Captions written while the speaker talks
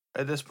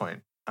at this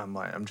point,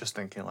 I'm just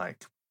thinking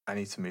like I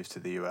need to move to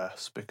the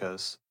US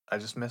because I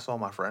just miss all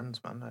my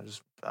friends, man.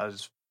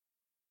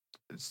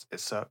 It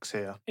sucks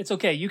here. It's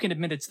okay. You can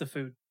admit it's the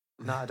food.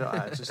 No, I don't.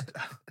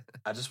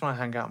 I just want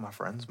to hang out with my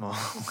friends more.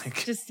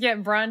 Like, Just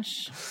get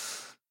brunch.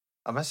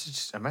 I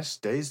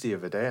messaged Days the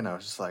other day, and I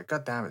was just like,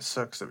 God damn, it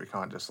sucks that we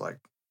can't just like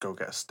go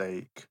get a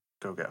steak,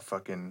 go get a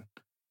fucking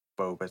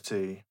boba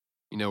tea.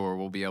 You know where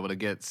we'll be able to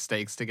get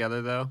steaks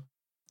together though?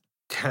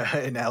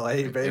 In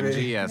LA,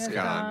 baby. MGS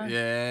Con.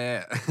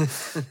 Yeah.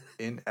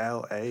 In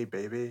LA,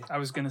 baby. I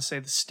was going to say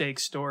the steak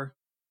store.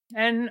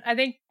 And I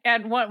think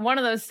at one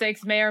of those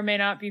steaks may or may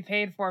not be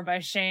paid for by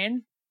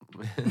Shane.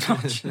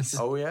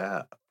 Oh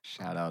yeah.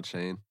 Shout out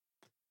Shane.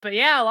 But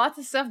yeah, lots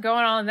of stuff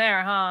going on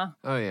there, huh?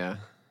 Oh yeah.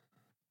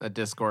 That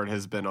Discord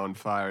has been on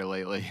fire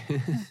lately.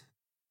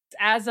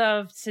 As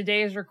of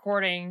today's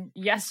recording,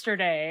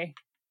 yesterday,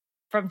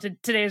 from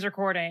today's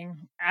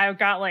recording, I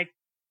got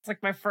it's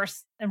like my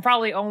first and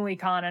probably only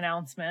con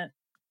announcement,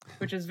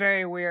 which is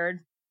very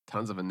weird.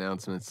 Tons of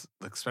announcements,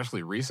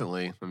 especially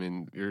recently. I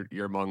mean,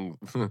 you're among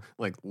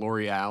like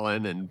Lori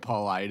Allen and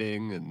Paul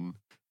Eiding and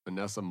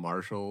Vanessa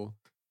Marshall.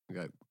 We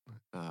got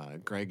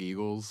Greg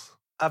Eagles.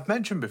 I've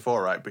mentioned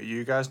before, right? But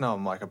you guys know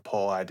I'm like a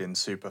Paul Eiding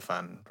super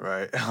fan,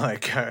 right?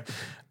 Like,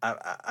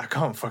 I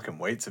can't fucking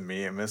wait to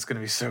meet him. It's gonna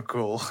be so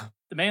cool.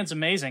 The man's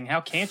amazing.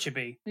 How can't you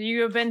be? Are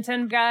you a Ben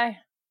 10 guy?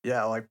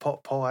 Yeah, like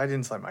Paul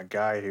Eiding's like my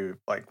guy who,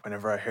 like,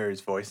 whenever I hear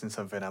his voice in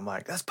something, I'm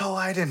like, that's Paul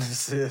Eiding. As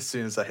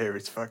soon as I hear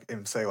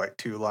him say like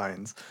 2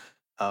 lines,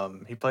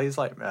 he plays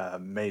like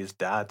May's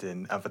dad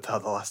in Avatar: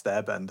 The Last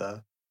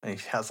Airbender, and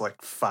he has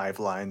like 5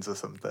 lines or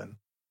something.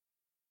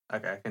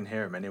 Okay, I can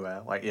hear him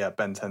anywhere. Like, yeah,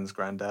 Ben 10's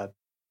granddad.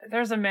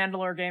 There's a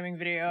Mandalore gaming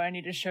video I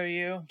need to show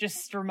you.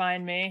 Just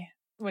remind me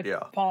with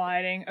Paul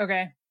Eiding.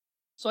 Okay.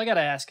 So I got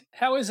to ask,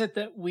 how is it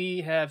that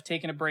we have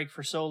taken a break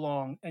for so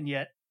long and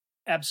yet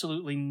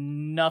absolutely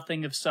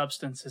nothing of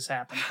substance has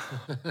happened?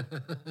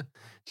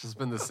 Just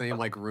been the same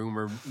like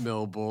rumor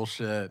mill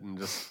bullshit and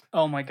just.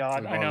 Oh my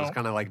God, I know. Just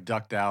kind of like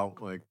ducked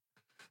out, like.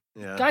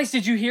 Yeah. Guys,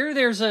 did you hear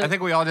I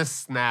think we all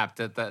just snapped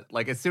at that.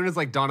 Like, as soon as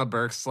like Donna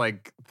Burke's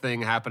like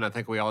thing happened, I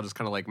think we all just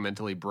kind of like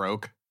mentally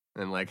broke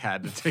and like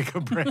had to take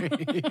a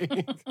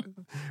break.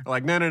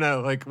 Like,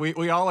 no. Like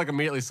we all like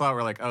immediately saw it.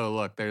 We're like, oh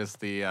look, there's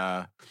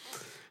the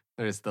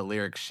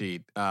lyric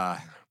sheet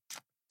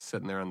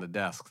sitting there on the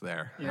desk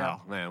there. Yeah.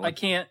 Oh man. I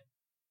can't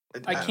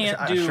do.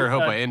 I sure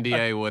hope an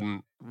NDA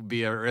wouldn't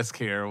be a risk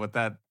here with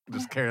that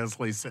just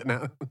carelessly sitting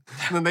out.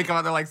 And then they come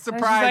out, they're like,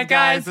 surprise, like,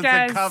 guys, it's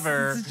a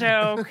cover. It's a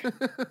joke.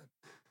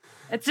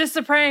 It's just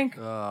a prank.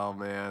 Oh,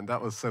 man,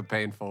 that was so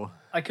painful.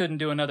 I couldn't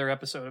do another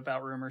episode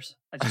about rumors.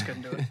 I just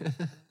couldn't do it.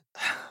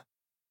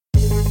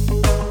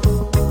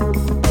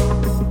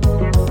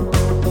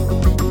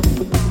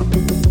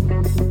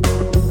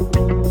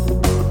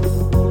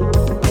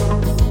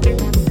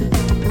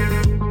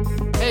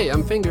 Hey,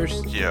 I'm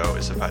Fingers. Yo,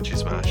 it's Apache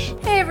Smash.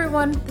 Hey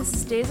everyone, this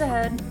is Days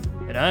Ahead.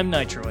 And I'm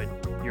Nitroid.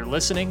 You're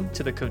listening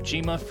to the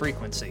Kojima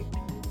Frequency.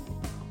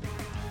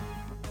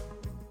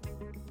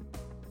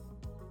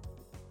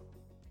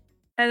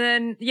 And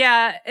then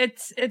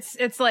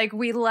it's like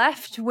we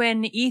left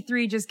when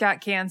E3 just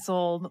got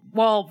canceled.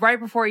 Well, right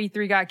before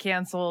E3 got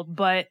canceled,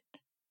 but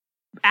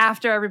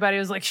after everybody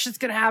was like, shit's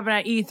gonna happen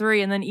at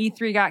E3, and then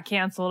E3 got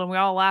canceled, and we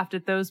all laughed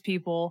at those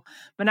people.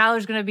 But now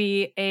there's gonna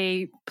be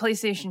a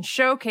PlayStation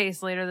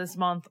showcase later this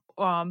month,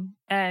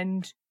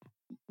 and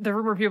the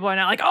rumor people are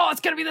now like, oh,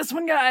 it's gonna be this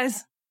one,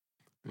 guys.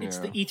 It's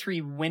the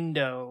E3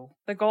 window.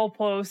 The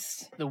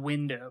goalpost. The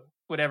window.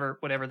 Whatever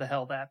the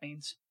hell that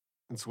means.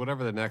 It's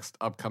whatever the next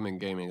upcoming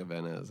gaming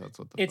event is. That's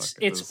what the fuck it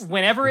it's is.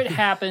 whenever it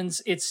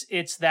happens, it's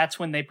that's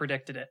when they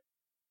predicted it.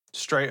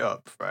 Straight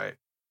up, right?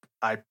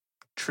 I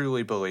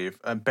truly believe,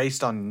 and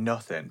based on no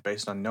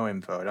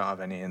info, I don't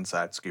have any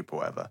inside scoop or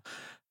whatever,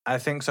 I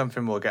think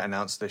something will get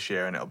announced this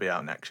year and it'll be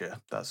out next year.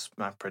 That's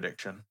my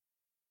prediction.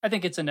 I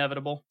think it's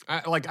inevitable.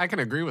 I can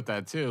agree with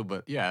that too,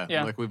 but yeah,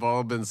 like we've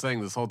all been saying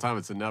this whole time,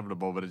 it's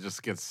inevitable, but it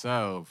just gets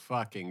so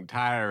fucking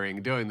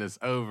tiring doing this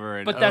over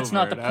and over. But that's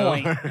not the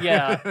point.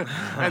 Yeah.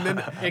 And then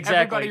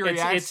exactly. Everybody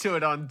reacts to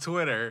it on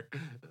Twitter.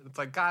 It's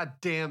like, God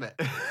damn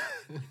it.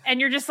 And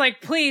you're just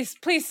like, please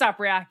stop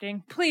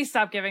reacting. Please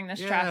stop giving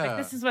this traffic.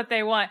 This is what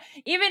they want.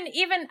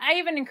 I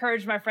even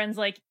encourage my friends,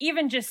 like,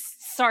 even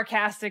just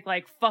sarcastic,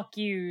 like, fuck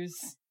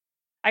yous.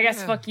 I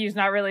guess fuck you's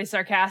not really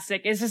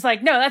sarcastic. It's just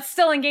like, no, that's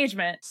still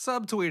engagement.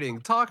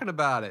 Subtweeting, talking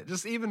about it,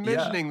 just even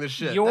mentioning the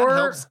shit. That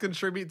helps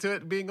contribute to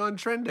it being on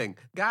trending.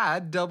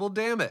 God, double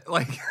damn it.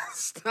 Like,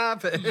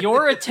 stop it.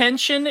 Your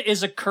attention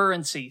is a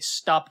currency.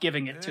 Stop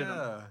giving it to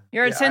them.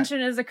 Your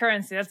attention is a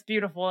currency. That's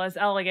beautiful. That's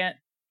elegant.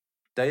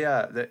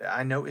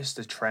 I noticed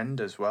the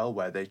trend as well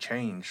where they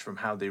changed from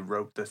how they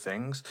wrote the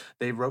things.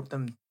 They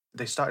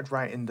started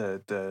writing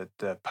the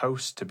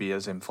post to be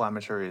as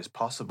inflammatory as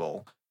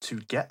possible to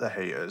get the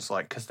haters,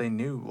 like, because they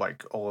knew,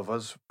 like, all of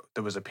us,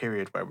 there was a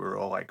period where we were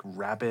all like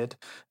rabid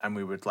and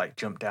we would like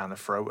jump down the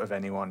throat of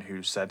anyone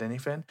who said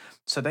anything.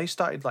 So they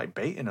started like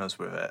baiting us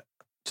with it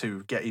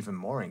to get even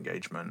more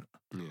engagement.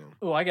 Yeah.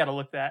 Oh, I gotta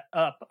look that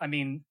up. I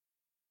mean,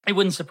 It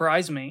wouldn't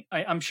surprise me.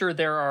 I'm sure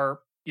there are,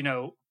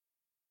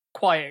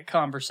 quiet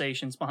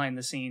conversations behind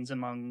the scenes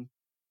among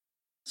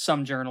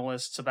some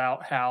journalists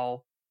about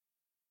how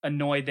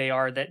annoyed they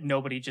are that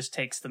nobody just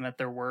takes them at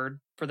their word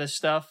for this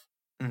stuff.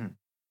 Mhm.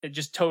 It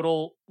just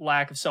total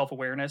lack of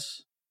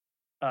self-awareness.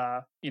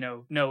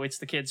 No, it's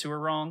the kids who are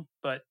wrong,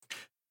 but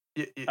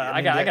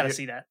I got to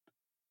see that.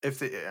 If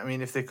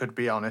they could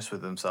be honest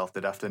with themselves,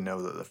 they'd have to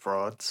know that they're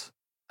frauds,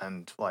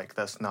 and like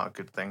that's not a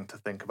good thing to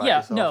think about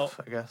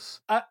yourself. I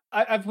guess.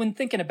 I've been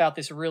thinking about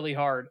this really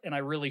hard, and I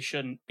really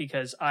shouldn't,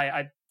 because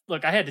I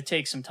had to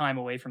take some time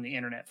away from the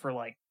internet for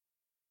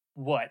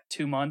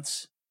 2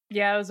 months.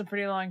 Yeah, it was a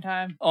pretty long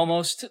time.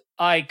 Almost.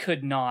 I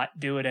could not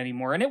do it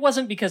anymore, and it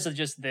wasn't because of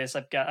just this.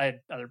 I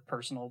had other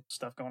personal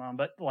stuff going on,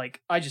 but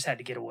I just had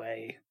to get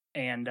away,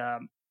 and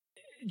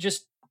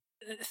just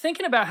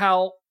thinking about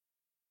how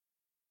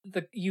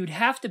you'd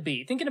have to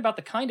be, thinking about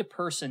the kind of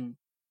person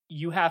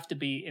you have to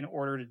be in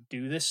order to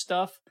do this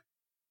stuff.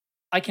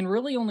 I can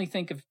really only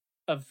think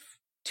of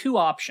two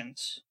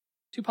options,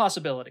 two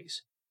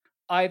possibilities.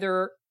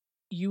 Either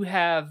you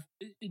have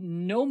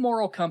no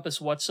moral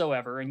compass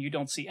whatsoever and you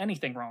don't see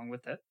anything wrong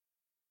with it,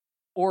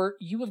 or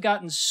you have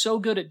gotten so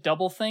good at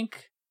doublethink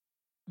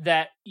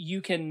that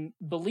you can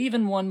believe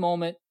in one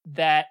moment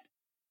that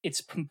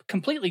it's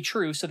completely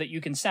true so that you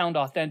can sound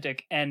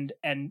authentic, and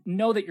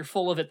know that you're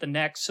full of it the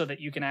next, so that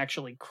you can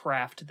actually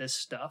craft this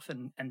stuff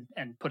and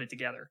put it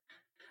together.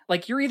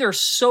 You're either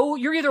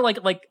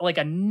like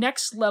a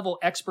next level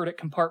expert at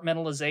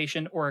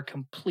compartmentalization, or a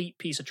complete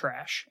piece of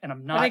trash. And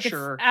I'm not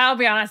sure. I'll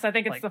be honest, I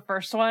think it's the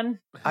first one.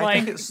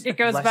 I think it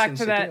goes back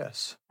to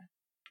that.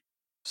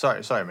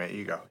 Sorry, mate.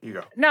 You go.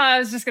 No, I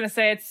was just gonna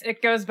say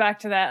it goes back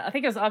to that. I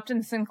think it was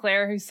Upton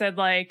Sinclair who said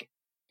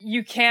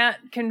you can't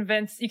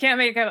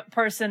make a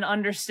person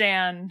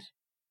understand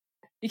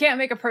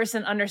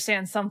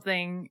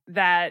something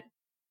that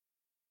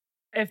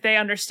if they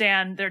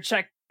understand their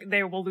check,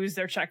 they will lose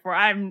their check for.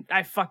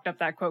 I fucked up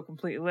that quote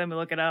completely. Let me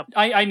look it up.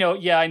 I know.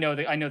 Yeah, I know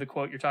the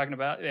quote you're talking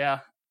about.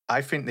 Yeah.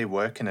 I think they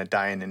work in a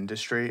dying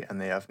industry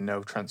and they have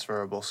no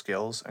transferable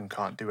skills and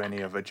can't do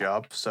any other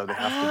job, so they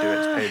have to do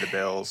it to pay the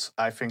bills.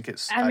 I think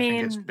it's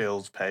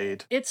bills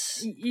paid.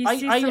 It's you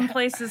see some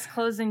places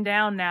closing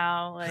down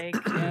now.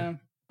 Yeah.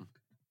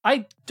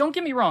 I don't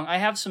get me wrong. I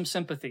have some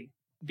sympathy,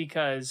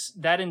 because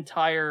that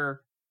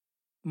entire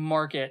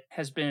market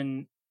has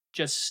been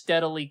just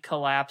steadily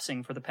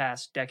collapsing for the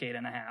past decade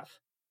and a half.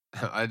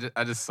 I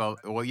just saw.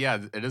 Well, yeah,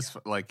 it is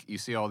you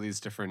see all these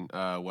different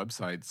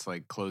websites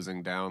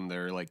closing down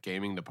their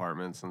gaming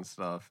departments and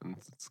stuff, and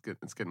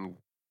it's getting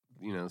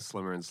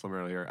slimmer and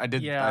slimmer here.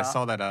 I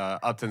saw that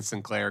Upton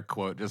Sinclair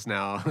quote just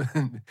now.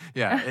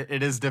 Yeah,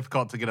 it is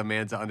difficult to get a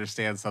man to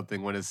understand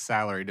something when his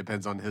salary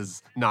depends on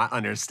his not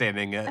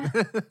understanding it.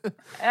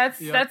 That's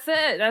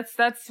it.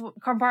 That's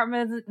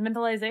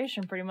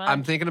compartmentalization, pretty much.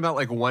 I'm thinking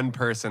about one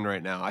person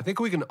right now. I think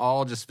we can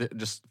all just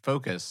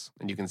focus,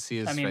 and you can see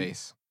his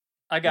face.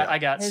 I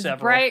got his several.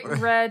 Bright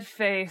red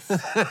face.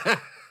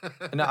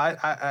 No,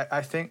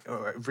 I think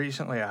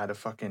recently I had a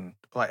fucking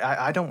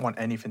I don't want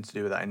anything to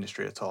do with that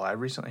industry at all. I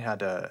recently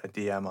had a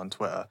DM on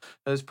Twitter.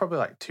 It was probably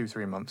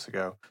 2-3 months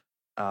ago.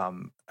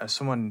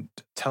 Someone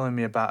telling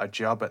me about a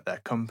job at their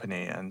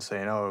company and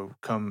saying, "Oh,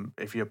 come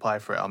if you apply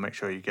for it, I'll make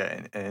sure you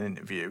get an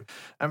interview."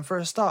 And for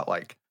a start,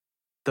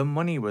 the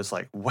money was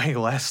way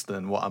less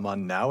than what I'm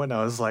on now, and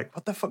I was like,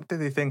 "What the fuck do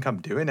they think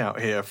I'm doing out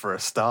here for a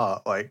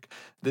start?"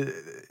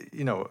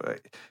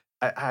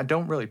 I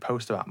don't really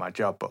post about my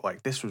job,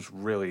 but this was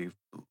really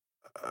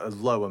a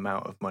low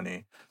amount of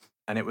money,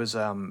 and it was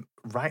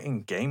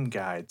writing game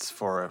guides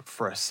for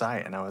a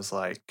site, and I was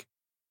like,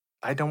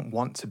 I don't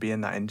want to be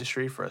in that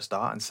industry for a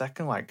start, and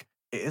second,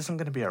 it isn't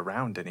going to be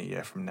around in a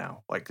year from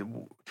now.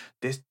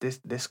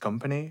 This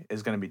company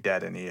is going to be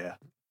dead in a year.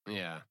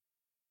 Yeah.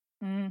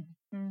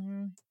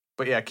 Mm-hmm.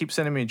 But yeah, keep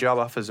sending me job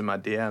offers in my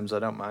DMs. I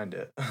don't mind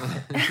it.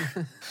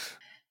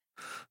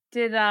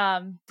 Did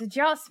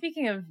y'all,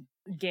 speaking of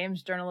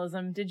games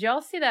journalism, did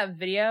y'all see that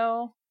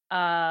video?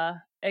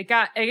 The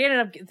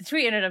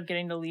tweet ended up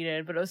getting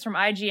deleted, but it was from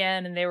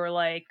IGN, and they were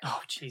like,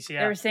 "Oh, jeez,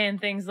 yeah." They were saying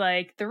things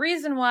like, the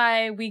reason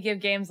why we give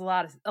games a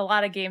lot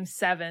of games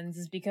 7s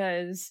is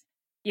because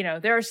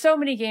there are so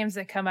many games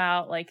that come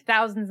out,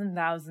 thousands and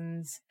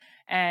thousands,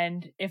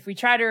 and if we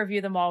try to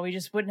review them all, we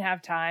just wouldn't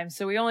have time.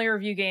 So we only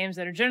review games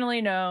that are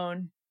generally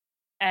known,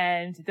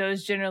 and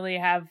those generally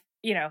have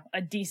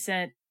a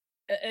decent.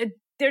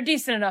 They're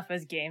decent enough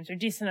as games, or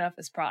decent enough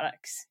as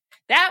products.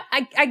 That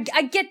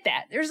I get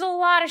that. There's a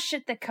lot of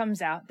shit that comes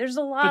out. There's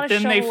a lot of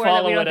shovelware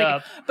that we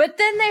don't think. But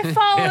then they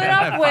follow it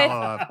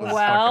up with,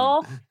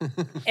 well,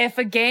 if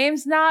a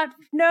game's not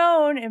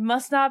known, it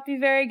must not be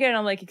very good. And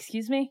I'm like,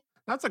 excuse me?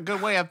 That's a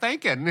good way of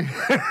thinking.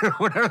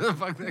 Whatever the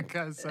fuck that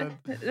guy said.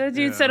 The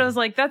dude said, it was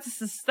like, that's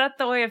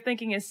the way of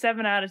thinking is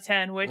 7 out of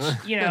 10, which,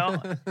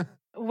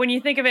 when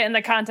you think of it in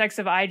the context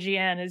of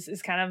IGN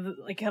is kind of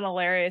an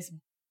hilarious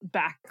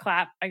back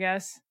clap, I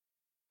guess.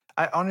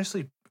 I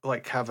honestly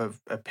have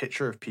a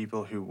picture of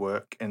people who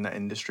work in the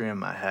industry in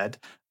my head,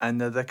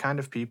 and they're the kind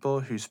of people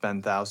who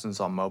spend thousands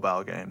on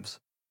mobile games.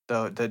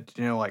 the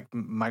like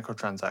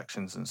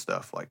microtransactions and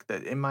stuff, like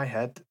in my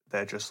head,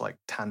 they're just like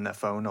tan their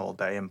phone all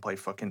day and play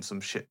fucking some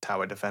shit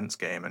tower defense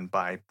game and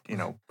buy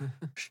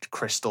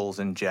crystals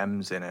and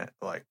gems in it.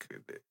 Like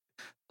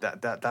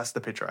that's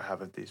the picture I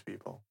have of these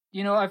people.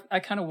 I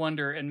kind of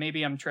wonder, and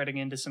maybe I'm treading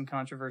into some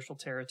controversial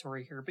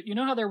territory here, but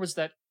how there was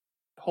that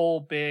whole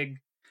big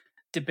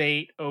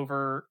debate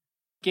over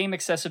game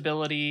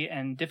accessibility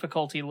and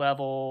difficulty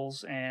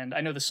levels, and I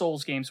know the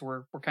Souls games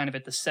were kind of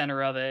at the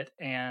center of it,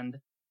 and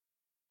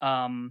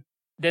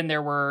then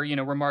there were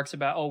remarks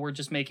about, oh, we're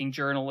just making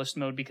journalist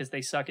mode because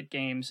they suck at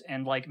games,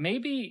 and like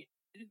maybe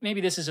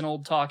this is an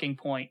old talking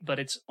point, but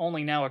it's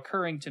only now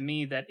occurring to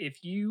me that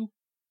if you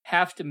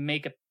have to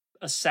make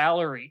a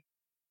salary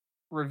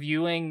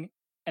reviewing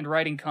and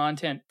writing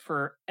content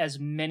for as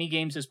many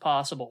games as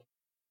possible,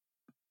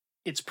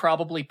 it's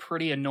probably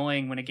pretty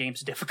annoying when a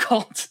game's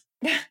difficult.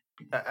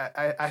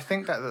 I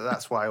think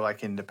that's why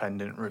like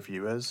independent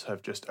reviewers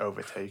have just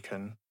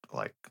overtaken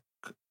like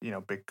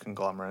big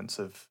conglomerates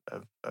of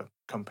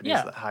companies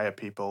that hire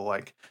people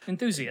like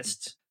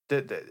enthusiasts.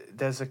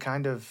 There's a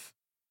kind of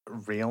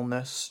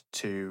realness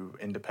to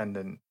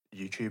independent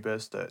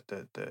YouTubers that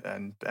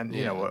and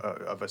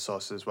other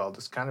sources as well.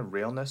 There's kind of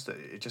realness that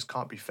it just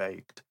can't be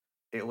faked.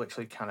 It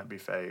literally cannot be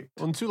faked.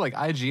 Well, and too, like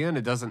IGN,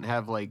 it doesn't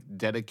have like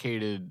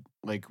dedicated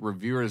like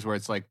reviewers where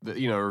it's like a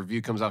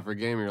review comes out for a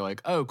game and you're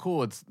like, oh,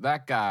 cool, it's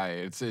that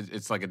guy.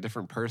 It's like a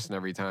different person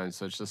every time.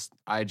 So it's just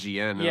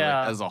IGN and,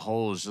 like, as a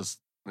whole is just,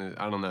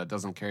 I don't know, it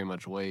doesn't carry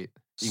much weight.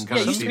 You can kind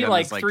it of used see to be them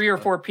like as, like 3 or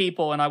 4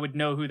 people and I would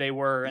know who they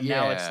were, and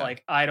now it's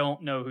like I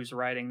don't know who's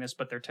writing this,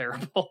 but they're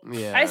terrible.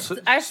 Yeah,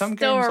 I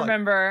still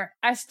remember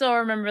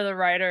the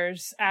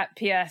writers at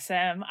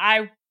PSM.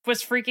 I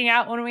was freaking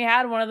out when we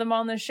had one of them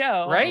on the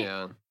show, right?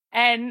 Yeah.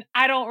 And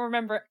I don't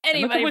remember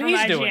anybody from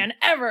IGN doing.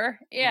 Ever.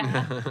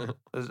 Yeah.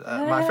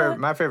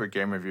 My favorite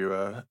game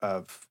reviewer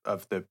of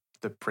the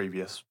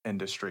previous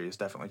industry is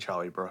definitely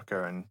Charlie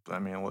Brooker, and I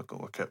mean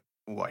look at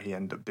what he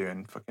ended up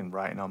doing, fucking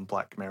writing on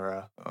Black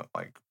Mirror,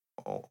 right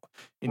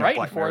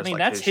Black before. I mean,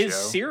 that's his show.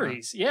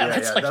 Series. Yeah,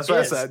 that's what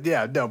I said.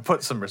 Yeah, no,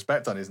 put some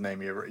respect on his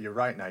name. You're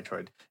right,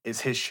 Nitroid. It's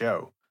his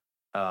show,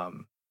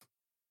 and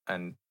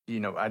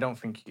I don't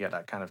think you get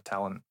that kind of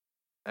talent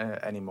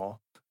anymore.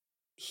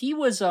 He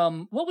was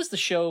what was the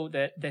show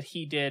that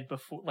he did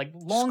before, like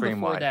long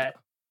before that?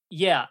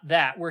 Yeah,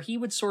 that where he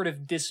would sort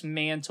of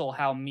dismantle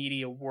how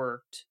media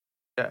worked.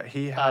 Yeah,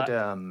 he had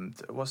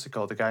what's it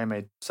called? The guy who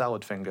made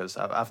Salad Fingers.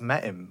 I've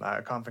met him.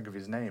 I can't think of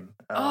his name.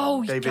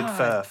 David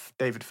Firth.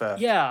 David Firth.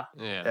 Yeah.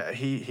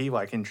 He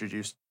like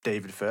introduced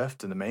David Firth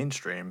to the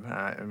mainstream.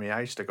 I mean,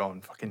 I used to go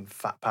on fucking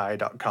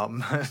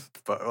fatpie.com,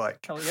 but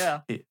like, hell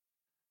yeah.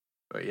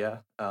 But yeah,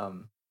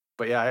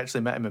 I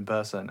actually met him in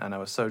person, and I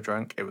was so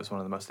drunk. It was one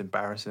of the most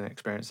embarrassing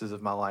experiences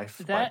of my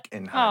life, like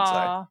in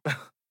hindsight.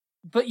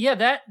 But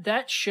yeah,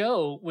 that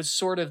show was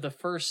sort of the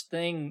first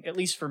thing, at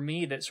least for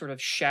me, that sort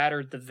of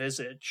shattered the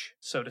visage,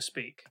 so to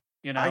speak.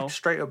 I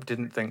straight up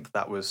didn't think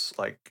that was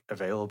like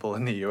available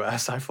in the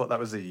US. I thought that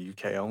was a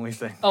UK only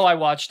thing. Oh, I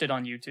watched it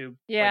on YouTube.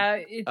 Yeah.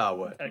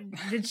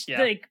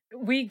 Like,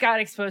 we got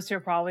exposed to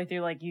it probably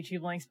through like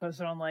YouTube links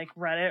posted on like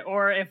Reddit,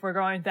 or if we're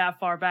going that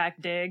far back,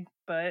 Dig.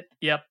 But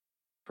yep.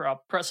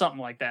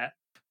 Something like that.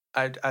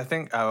 I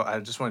think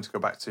I just wanted to go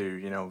back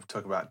to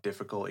talk about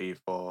difficulty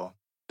for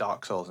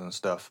Dark Souls and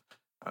stuff.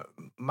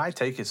 My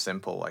take is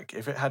simple. Like,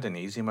 if it had an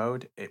easy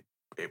mode,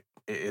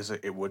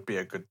 it would be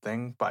a good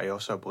thing. But I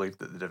also believe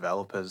that the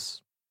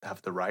developers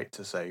have the right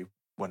to say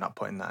we're not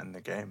putting that in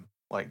the game.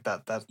 Like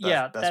that's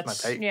my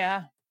take.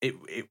 Yeah.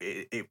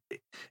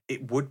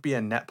 It would be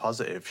a net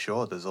positive.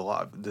 Sure, there's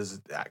the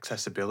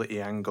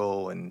accessibility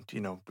angle, and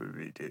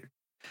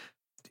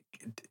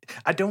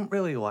I don't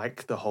really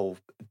like the whole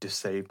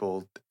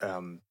disabled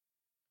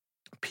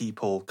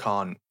people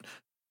can't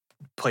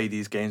play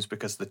these games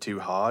because they're too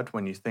hard.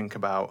 When you think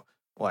about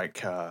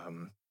like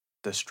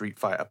the Street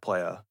Fighter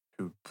player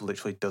who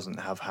literally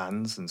doesn't have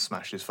hands and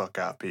smashes fuck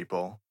out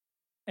people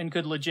and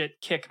could legit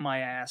kick my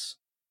ass.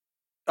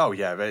 Oh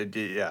yeah,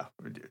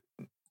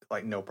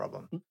 like no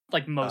problem.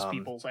 Like most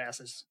people's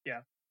asses.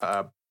 Yeah.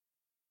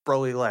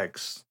 Broly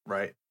legs,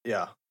 right?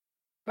 Yeah.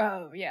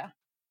 Oh yeah.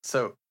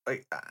 So.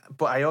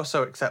 But I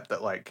also accept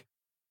that, like,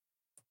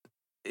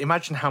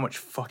 imagine how much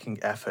fucking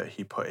effort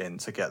he put in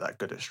to get that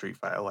good at Street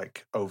Fighter,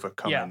 like,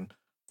 overcoming.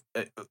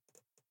 Yeah.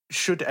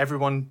 Should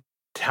everyone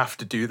have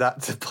to do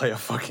that to play a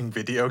fucking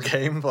video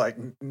game? Like,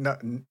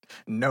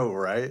 no,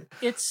 right?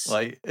 It's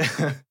like,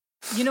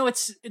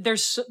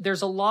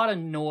 there's a lot of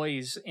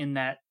noise in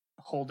that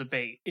whole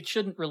debate. It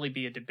shouldn't really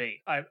be a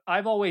debate.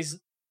 I've always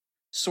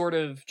sort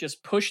of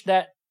just pushed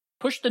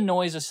the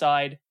noise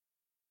aside.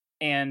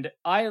 And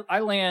I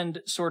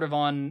land sort of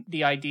on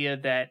the idea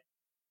that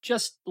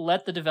just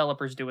let the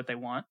developers do what they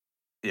want.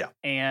 Yeah.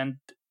 And,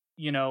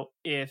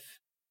 if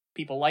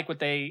people like what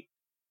they,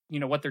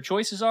 what their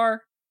choices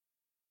are,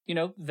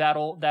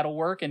 that'll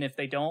work. And if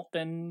they don't,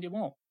 then it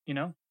won't,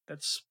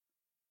 that's,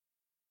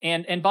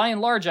 and by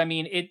and large, I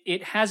mean,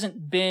 it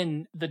hasn't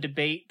been the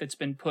debate that's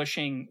been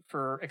pushing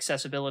for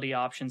accessibility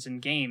options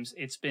in games.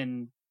 It's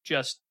been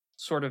just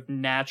sort of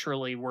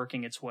naturally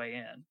working its way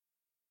in.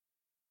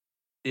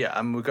 Yeah,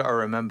 and we've got to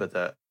remember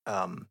that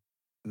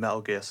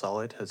Metal Gear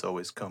Solid has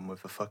always come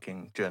with a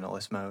fucking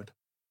journalist mode.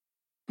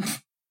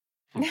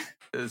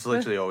 It's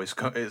literally always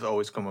it's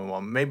always come with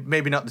one.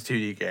 Maybe not the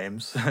 2D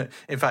games.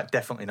 In fact,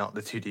 definitely not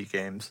the 2D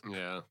games.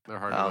 Yeah, they're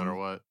hard no matter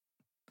what.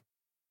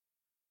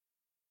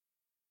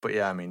 But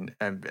yeah, I mean,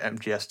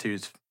 MGS2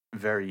 is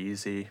very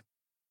easy.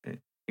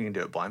 You can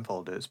do it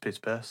blindfolded. It's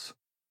piss.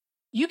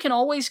 You can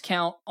always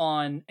count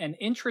on an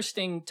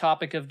interesting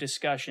topic of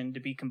discussion to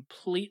be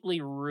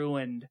completely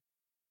ruined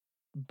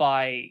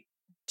by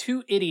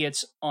two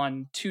idiots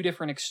on two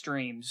different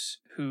extremes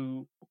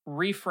who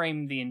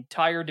reframe the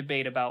entire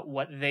debate about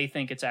what they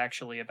think it's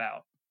actually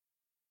about.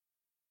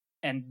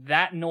 And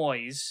that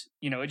noise,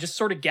 it just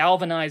sort of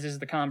galvanizes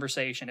the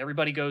conversation.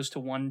 Everybody goes to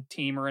one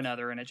team or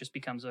another, and it just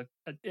becomes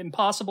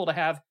impossible to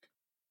have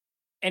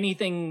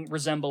anything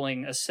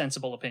resembling a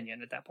sensible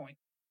opinion at that point.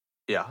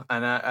 Yeah,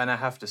 and I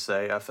have to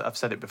say, I've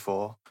said it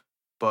before,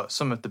 but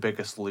some of the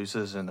biggest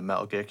losers in the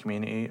Metal Gear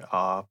community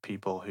are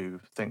people who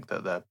think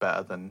that they're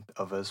better than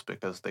others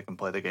because they can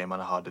play the game on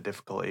a harder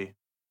difficulty.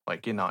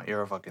 Like, you're not.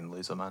 You're a fucking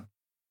loser, man.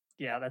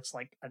 Yeah, that's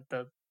like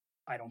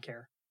I don't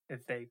care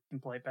if they can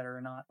play it better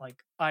or not. Like,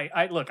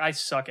 I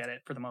suck at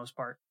it for the most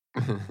part.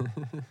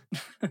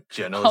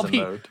 Journalism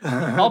mode.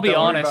 I'll be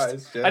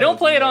honest. I don't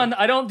play it on.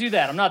 I don't do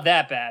that. I'm not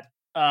that bad.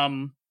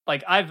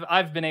 Like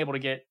I've been able to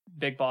get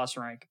big boss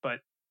rank,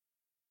 but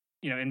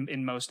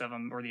in most of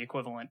them or the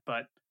equivalent.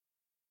 But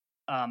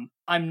I'm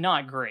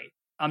not great.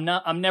 I'm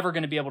never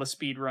going to be able to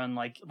speed run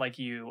like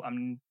you.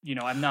 I'm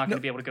not going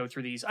to be able to go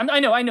through these. I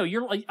know.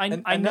 You're like,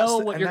 I know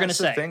what you're going to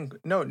say. Thing.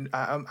 No,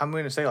 I'm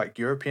going to say like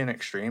European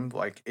Extreme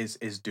like is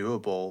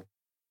doable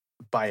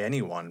by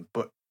anyone,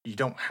 but you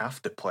don't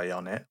have to play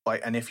on it.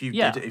 Like, and if you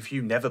if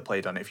you never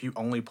played on it, if you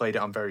only played it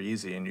on very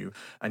easy and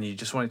you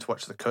just wanted to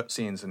watch the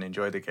cutscenes and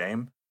enjoy the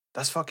game,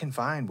 that's fucking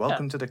fine.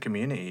 Welcome to the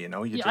community.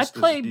 You're just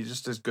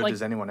as good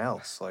as anyone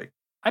else. Like,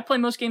 I play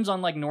most games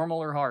on like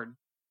normal or hard.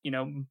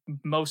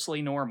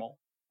 Mostly normal.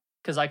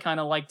 Because I kind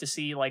of like to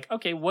see, like,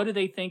 okay, what do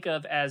they think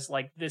of as,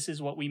 like, this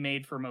is what we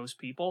made for most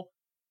people?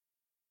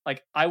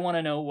 Like, I want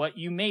to know what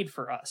you made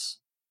for us.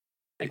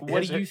 Like,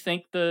 what do you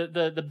think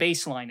the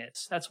baseline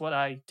is? That's what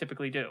I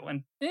typically do.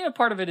 And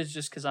part of it is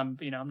just because I'm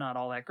not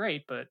all that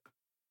great, but,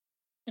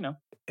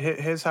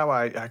 Here's how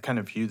I kind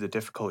of view the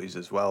difficulties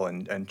as well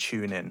and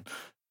tune in.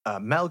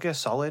 Metal Gear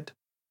Solid,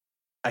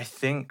 I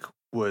think,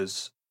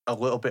 was a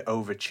little bit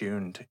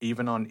overtuned.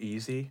 Even on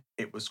easy,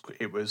 it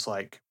was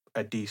like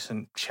a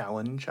decent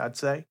challenge, I'd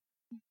say.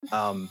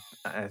 And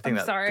I think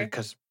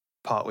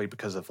partly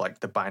because of like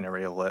the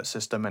binary alert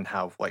system and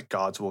how like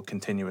guards will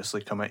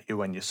continuously come at you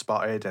when you're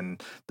spotted,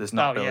 and there's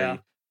not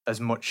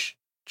as much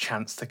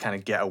chance to kind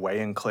of get away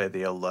and clear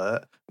the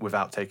alert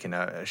without taking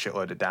a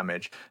shitload of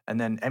damage. And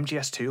then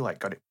MGS2 like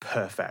got it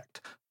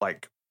perfect,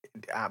 like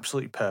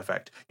absolutely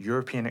perfect.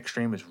 European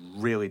Extreme is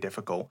really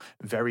difficult.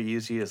 Very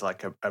easy is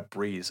like a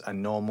breeze,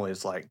 and normal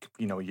is like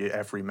your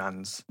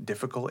everyman's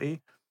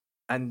difficulty.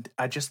 And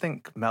I just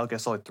think Metal Gear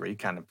Solid 3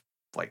 kind of,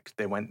 like,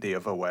 they went the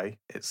other way.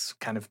 It's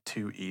kind of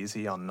too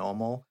easy on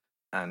normal,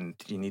 and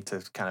you need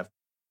to kind of...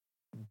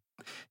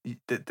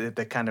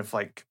 The kind of,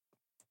 like,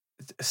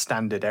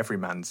 standard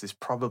everyman's is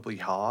probably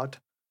hard.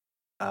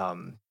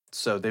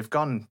 So they've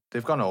gone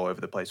all over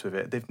the place with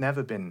it. They've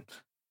never been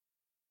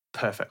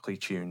perfectly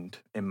tuned,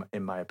 in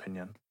my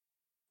opinion.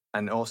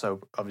 And also,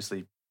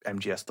 obviously,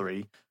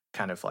 MGS3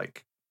 kind of,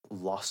 like,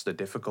 lost the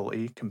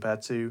difficulty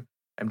compared to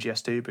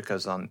MGS2,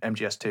 because on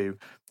MGS2,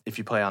 if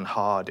you play on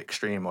hard,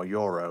 extreme, or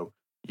Euro,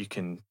 you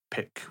can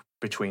pick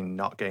between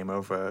not game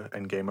over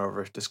and game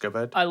over if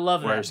discovered. I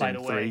love that, by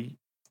the way.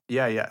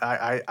 Yeah,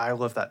 I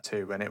love that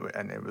too. And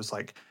it was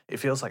like, it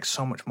feels like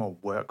so much more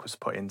work was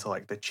put into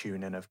like the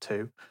tuning of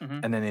 2. Mm-hmm.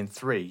 And then in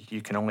 3,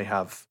 you can only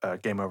have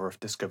game over if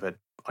discovered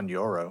on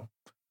Euro.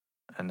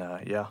 And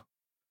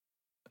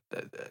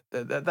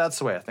that's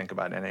the way I think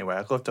about it anyway.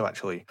 I'd love to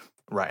actually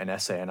write an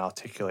essay and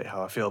articulate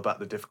how I feel about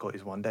the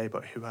difficulties one day,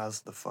 but who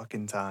has the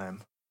fucking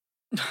time?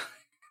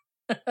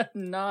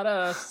 Not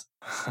us.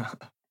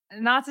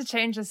 Not to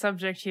change the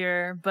subject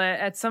here, but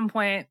at some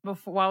point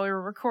while we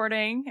were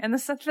recording, and I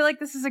feel like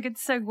this is a good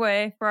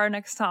segue for our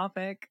next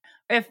topic,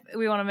 if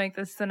we want to make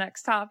this the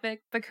next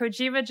topic, but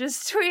Kojima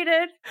just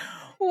tweeted,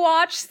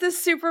 watch the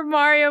Super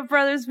Mario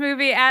Brothers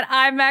movie at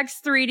IMAX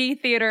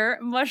 3D theater,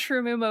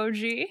 mushroom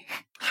emoji.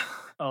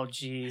 Oh,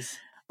 jeez.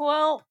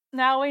 Well,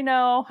 now we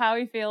know how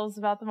he feels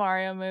about the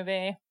Mario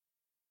movie.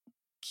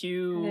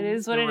 Cue it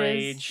is what the it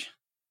rage.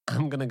 Is.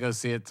 I'm gonna go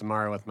see it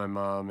tomorrow with my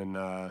mom, and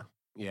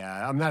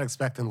I'm not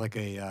expecting like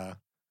a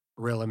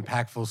real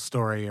impactful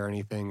story or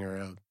anything,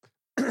 or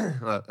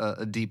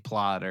a deep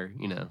plot, or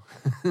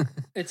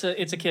It's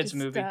a kids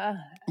movie.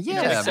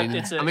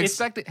 I'm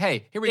expecting.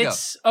 Hey, here we go.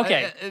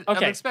 Okay.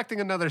 I'm expecting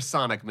another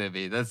Sonic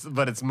movie.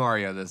 But it's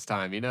Mario this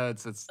time.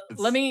 It's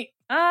Let me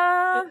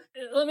add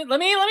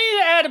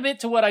a bit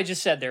to what I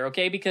just said there,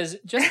 okay? Because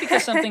just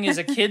because something is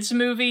a kids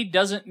movie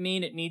doesn't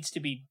mean it needs to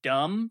be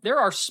dumb. There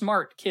are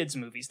smart kids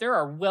movies. There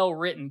are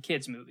well-written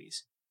kids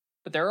movies.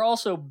 but there are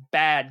also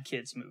bad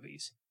kids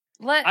movies.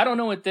 Let I don't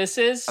know what this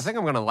is. I think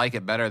I'm gonna like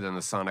it better than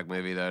the Sonic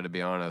movie, though, to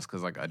be honest,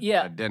 because like I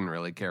didn't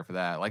really care for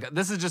that. Like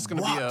this is just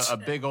gonna be a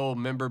big old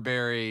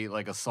memberberry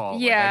like assault.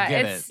 Yeah, like, I get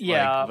it's- it.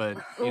 yeah. Like,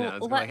 but you know, it's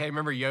gonna be like, hey,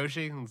 remember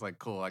Yoshi? And it's like,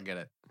 cool, I get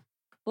it.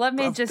 let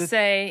me just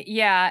say,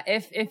 yeah,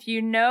 if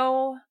you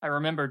know I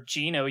remember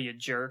Gino, you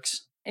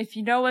jerks. if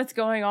you know what's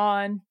going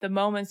on, the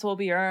moments will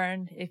be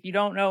earned. If you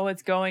don't know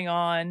what's going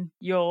on,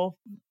 you'll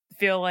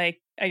feel like,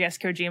 I guess,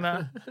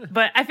 Kojima.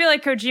 But I feel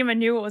like Kojima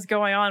knew what was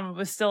going on, but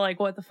was still like,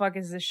 what the fuck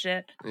is this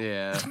shit?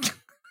 Yeah.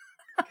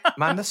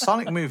 Man, the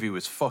Sonic movie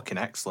was fucking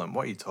excellent.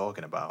 What are you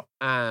talking about?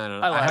 I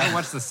don't know. I haven't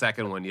watched the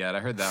second one yet. I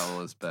heard that one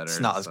was better. It's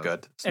not as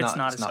good. It's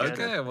not as good.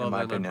 Okay, well in my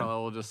then opinion.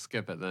 probably we'll just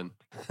skip it then.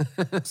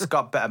 It's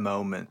got better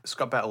moments. It's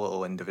got better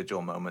little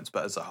individual moments,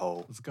 but as a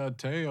whole, It's got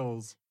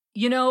tails.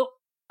 You know,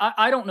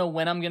 I don't know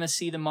when I'm going to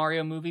see the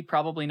Mario movie.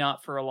 Probably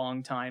not for a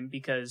long time,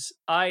 because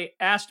I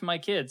asked my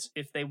kids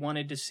if they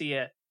wanted to see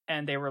it,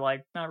 and they were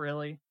like, not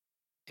really.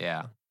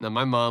 Yeah. No,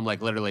 my mom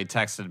like literally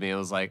texted me. It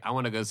was like, I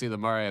want to go see the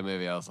Mario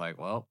movie. I was like,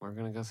 well, we're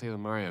gonna go see the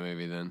Mario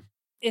movie then.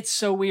 It's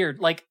so weird.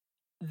 Like,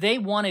 they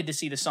wanted to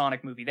see the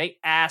Sonic movie. They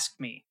asked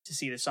me to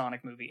see the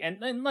Sonic movie.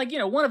 And like, you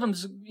know, one of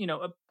them's, you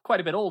know, quite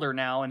a bit older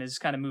now and has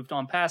kind of moved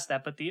on past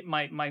that. But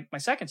my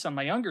second son,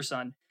 my younger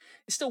son,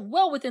 is still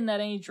well within that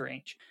age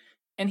range.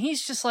 And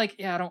he's just like,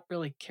 yeah, I don't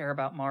really care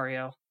about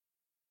Mario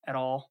at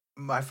all.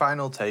 my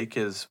final take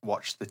is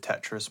watch the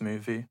Tetris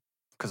movie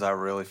because I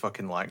really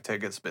fucking liked it.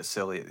 It gets a bit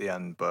silly at the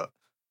end, but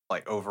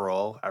like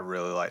overall, I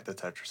really like the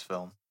Tetris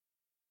film.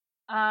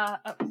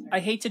 I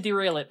hate to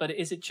derail it, but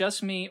is it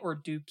just me, or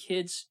do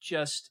kids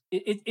just?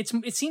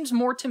 It seems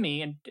more to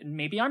me, and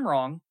maybe I'm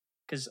wrong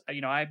because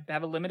you know I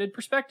have a limited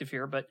perspective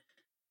here, but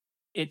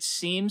it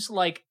seems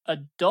like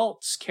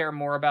adults care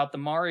more about the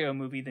Mario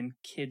movie than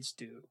kids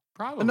do.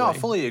 Probably. No, I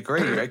fully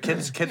agree.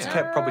 Kids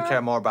probably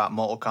care more about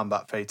Mortal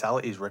Kombat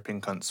fatalities,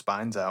 ripping cunt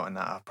spines out, and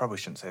that. I probably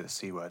shouldn't say the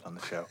C word on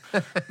the show.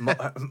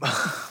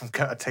 I'm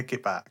gonna take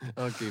it back.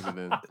 I'll keep it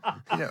in.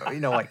 You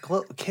know, like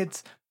little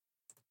kids.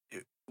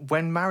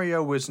 When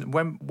Mario was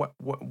when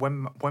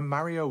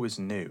Mario was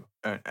new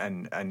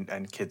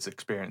and kids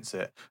experience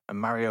it, and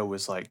Mario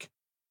was like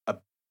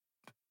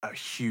a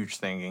huge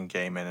thing in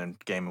gaming, and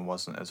gaming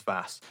wasn't as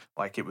vast.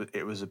 Like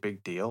it was a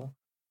big deal,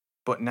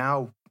 but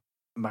now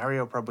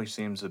Mario probably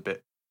seems a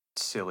bit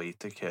silly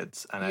to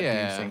kids, and I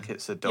do think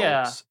it's adults.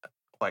 Yeah.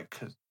 Like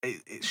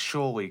it's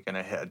surely going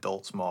to hit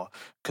adults more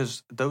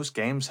because those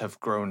games have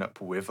grown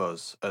up with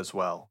us as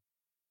well.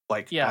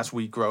 Like as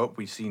we grow up,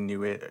 we see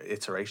new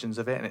iterations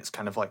of it, and it's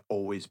kind of like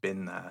always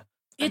been there.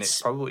 And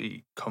it's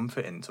probably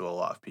comforting to a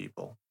lot of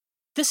people.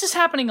 This is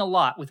happening a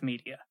lot with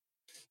media.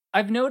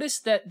 I've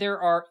noticed that there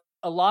are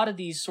a lot of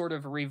these sort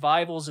of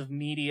revivals of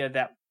media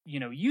that, you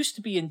know, used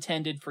to be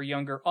intended for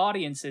younger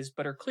audiences,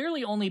 but are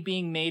clearly only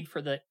being made for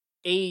the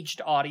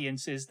aged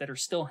audiences that are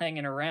still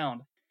hanging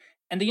around.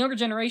 And the younger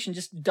generation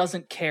just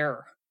doesn't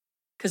care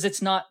because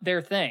it's not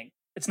their thing.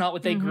 It's not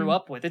what they grew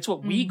up with. It's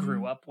what we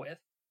grew up with.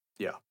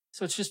 Yeah.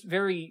 So it's just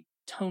very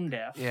tone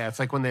deaf. Yeah, it's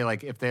like when they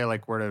like if they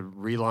like were to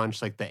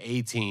relaunch like the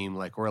A-Team,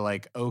 like we're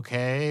like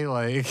okay,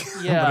 like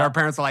but our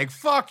parents are like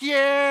fuck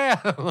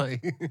yeah,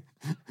 like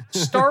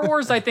Star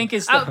Wars. I think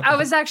is. I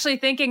was actually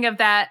thinking of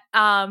that.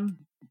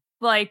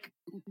 Like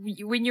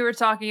when you were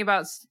talking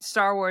about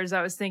Star Wars,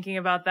 I was thinking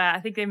about that. I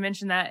think they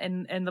mentioned that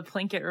in the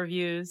Plinkett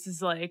reviews.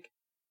 Is like,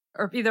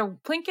 or either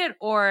Plinkett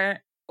or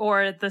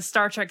the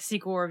Star Trek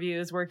sequel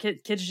reviews where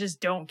kids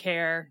just don't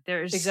care.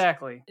 There's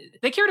exactly.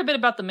 They cared a bit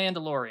about The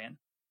Mandalorian.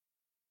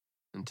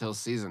 Until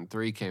season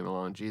 3 came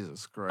along.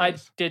 Jesus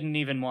Christ. I didn't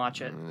even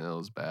watch it. It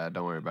was bad.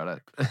 Don't worry about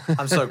it.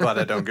 I'm so glad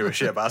I don't give a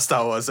shit about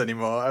Star Wars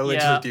anymore. I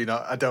literally do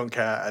not. I don't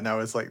care. And I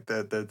was like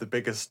the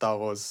biggest Star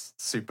Wars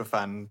super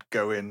fan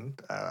going.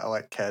 I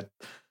like cared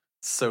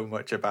so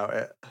much about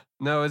it.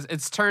 No,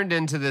 it's turned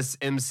into this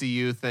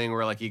MCU thing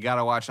where like you got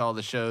to watch all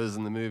the shows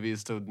and the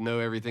movies to know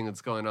everything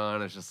that's going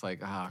on. It's just like,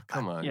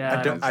 come on.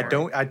 Yeah, I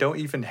don't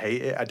even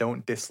hate it. I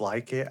don't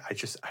dislike it.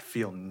 I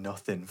feel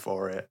nothing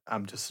for it.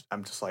 I'm just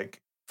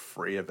like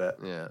free of it.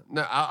 Yeah.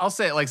 No, I'll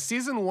say like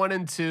season 1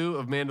 and 2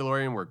 of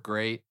Mandalorian were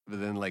great, but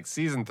then like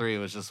season 3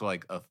 was just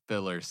like a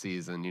filler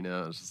season, you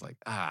know? It's just like,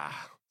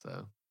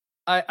 so.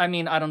 I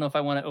mean, I don't know if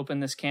I want to open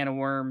this can of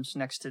worms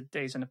next to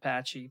Days and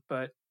Apache,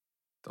 but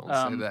don't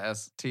say the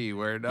ST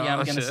word. Yeah,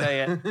 I'm gonna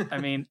say it. I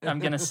mean, I'm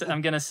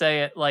gonna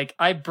say it. Like,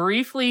 I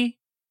briefly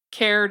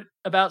cared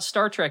about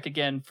Star Trek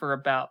again for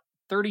about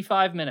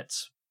 35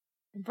 minutes,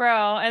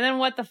 bro. And then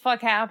what the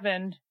fuck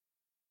happened?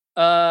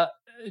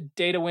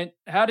 Data went.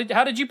 How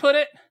did you put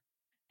it?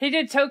 He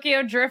did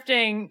Tokyo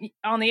drifting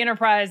on the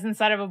Enterprise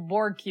inside of a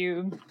Borg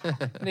cube.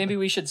 Maybe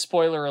we should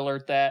spoiler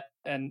alert that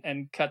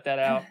and cut that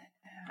out.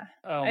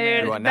 Oh,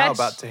 man. You are now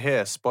about to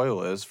hear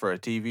spoilers for a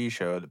TV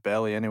show that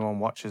barely anyone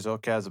watches or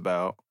cares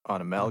about on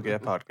a Metal Gear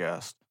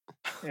podcast.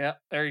 Yeah,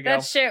 there you go.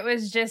 That shit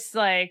was just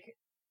like,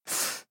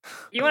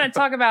 you want to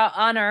talk about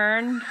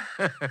unearned?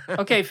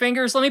 Okay,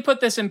 Fingers, let me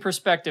put this in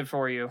perspective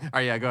for you. Oh,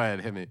 yeah, go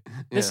ahead, hit me.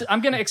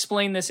 I'm going to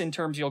explain this in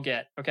terms you'll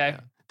get, okay?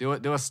 Yeah.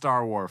 Do a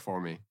Star War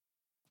for me.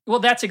 Well,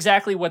 that's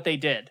exactly what they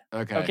did.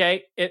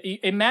 Okay.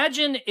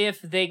 Imagine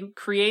if they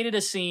created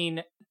a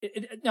scene.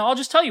 Now, I'll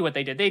just tell you what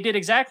they did. They did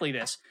exactly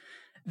this.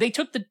 They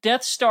took the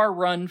Death Star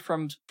run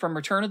from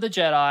Return of the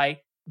Jedi,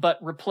 but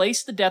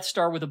replaced the Death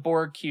Star with a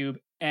Borg cube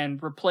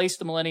and replaced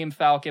the Millennium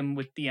Falcon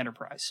with the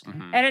Enterprise.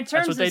 Mhm. And in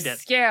terms what they of did.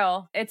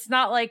 scale, it's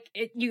not like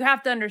you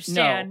have to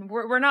understand.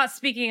 We're not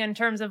speaking in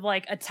terms of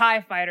like a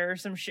TIE fighter or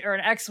some shit, or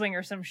an X-wing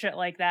or some shit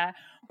like that.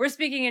 We're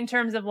speaking in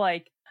terms of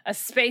like a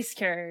space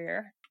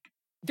carrier.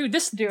 Dude,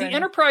 the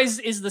Enterprise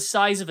is the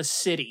size of a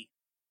city.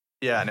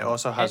 Yeah, and it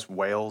also has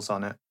whales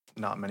on it.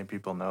 Not many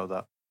people know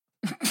that.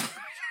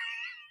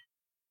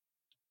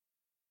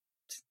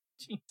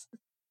 Jesus.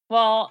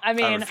 Well, I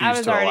mean, I refuse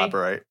was to already.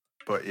 elaborate,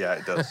 but yeah,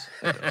 it does.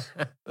 It does.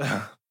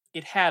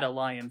 It had a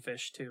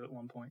lionfish too at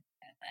one point.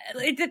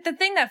 The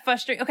thing that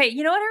frustrates. Okay,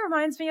 you know what it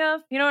reminds me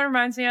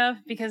of?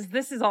 Because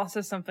this is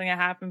also something that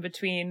happened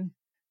between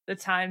the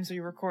times we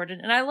recorded,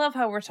 and I love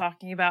how we're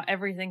talking about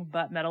everything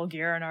but Metal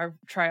Gear and our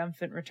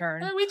triumphant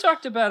return. We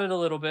talked about it a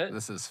little bit.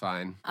 This is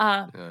fine.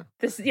 But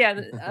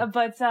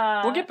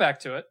We'll get back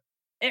to it.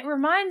 It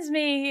reminds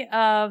me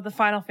of the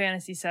Final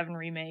Fantasy VII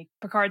remake,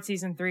 Picard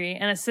Season 3,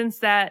 in a sense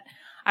that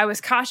I was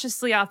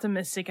cautiously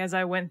optimistic as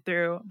I went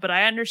through, but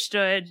I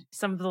understood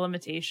some of the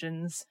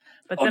limitations.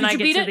 But then I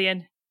get to the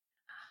end.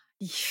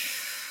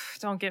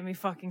 Don't get me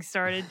fucking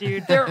started,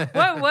 dude.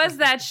 What was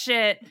that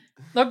shit?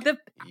 Look,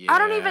 I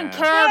don't even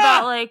care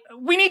about like.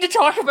 We need to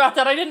talk about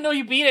that. I didn't know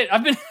you beat it.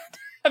 I've been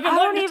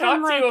wanting to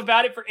talk to you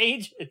about it for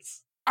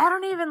ages. I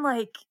don't even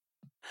like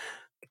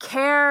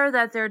care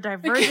that they're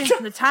diverging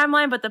from the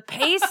timeline, but the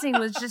pacing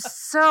was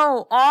just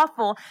so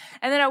awful.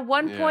 And then at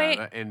one point,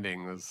 the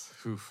ending was.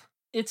 Oof.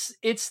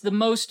 It's the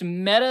most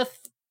meta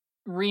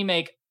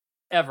remake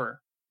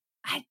ever.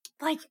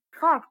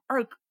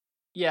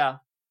 Yeah,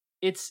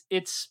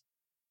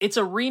 it's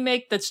a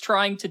remake that's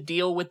trying to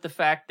deal with the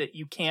fact that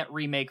you can't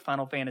remake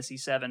Final Fantasy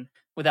VII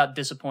without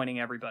disappointing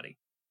everybody.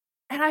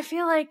 And I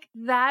feel like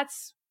the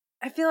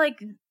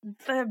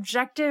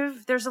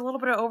objective, there's a little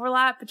bit of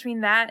overlap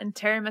between that and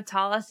Terry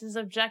Matalas's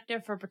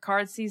objective for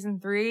Picard Season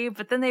 3,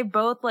 but then they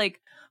both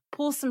like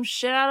pull some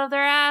shit out of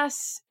their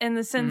ass in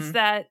the sense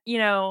that, you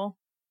know,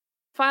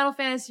 Final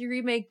Fantasy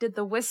Remake did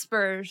the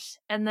Whispers,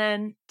 and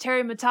then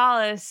Terry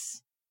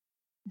Matalas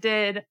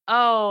did, you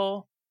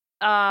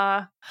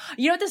know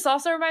what this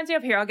also reminds me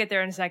of? Here, I'll get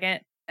there in a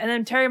second. And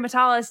then Terry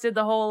Matalas did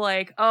the whole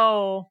like,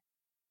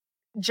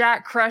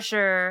 Jack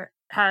Crusher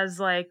has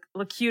like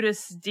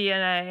Locutus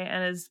DNA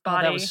in his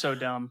body. That was so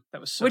dumb.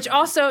 Which dumb.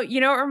 Also,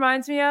 you know what it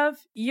reminds me of?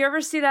 You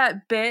ever see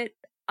that bit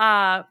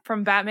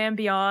from Batman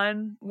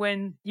Beyond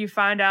when you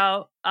find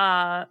out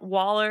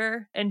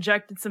Waller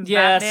injected some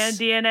Batman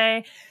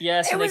DNA?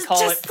 Yes, and they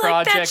call it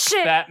Project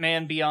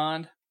Batman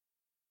Beyond.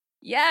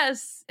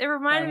 Yes, it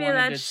reminded me of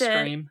that shit.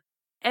 Scream.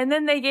 And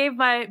then they gave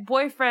my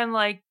boyfriend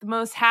like the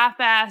most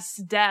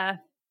half-assed death.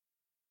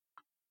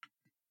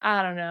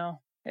 I don't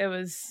know. It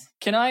was.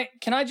 Can I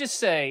just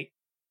say,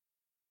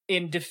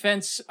 in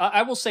defense,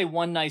 I will say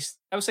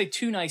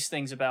two nice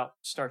things about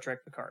Star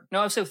Trek Picard.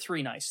 No, I'll say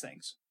three nice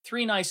things.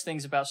 Three nice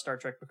things about Star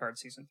Trek Picard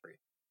Season 3.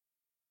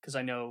 Because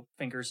I know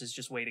Fingers is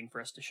just waiting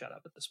for us to shut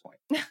up at this point.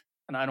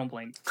 And I don't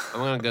blame you. I'm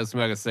going to go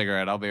smoke a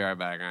cigarette. I'll be right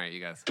back. All right,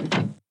 you guys.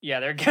 Yeah,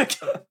 they're good.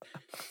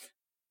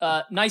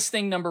 Nice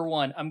thing number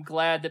one. I'm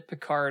glad that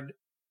Picard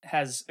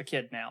has a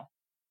kid now.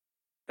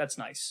 That's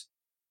nice.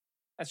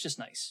 That's just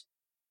nice.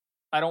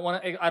 I don't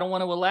want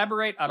to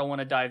elaborate. I don't want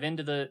to dive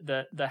into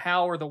the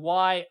how or the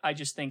why. I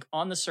just think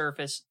on the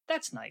surface,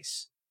 that's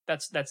nice.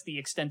 That's the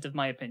extent of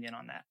my opinion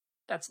on that.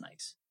 That's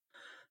nice.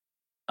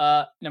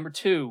 Number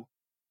two,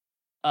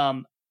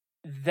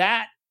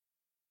 that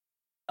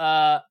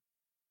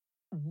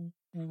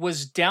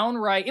was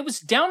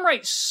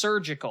downright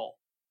surgical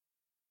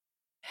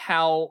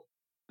how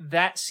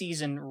that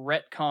season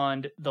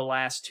retconned the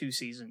last two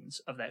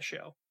seasons of that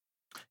show.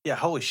 Yeah,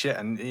 holy shit.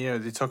 And, you know,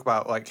 they talk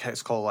about, like,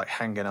 it's called, like,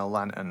 hanging a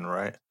lantern,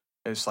 right?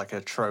 It's like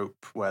a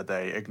trope where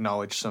they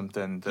acknowledge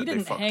something that they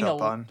fucked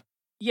up on.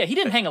 Yeah, he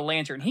didn't hang a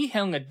lantern. He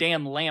hung a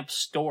damn lamp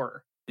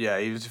store. Yeah,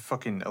 he was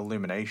fucking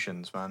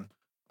Illuminations, man.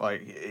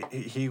 Like,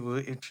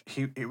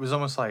 it was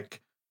almost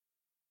like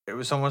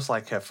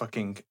a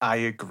fucking, I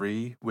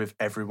agree with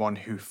everyone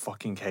who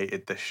fucking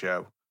hated this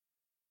show.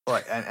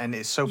 Like, and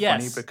it's so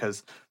funny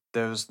because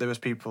there was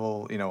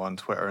people, you know, on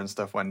Twitter and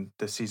stuff when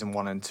the season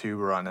 1 and 2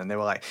 were on, and they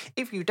were like,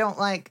 if you don't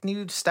like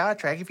new Star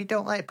Trek, if you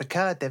don't like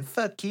Picard, then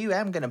fuck you,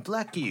 I'm gonna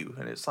block you.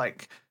 And it's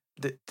like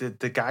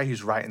the guy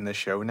who's writing the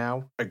show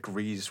now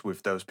agrees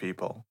with those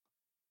people.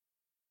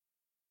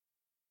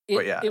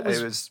 But yeah,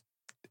 it's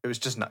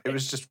just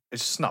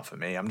not for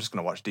me. I'm just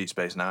gonna watch Deep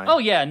Space Nine. Oh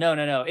yeah,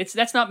 no.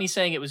 That's not me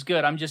saying it was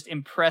good. I'm just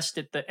impressed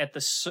at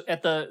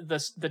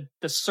the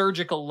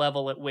surgical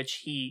level at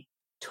which he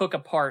took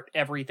apart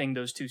everything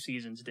those two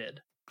seasons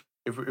did.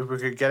 If we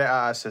could get it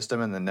out of our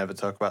system and then never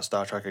talk about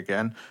Star Trek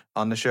again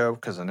on the show,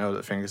 because I know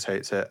that Fingers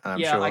hates it, and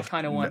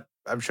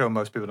I'm sure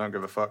most people don't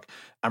give a fuck.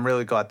 I'm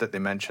really glad that they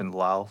mentioned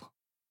Lal,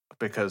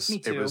 because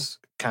it was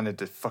kind of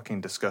fucking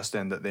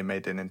disgusting that they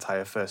made an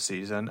entire first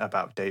season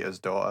about Data's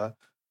daughter,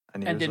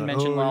 and he And was didn't like,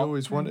 mention "Oh, Law. I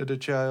always wanted a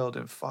child,"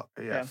 and fuck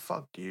Yeah.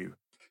 fuck you.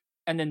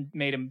 And then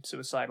made him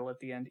suicidal at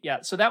the end.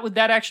 Yeah, so that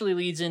actually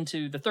leads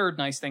into the third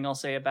nice thing I'll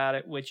say about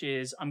it, which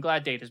is I'm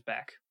glad Data's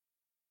back.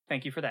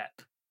 Thank you for that.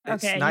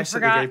 It's Okay, you nice that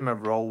forgot- they gave him a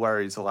role where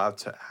he's allowed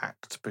to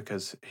act,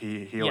 because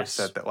he always Yes.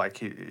 said that like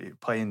he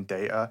playing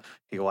Data,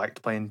 he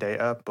liked playing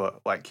Data, but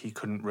like he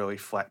couldn't really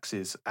flex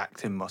his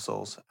acting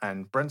muscles.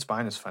 And Brent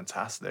Spiner's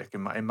fantastic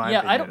in my Yeah,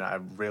 opinion. I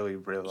really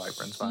like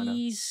Brent Spiner.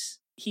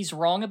 He's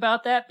wrong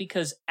about that,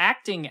 because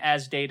acting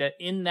as Data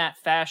in that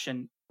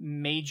fashion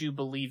made you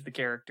believe the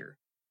character.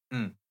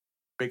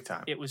 Big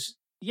time. It was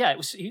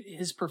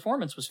his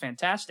performance was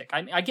fantastic.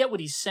 I get what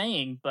he's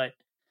saying, but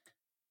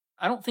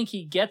I don't think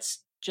he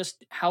gets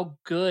just how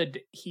good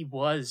he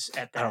was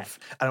at that.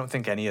 I don't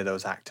think any of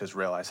those actors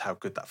realize how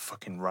good that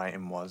fucking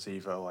writing was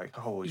either. Like,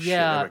 holy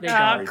Yeah, shit. they They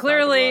don't. were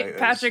Clearly, writers.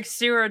 Patrick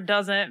Stewart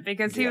doesn't,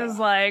 because he Yeah. was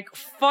like,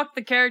 "Fuck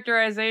the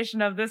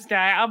characterization of this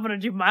guy. I'm gonna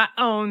do my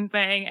own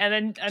thing." And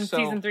then in So-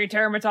 season 3,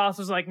 Terramatos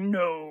was like,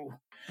 "No,"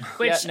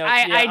 which Yeah, no,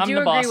 I I'm do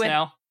the agree boss with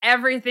now.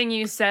 everything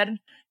you said,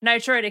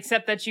 Nitroid,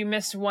 except that you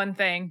missed one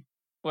thing: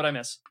 What'd I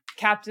miss?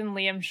 Captain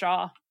Liam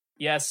Shaw.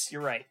 Yes,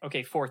 you're right.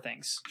 Okay, 4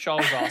 things. Shaw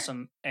was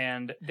awesome,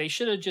 and they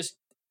should have just.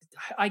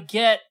 I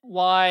get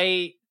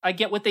why. I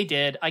get what they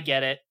did. I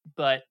get it,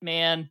 but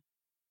man,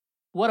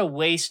 what a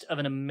waste of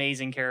an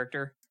amazing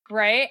character.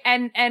 Right,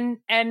 and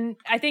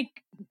I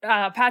think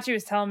Patchy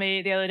was telling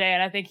me the other day,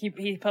 and I think he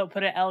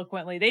put it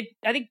eloquently.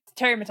 I think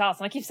Terry Matalas,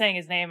 and I keep saying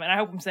his name, and I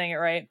hope I'm saying it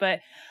right, but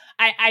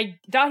I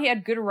thought he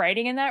had good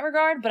writing in that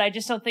regard, but I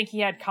just don't think he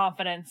had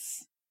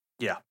confidence.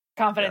 Yeah.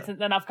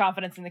 Enough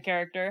confidence in the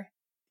character.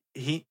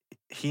 He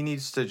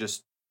needs to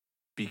just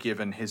be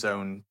given his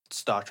own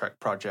Star Trek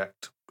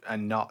project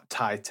and not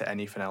tied to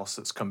anything else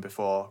that's come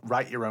before.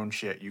 Write your own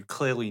shit. You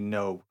clearly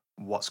know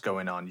what's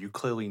going on. You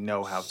clearly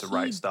know how to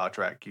write Star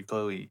Trek. You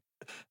clearly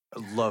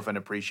love and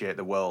appreciate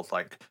the world.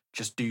 Like,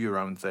 just do your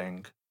own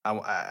thing.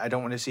 I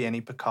don't want to see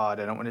any Picard.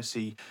 I don't want to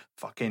see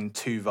fucking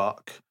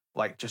Tuvok.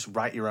 Like, just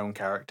write your own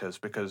characters,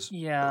 because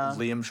Yeah.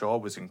 Liam Shaw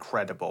was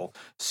incredible.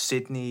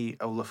 Sydney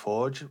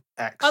LaForge,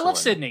 I excellent. love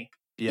Sydney.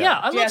 Yeah,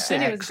 I love Yeah,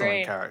 Sydney. Sydney was Excellent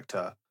great.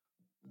 character.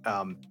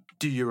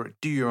 Do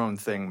your own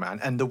thing, man.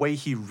 And the way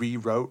he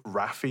rewrote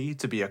Raffi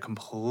to be a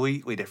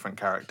completely different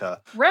character.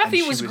 and Raffi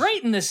she was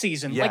great in this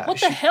season. Yeah, like, what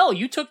the she- hell?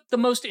 You took the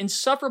most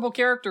insufferable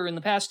character in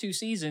the past 2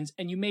 seasons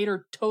and you made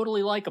her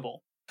totally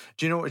likable.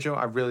 Do you know what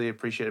I really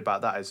appreciate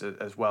about that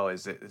as well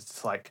is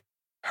it's like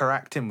her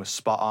acting was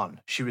spot on.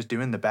 She was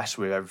doing the best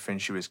with everything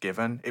she was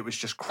given. It was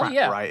just crap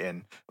yeah.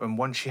 writing. And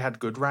once she had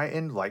good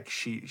writing, like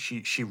she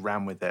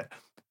ran with it.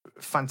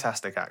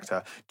 Fantastic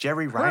actor.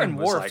 Jerry Her Ryan and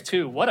was Worf, like,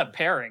 too. What a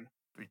pairing.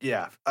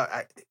 yeah.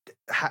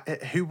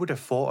 Who would have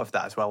thought of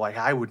that as well? Like,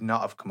 I would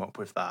not have come up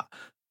with that.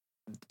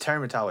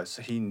 Terry Matalas,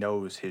 he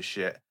knows his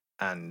shit,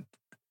 and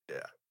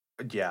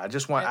yeah, I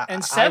just want. And I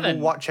will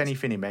Seven. watch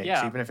anything he makes,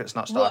 Yeah. even if it's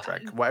not Star Well,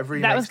 Trek. Whatever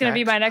he that makes was gonna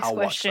be my next I'll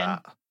watch question.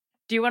 that.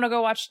 Do you want to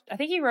go watch? I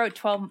think he wrote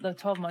the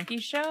 12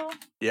 Monkeys show.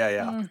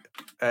 Yeah.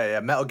 Yeah,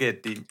 Metal Gear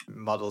the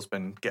model's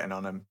been getting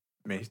on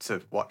me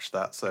to watch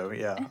that, so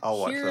yeah, I'll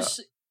watch that.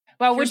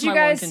 Well, Here's would you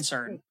my one guys?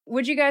 concern.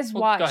 Would you guys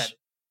Well, go ahead. watch?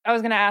 I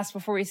was gonna ask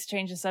before we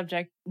change the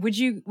subject. Would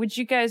you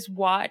guys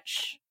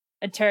watch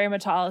a Terry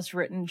Matalas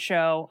written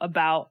show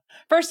about?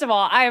 First of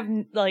all, I have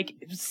like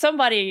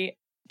somebody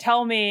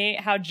tell me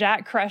how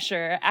Jack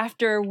Crusher,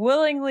 after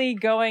willingly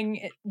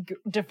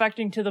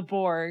defecting to the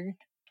Borg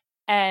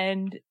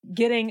and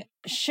getting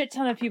a shit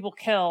ton of people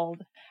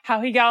killed,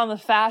 how he got on the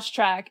fast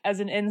track as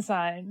an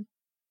ensign.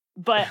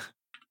 But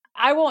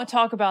I won't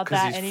talk about Because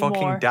that his anymore.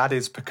 fucking dad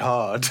is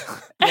Picard.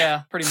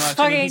 Yeah, pretty much.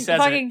 I mean, he says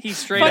Fucking- it. He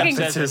straight up fucking-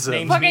 says it. Nepotism.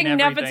 Names Fucking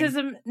mean everything.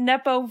 nepotism,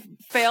 nepo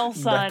fail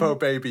son. Nepo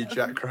baby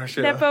Jack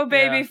Crusher. Nepo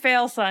baby Yeah.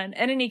 fail son.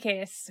 In any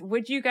case,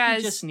 would you He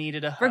guys, just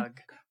needed a Reg- hug.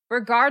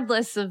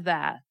 regardless of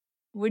that,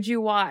 would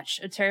you watch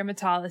a Terry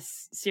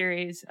Matalas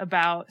series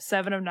about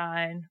 7 of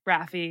 9,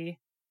 Raffi,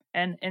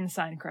 and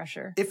Ensign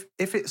Crusher? If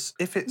it's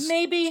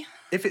Maybe.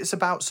 if it's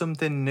about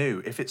something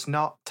new, if it's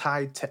not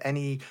tied to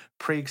any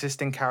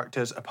pre-existing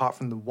characters apart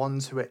from the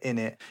ones who are in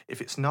it,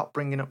 if it's not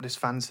bringing up this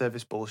fan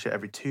service bullshit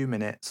every 2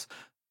 minutes,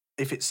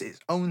 if it's its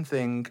own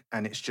thing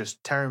and it's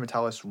just Terry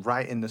Matalas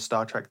writing the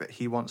Star Trek that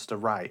he wants to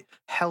write,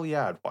 hell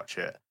yeah, I'd watch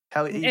it.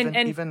 Hell,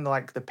 even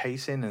like the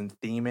pacing and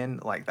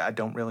theming like that I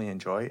don't really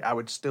enjoy, I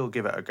would still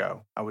give it a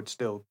go. I would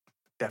still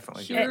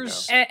definitely give it a go.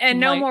 Here's- And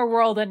no My- more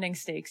world-ending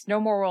stakes.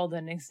 No more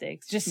world-ending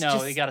stakes. Just You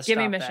gotta give stop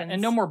me that. missions.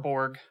 And no more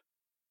Borg,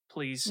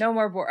 please. No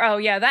more Borg. Oh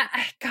yeah,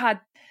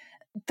 God.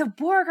 The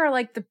Borg are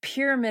like the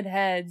pyramid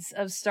heads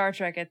of Star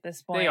Trek at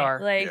this point. They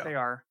are. Like, They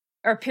are.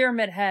 or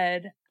pyramid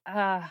head.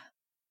 I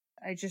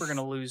just We're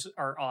gonna lose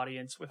our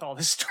audience with all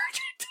this Star Trek.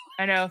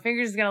 I know.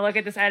 Fingers is gonna look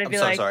at this ad and I'm be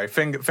so like, sorry.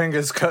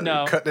 Fingers cut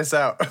No. cut this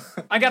out.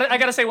 I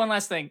gotta say one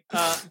last thing.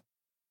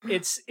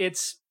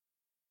 It's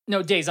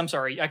no, Days. I'm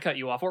sorry, I cut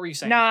you off. What were you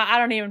saying? "No, I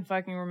don't even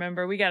fucking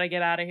remember. We gotta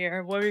get out of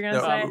here." What were you gonna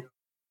No, say?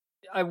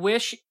 I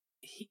wish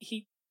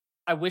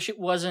I wish it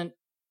wasn't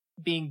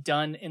being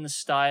done in the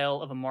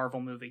style of a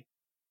Marvel movie.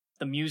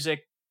 The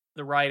music,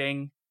 the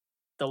writing,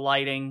 the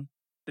lighting,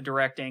 the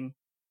directing.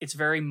 It's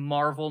very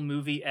Marvel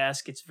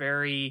movie-esque. It's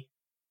very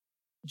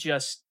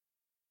just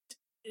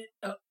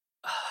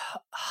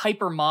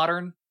hyper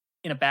modern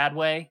in a bad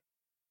way.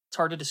 It's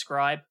hard to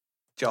describe.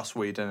 Joss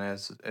Whedon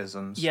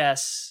isms.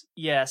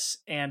 Yes,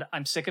 and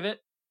I'm sick of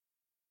it.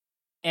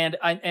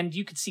 And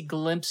you could see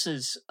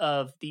glimpses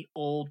of the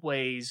old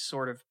ways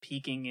sort of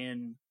peeking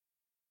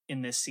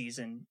in this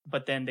season,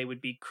 but then they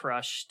would be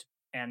crushed,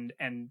 and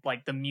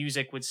like the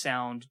music would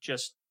sound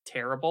just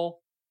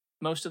terrible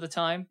most of the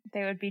time.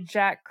 They would be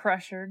Jack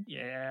Crushered.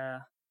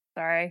 Yeah.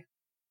 Sorry.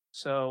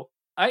 So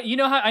I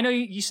know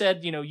you said,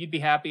 you'd be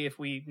happy if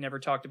we never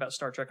talked about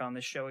Star Trek on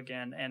this show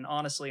again. And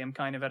honestly, I'm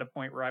kind of at a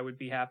point where I would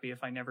be happy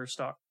if I never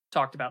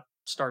talked about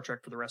Star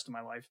Trek for the rest of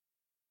my life.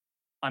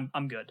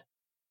 I'm good.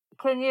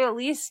 Can you at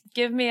least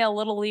give me a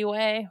little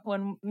leeway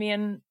when me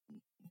and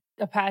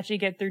Apache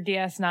get through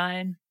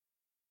DS9?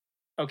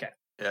 Okay.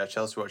 Yeah,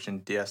 Chelsea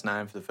watching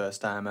DS9 for the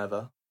first time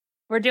ever.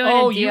 We're doing a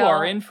deal. You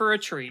are in for a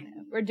treat.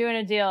 We're doing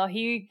a deal.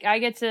 I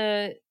get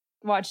to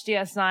watch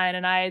DS9,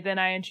 and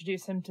I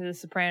introduce him to The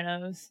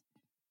Sopranos.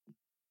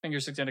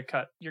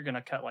 You're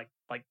gonna cut like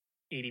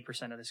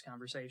 80% of this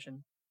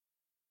conversation.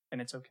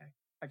 And it's okay.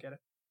 I get it.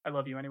 I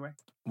love you anyway.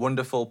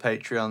 Wonderful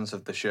Patreons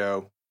of the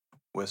show.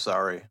 We're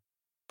sorry,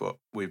 but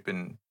we've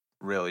been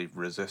really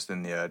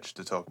resisting the urge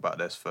to talk about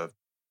this for,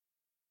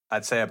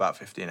 I'd say, about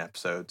 15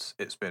 episodes.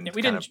 It's been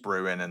kind of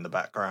brewing in the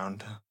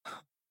background.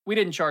 We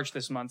didn't charge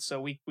this month,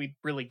 so we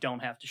really don't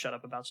have to shut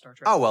up about Star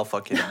Trek. Oh, well,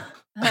 fuck you.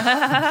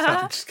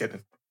 I'm just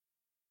kidding.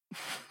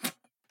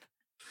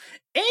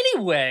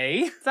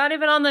 Anyway. It's not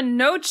even on the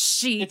note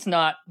sheet. It's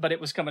not, but it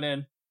was coming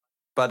in.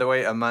 By the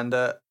way,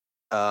 Amanda,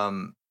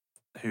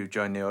 who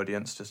joined the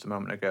audience just a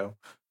moment ago,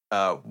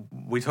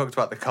 we talked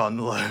about the con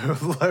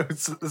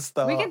loads at the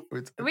start.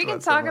 We can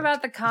talk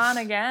about the con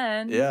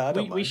again. Yeah, I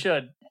don't mind. We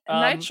should.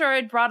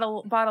 Nitroid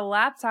bought a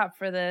laptop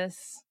for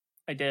this.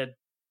 I did.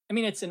 I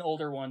mean, it's an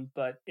older one,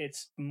 but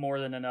it's more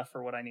than enough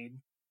for what I need.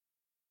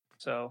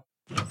 So.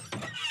 All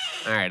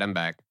right, I'm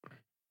back.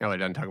 Y'all are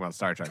done talking about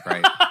Star Trek,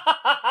 right?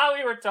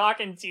 We were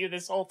talking to you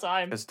this whole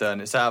time. It's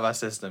done. It's out of our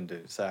system,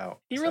 dude. It's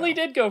out. He really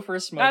did go for a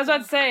smoke. I was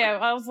about to say,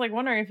 I was like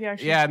wondering if you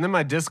actually. Yeah, and then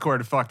my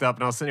Discord fucked up,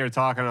 and I was sitting here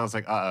talking, and I was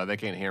like, "Uh oh, they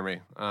can't hear me."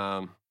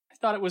 I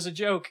thought it was a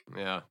joke.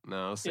 Yeah,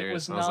 no, I was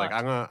serious. It I was was like,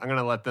 not. I'm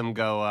gonna let them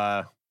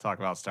go talk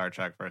about Star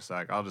Trek for a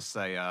sec. I'll just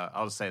say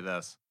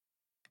this: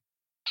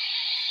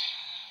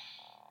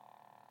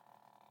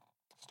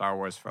 Star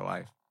Wars for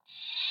life.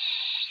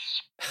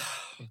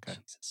 Okay.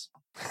 Jesus.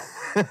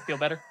 Feel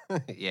better?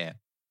 Yeah.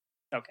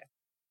 Okay.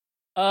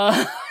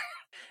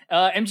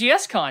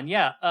 MGS Con,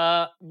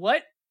 yeah.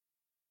 What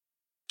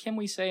can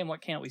we say and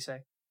what can't we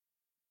say?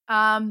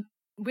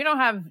 We don't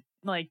have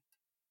Nitroid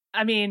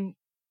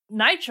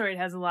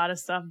has a lot of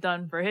stuff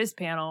done for his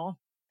panel.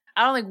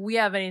 I don't think we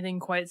have anything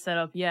quite set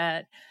up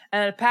yet.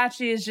 And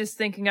Apache is just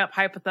thinking up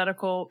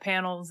hypothetical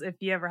panels if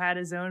he ever had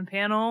his own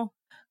panel.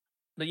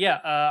 But yeah,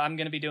 I'm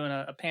going to be doing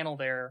a panel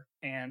there,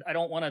 and I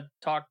don't want to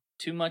talk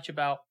too much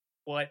about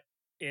what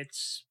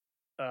it's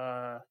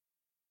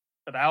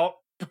about.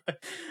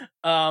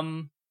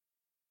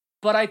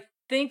 But I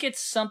think it's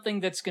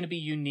something that's going to be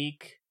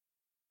unique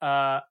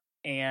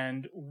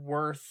and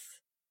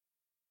worth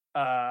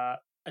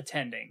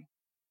attending.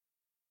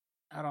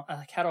 How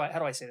do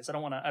I say this? I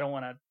don't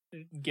want to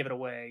give it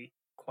away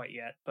quite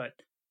yet, but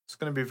it's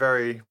going to be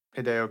very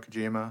Hideo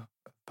Kojima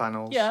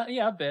panels. Yeah,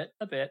 a bit,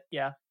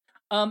 yeah.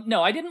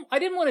 No, I didn't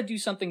want to do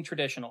something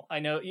traditional. I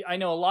know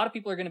a lot of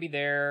people are going to be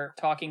there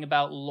talking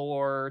about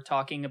lore,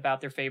 talking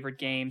about their favorite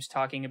games,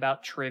 talking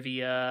about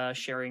trivia,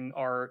 sharing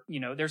art.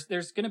 There's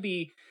going to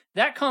be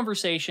that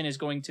conversation is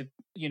going to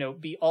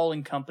be all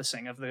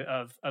encompassing of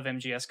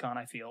MGS Con.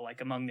 I feel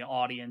like among the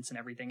audience and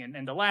everything.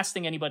 And the last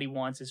thing anybody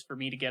wants is for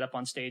me to get up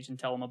on stage and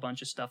tell them a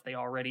bunch of stuff they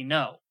already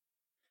know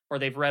or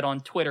they've read on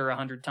Twitter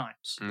 100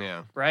 times.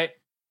 Yeah. Right.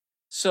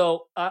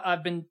 So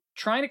I've been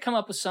trying to come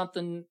up with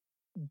something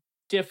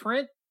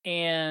different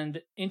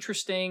and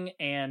interesting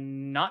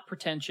and not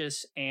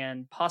pretentious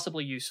and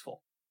possibly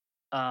useful.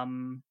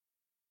 And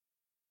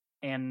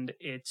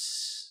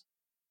it's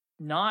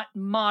not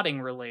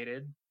modding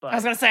related, but I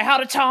was gonna say how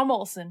to Tom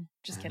Olsen.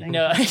 Just kidding.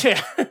 No,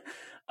 yeah.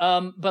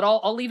 But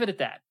I'll leave it at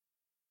that.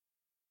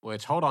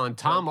 Which, hold on,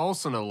 Tom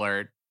Olsen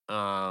alert. Gee,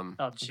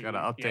 got an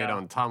update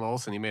on Tom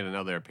Olsen. He made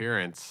another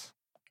appearance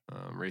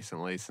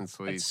recently since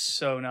we. It's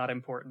so not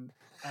important.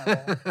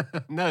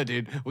 No,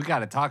 dude, we got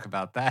to talk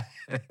about that.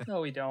 No,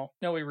 we don't.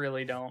 No, we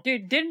really don't.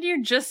 Dude, didn't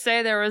you just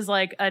say there was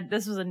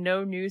this was a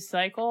no news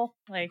cycle?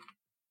 Like,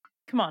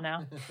 come on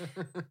now.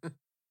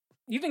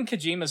 Even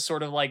Kojima's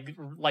sort of like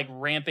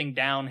ramping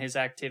down his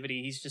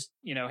activity. He's just,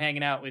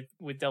 hanging out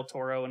with Del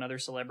Toro and other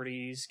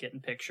celebrities,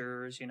 getting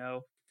pictures,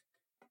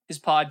 his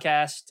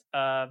podcast,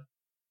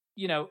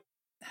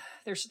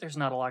 there's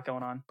not a lot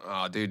going on.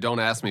 Oh, dude, don't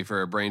ask me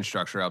for a brain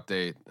structure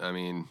update. I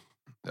mean,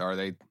 are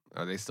they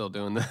still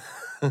doing that?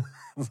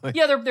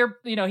 Yeah, they're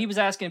he was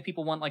asking if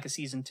people want like a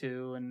season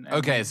 2 and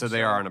okay, so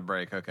they are on a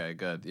break. Okay,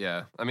 good.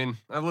 Yeah. I mean,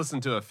 I've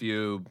listened to a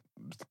few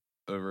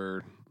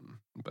over,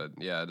 but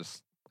yeah,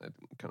 just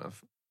kind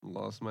of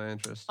lost my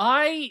interest.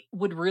 I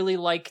would really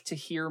like to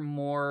hear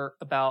more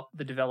about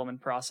the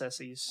development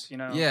processes,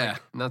 Yeah,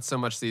 not so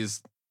much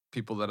these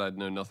people that I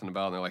know nothing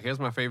about. And they're like, here's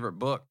my favorite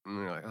book. And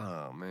they're like,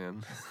 oh,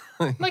 man.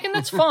 Like, and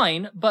that's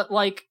fine, but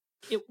like,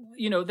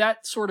 that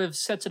sort of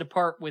sets it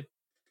apart with,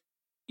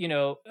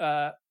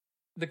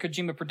 the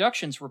Kojima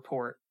Productions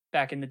report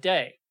back in the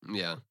day.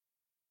 Yeah.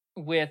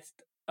 With,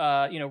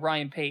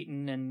 Ryan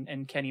Payton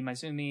and Kenny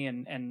Maizumi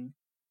and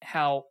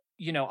how,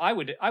 I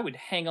would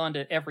hang on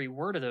to every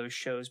word of those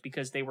shows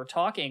because they were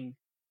talking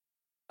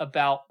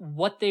about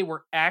what they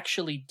were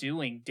actually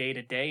doing day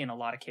to day in a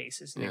lot of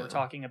cases. They were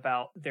talking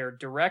about their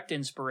direct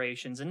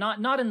inspirations and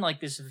not in like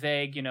this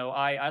vague,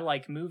 I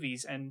like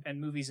movies and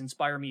movies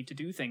inspire me to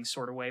do things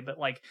sort of way, but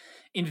like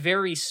in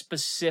very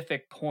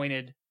specific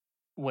pointed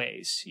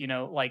ways,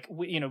 like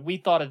we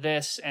thought of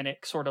this and it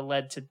sort of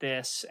led to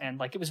this, and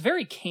like it was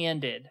very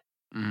candid.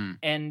 Mm-hmm.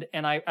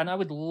 And I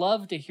would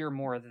love to hear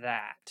more of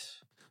that.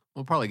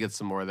 We'll probably get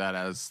some more of that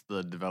as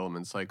the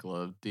development cycle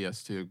of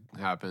DS2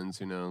 happens,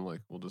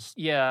 like we'll just...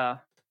 Yeah.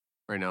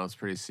 Right now it's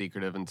pretty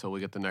secretive until we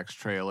get the next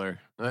trailer.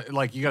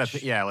 Like you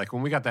gotta... like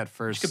when we got that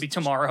first... Which could be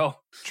tomorrow.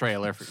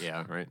 Trailer for...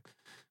 Yeah, right.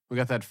 We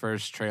got that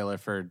first trailer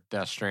for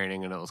Death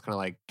Stranding and it was kind of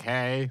like,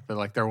 hey, but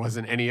like there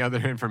wasn't any other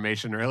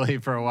information really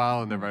for a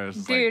while, and everybody was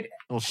just like,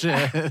 well,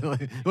 shit,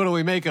 like, what do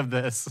we make of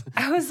this?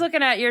 I was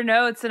looking at your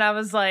notes and I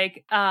was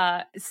like,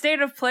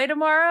 State of Play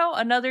tomorrow,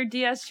 another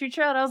DS2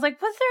 trailer. And I was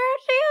like, was there a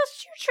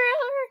DS2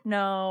 trailer?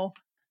 No.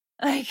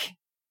 Like,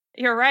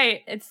 you're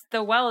right.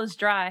 The well is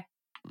dry.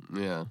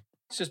 Yeah.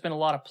 It's just been a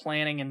lot of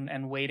planning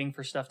and waiting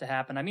for stuff to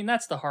happen. I mean,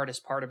 that's the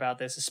hardest part about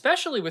this,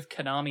 especially with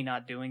Konami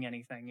not doing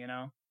anything,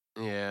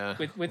 Yeah,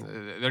 with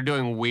they're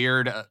doing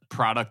weird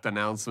product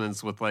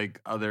announcements with like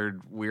other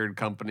weird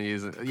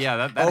companies. Yeah,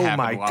 that oh happened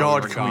my while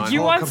god, we were can we gone. You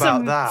talk want about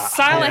some that?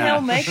 Silent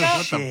Hill makeup?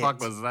 What the fuck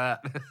was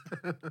that?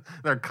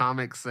 Their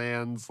Comic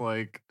Sans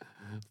like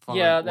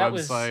that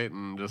website,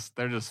 and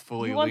they're just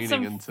fully You want leaning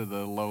some into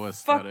the low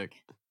aesthetic.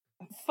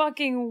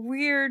 Fucking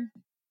weird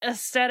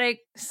aesthetic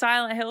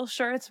Silent Hill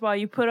shirts while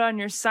you put on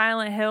your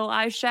Silent Hill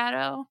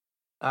eyeshadow.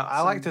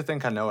 I like to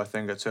think I know a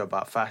thing or two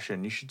about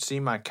fashion. You should see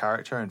my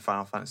character in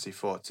Final Fantasy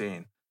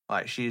 14.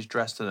 Like, she's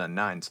dressed to the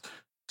nines.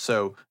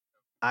 So,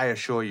 I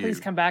assure you Please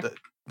come back.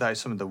 That is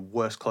some of the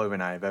worst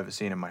clothing I have ever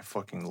seen in my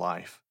fucking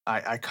life.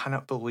 I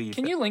cannot believe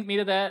Can you link me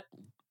to that?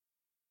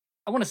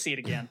 I want to see it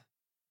again.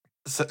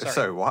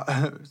 So what?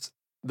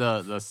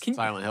 The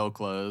Silent Hill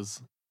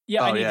clothes.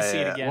 Yeah, I need to see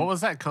it again. What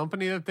was that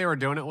company that they were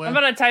doing it with? I'm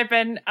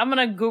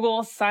gonna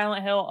Google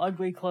Silent Hill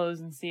ugly clothes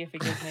and see if it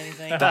gives me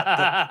anything.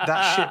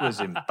 that shit was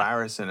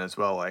embarrassing as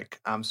well. Like,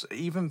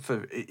 even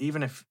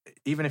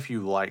if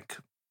you like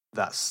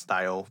that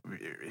style,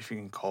 if you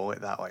can call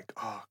it that, like,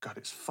 oh god,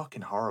 it's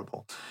fucking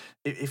horrible.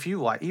 If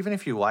you like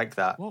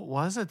that, what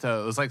was it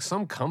though? It was like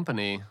some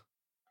company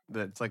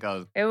that's like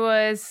a... It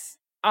was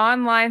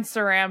Online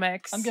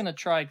Ceramics. I'm gonna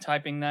try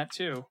typing that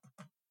too.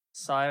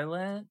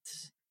 Silent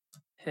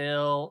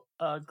Hill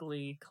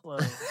ugly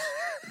clothes.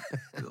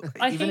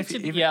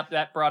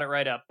 That brought it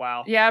right up.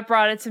 Wow. Yeah, it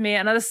brought it to me.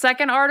 And the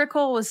second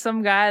article was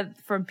some guy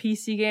from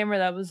PC Gamer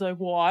that was like,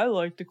 well, I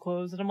like the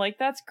clothes. And I'm like,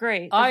 that's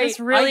great.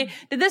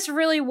 Did this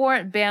really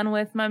warrant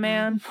bandwidth, my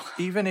man?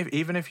 Even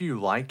if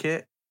you like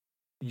it,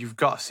 you've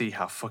got to see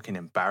how fucking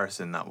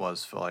embarrassing that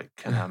was for like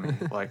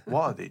Konami. Like,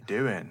 what are they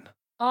doing?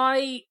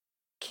 I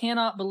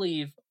cannot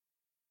believe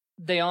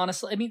they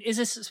honestly... I mean, is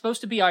this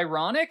supposed to be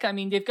ironic? I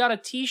mean, they've got a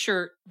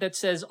t-shirt that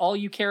says, all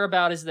you care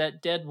about is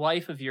that dead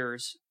wife of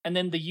yours. And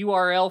then the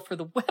URL for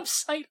the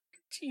website.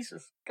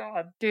 Jesus,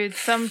 God. Dude,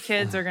 some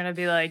kids are going to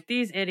be like,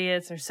 these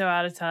idiots are so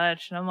out of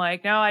touch. And I'm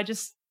like, no,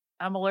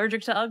 I'm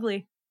allergic to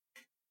ugly.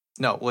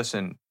 No,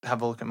 listen,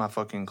 have a look at my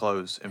fucking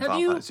clothes in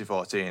Final Fantasy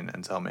 14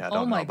 and tell me I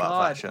don't know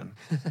about fashion.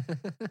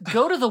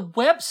 Go to the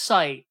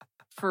website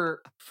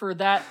for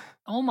that.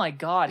 Oh my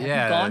god! Have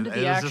you gone to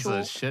the actual? It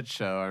was just a shit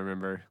show. I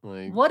remember.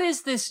 Like, what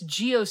is this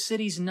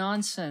GeoCities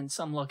nonsense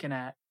I'm looking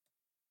at?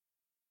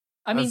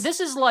 I mean, this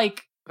is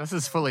like... This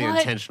is fully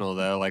intentional,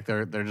 though. Like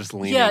they're just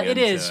leaning it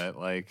into is. it.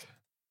 Like,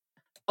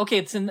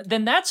 okay,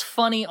 then that's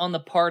funny on the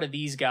part of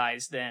these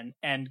guys, then,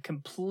 and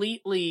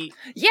completely.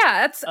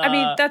 Yeah, that's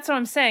what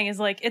I'm saying. Is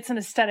like, it's an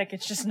aesthetic.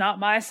 It's just not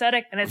my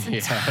aesthetic, and it's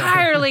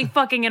entirely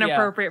fucking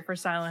inappropriate for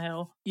Silent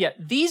Hill. Yeah,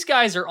 these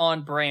guys are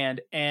on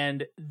brand,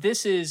 and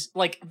this is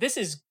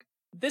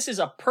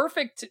a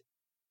perfect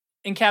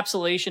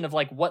encapsulation of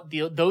like what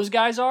those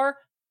guys are,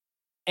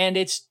 and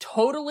it's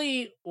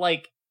totally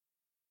like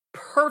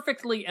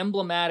perfectly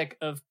emblematic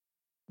of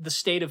the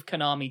state of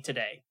Konami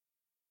today.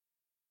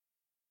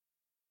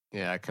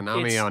 Yeah,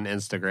 Konami on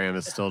Instagram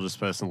is still just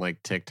posting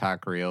like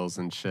TikTok reels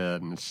and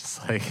shit, and it's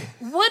just like...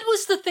 What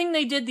was the thing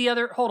they did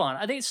hold on,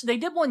 I think they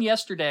did one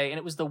yesterday, and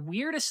it was the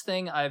weirdest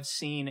thing I've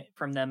seen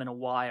from them in a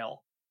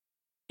while.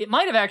 It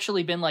might have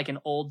actually been like an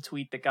old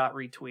tweet that got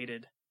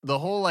retweeted. The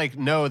whole like,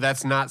 no,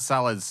 that's not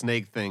Solid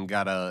Snake thing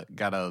got a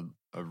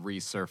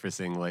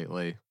resurfacing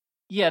lately.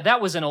 Yeah,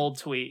 that was an old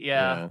tweet,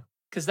 yeah.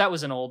 Because that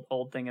was an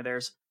old thing of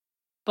theirs.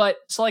 But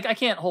so like I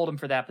can't hold him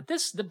for that. But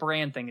the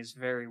brand thing is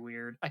very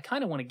weird. I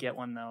kind of want to get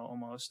one though.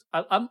 Almost.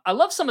 I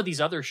love some of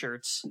these other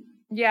shirts.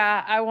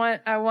 Yeah, I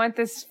want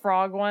this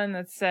frog one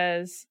that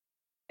says,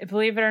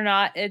 "Believe it or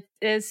not, it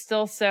is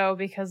still so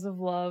because of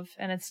love,"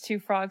 and it's two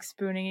frogs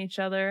spooning each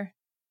other.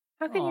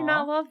 How can you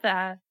not love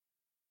that?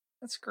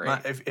 That's great.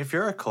 Matt, if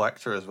you're a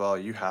collector as well,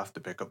 you have to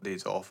pick up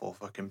these awful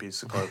fucking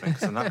pieces of clothing because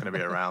they're not going to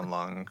be around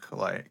long.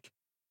 Like,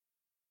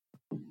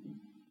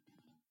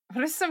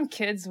 what if some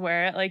kids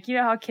wear it? Like, you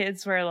know how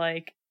kids wear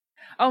like,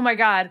 oh my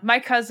god, my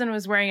cousin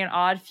was wearing an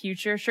Odd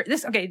Future shirt.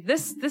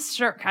 This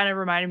shirt kind of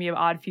reminded me of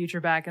Odd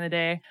Future back in the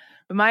day.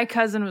 But my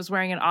cousin was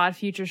wearing an Odd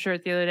Future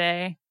shirt the other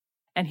day,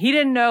 and he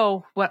didn't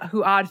know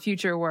who Odd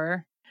Future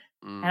were.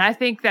 And I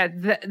think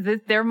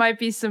that there might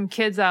be some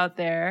kids out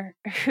there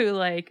who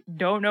like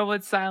don't know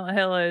what Silent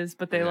Hill is,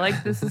 but they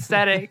like this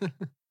aesthetic.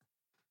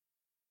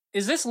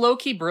 Is this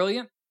low-key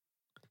brilliant?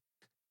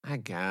 I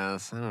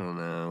guess. I don't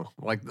know.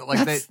 Like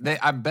they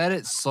I bet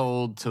it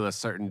sold to a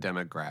certain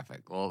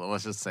demographic. Well,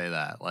 let's just say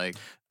that. Like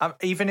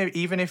even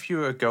if you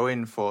were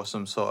going for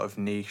some sort of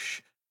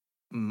niche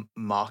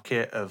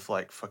market of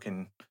like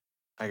fucking,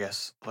 I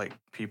guess, like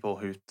people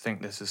who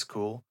think this is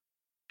cool,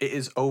 it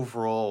is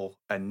overall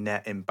a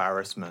net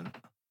embarrassment.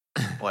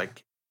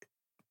 Like,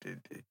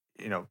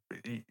 you know,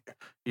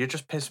 you're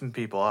just pissing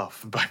people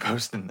off by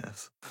posting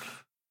this.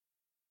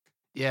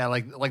 yeah,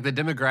 like the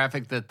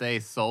demographic that they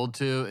sold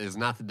to is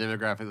not the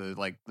demographic that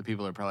like the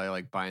people are probably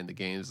like buying the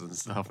games and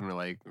stuff and are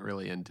like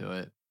really into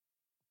it.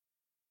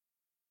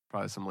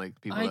 Probably some like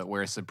people that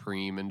wear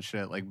Supreme and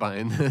shit like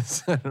buying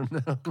this. I don't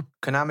know.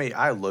 Konami,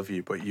 I love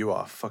you, but you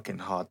are fucking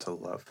hard to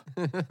love.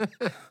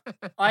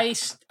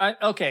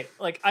 Okay,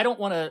 like I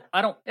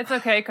don't. It's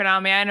okay,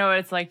 Konami. I know what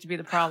it's like to be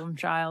the problem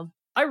child.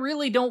 I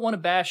really don't want to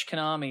bash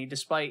Konami,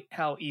 despite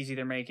how easy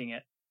they're making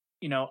it.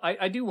 You know,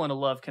 I do want to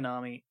love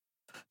Konami.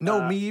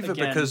 No, me either,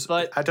 again, because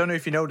but I don't know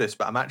if you know this,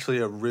 but I'm actually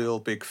a real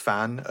big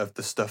fan of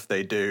the stuff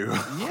they do.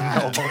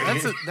 Yeah,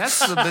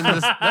 that's been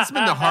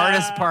the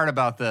hardest part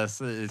about this.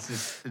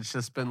 It's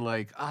just been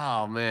like,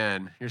 oh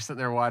man, you're sitting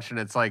there watching.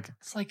 It's like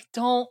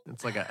don't.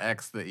 It's like an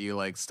ex that you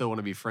like still want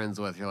to be friends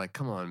with. You're like,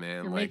 come on,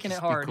 man. You're like, making it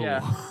just be hard. cool.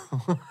 Yeah.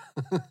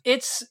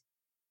 It's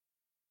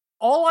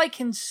all I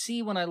can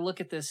see when I look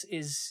at this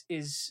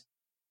is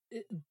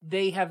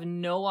they have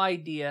no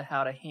idea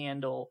how to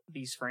handle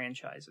these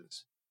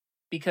franchises.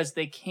 Because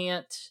they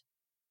can't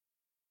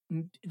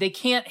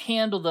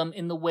handle them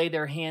in the way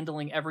they're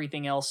handling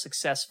everything else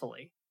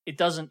successfully. It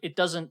doesn't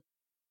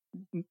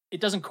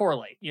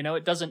correlate, you know,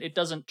 it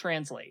doesn't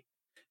translate.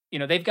 You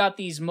know, they've got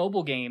these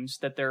mobile games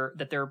that they're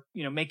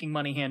you know making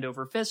money hand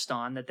over fist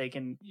on that they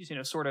can, you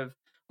know, sort of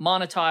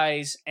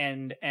monetize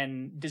and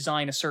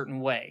design a certain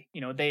way. You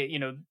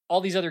know,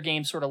 all these other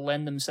games sort of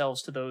lend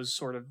themselves to those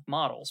sort of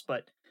models,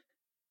 but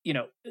you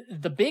know,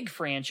 the big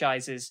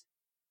franchises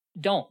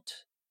don't.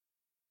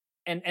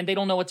 And they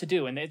don't know what to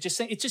do, and it just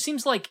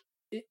seems like,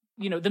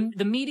 you know,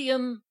 the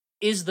medium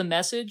is the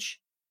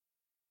message,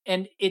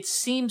 and it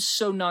seems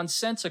so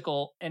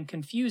nonsensical and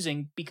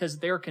confusing because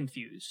they're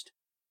confused.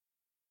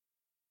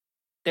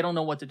 They don't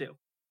know what to do.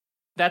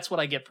 That's what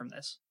I get from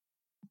this,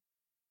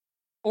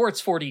 or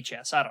it's 4D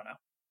chess. I don't know.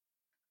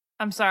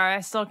 I'm sorry,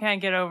 I still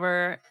can't get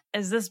over,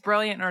 is this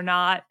brilliant or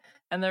not?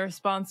 And the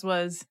response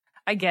was,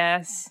 I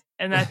guess,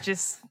 and that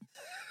just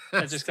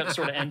that just kind of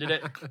sort of ended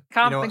it.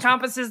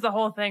 Encompasses the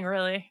whole thing,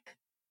 really.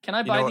 Can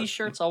I buy these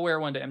shirts? I'll wear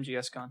one to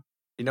MGSCon.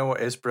 You know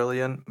what is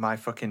brilliant? My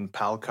fucking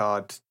PAL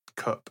card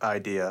cup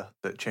idea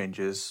that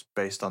changes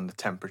based on the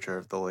temperature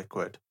of the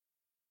liquid.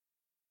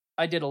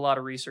 I did a lot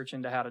of research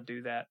into how to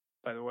do that,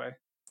 by the way.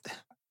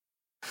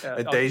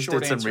 Daisy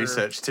did some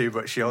research too,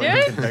 but she only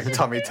can make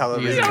Tommy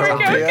Tallarico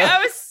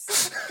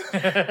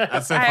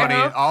That's so funny.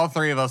 All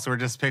three of us were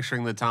just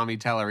picturing the Tommy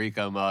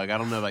Tallarico mug. I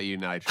don't know about you,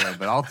 Nitro,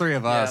 but all three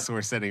of us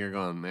were sitting here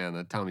going, man,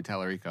 the Tommy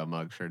Tallarico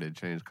mug sure did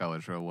change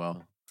colors real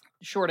well.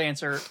 Short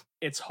answer,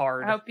 it's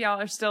hard. I hope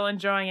y'all are still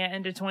enjoying it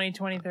into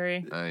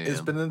 2023. It's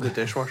been in the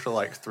dishwasher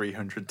like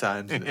 300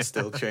 times and it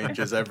still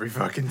changes every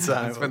fucking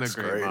time. It's been a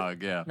great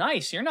mug, yeah.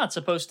 Nice. You're not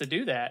supposed to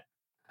do that.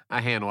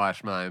 I hand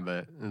wash mine,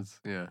 but it's,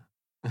 yeah.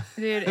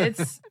 Dude,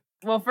 it's,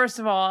 well, first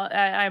of all,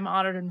 I'm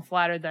honored and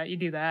flattered that you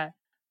do that.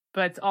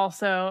 But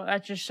also,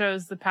 that just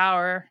shows the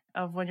power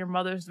of when your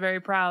mother's very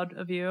proud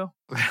of you.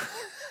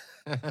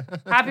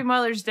 Happy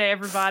Mother's Day,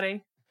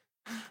 everybody.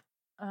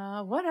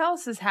 What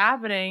else is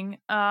happening?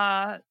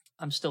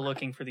 I'm still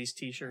looking for these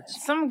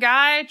t-shirts. Some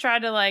guy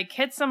tried to like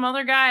hit some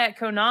other guy at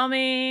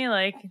Konami.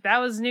 Like, that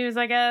was news,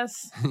 I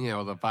guess. Yeah,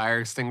 with a fire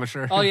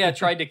extinguisher. Oh yeah,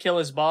 tried to kill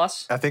his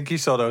boss. I think he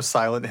saw those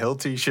Silent Hill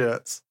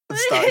t-shirts and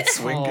started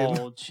swinging.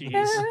 Oh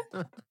jeez.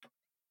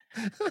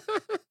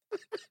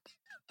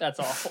 That's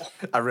awful.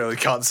 I really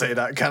can't say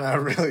that, can I? I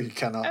really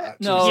cannot.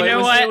 Actually. No, you know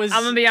what? I'm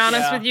gonna be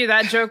honest with you.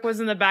 That joke was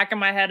in the back of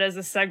my head as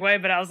a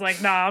segue, but I was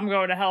like, nah, I'm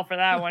going to hell for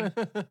that one.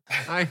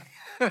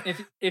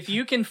 If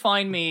you can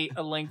find me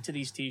a link to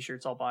these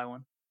t-shirts, I'll buy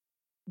one.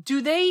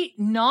 Do they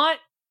not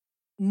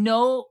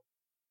know?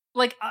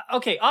 Like,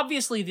 okay,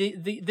 obviously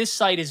this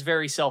site is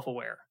very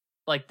self-aware.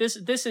 Like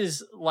this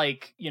is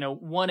like,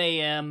 1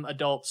 a.m.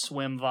 Adult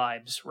Swim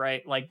vibes,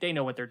 right? Like they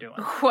know what they're doing.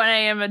 1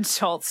 a.m.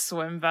 Adult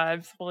Swim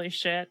vibes. Holy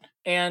shit.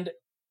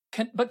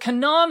 But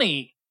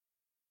Konami,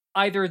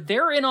 either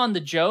they're in on the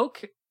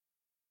joke,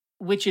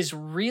 which is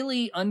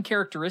really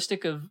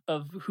uncharacteristic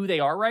of who they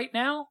are right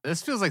now.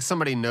 This feels like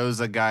somebody knows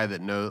a guy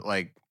that knows,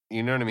 like,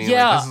 you know what I mean?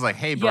 Yeah. Like, this is like,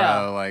 hey, bro, Yeah.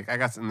 like, I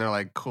got, and they're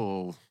like,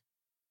 cool.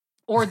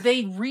 Or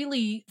they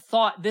really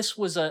thought this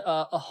was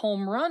a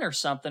home run or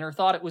something, or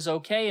thought it was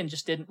okay and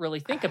just didn't really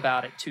think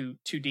about it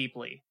too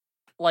deeply.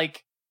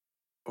 Like,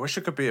 I wish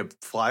it could be a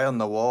fly on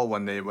the wall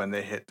when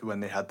they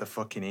had the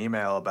fucking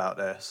email about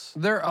this.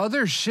 Their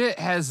other shit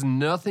has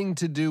nothing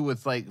to do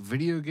with like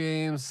video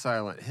games,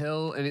 Silent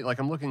Hill, and like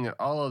I'm looking at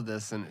all of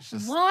this, and it's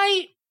just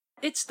why?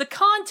 It's the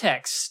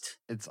context.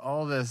 It's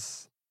all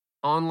this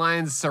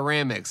online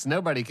ceramics.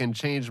 Nobody can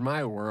change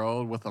my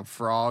world with a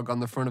frog on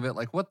the front of it.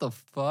 Like, what the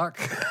fuck?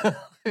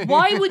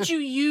 Why would you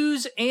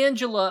use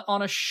Angela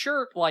on a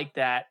shirt like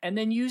that and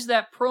then use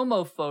that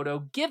promo photo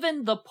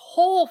given the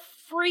whole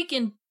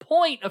freaking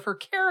point of her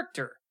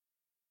character?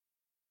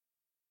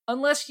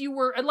 Unless you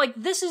were like,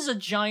 this is a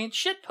giant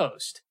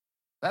shitpost.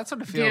 That's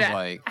what it feels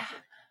like.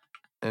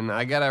 And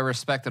I gotta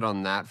respect it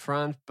on that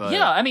front, but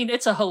yeah, I mean,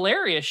 it's a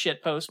hilarious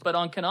shitpost, but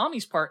on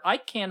Konami's part,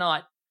 I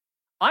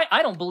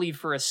don't believe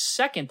for a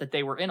second that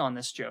they were in on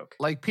this joke.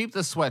 Like, peep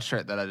the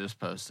sweatshirt that I just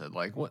posted.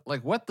 Like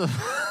what the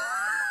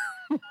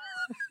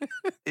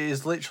It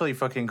is literally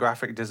fucking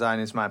graphic design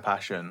is my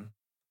passion.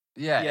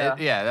 Yeah,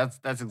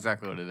 that's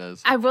exactly what it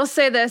is. I will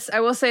say this.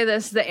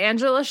 The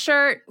Angela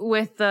shirt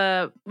with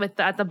the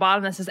at the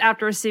bottom that says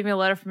after receiving a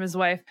letter from his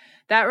wife.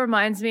 That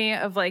reminds me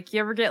of like,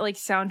 you ever get like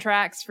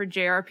soundtracks for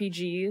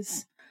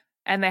JRPGs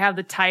and they have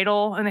the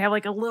title and they have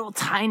like a little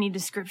tiny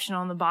description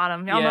on the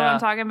bottom. Y'all know what I'm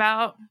talking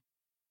about?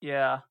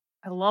 Yeah.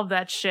 I love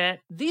that shit.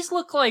 These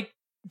look like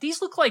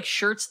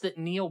shirts that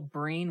Neil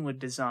Breen would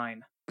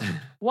design.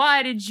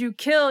 Why did you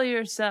kill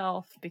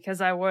yourself?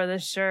 Because I wore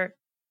this shirt.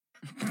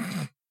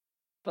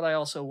 But I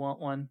also want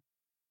one.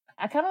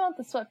 I kind of want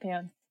the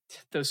sweatpants.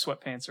 Those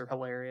sweatpants are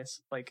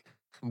hilarious. Like,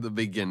 the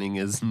beginning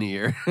is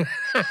near.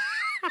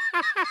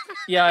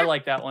 yeah, I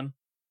like that one.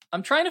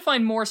 I'm trying to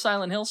find more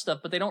Silent Hill stuff,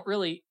 but they don't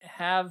really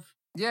have.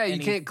 Yeah, you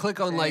can't click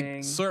on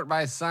like sort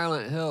by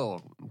Silent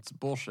Hill. It's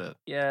bullshit.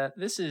 Yeah,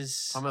 this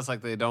is almost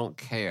like they don't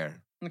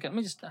care. Okay, let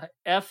me just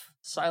F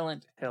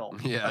Silent Hill.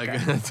 Yeah, okay.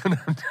 That's what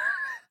I'm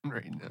doing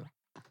right now.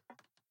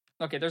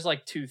 Okay, there's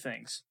like two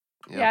things.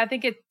 Yep. Yeah, I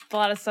think a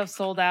lot of stuff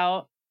sold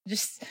out.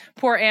 Just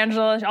poor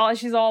Angela.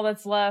 She's all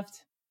that's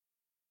left.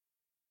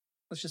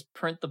 Let's just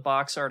print the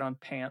box art on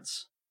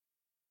pants.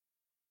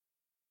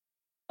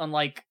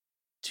 Unlike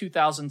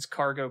 2000s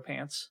cargo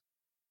pants.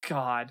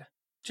 God.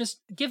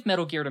 Just give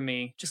Metal Gear to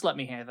me. Just let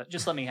me have it.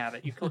 Just let me have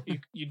it.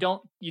 You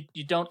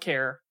don't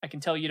care. I can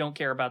tell you don't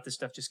care about this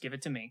stuff. Just give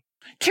it to me.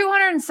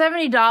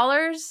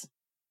 $270?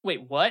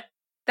 Wait, what?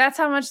 That's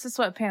how much the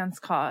sweatpants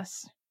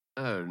cost.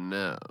 Oh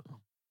no.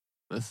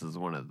 This is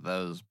one of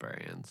those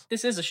brands.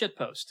 This is a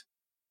shitpost.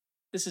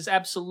 This is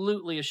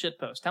absolutely a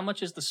shitpost. How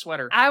much is the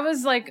sweater? I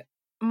was like,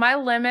 my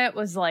limit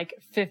was like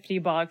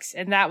 $50,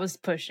 and that was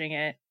pushing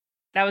it.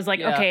 That was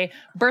like, okay,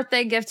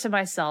 birthday gift to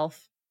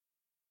myself.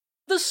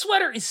 The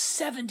sweater is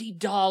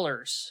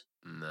 $70.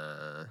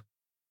 Nah.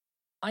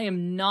 I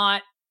am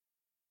not.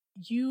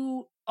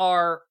 You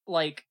are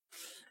like.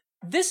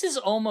 This is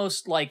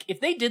almost like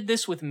if they did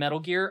this with Metal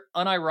Gear,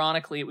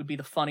 unironically, it would be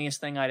the funniest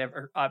thing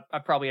I've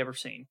probably ever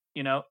seen.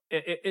 You know,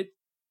 it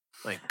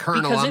like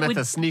Colonel, I'm at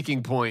the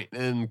sneaking point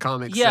in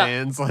Comic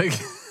Sans, like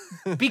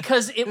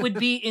because it would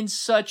be in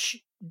such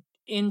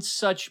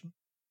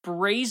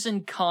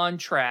brazen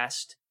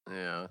contrast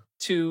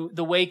to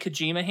the way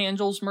Kojima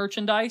handles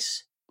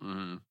merchandise.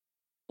 Mm-hmm.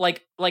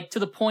 Like to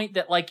the point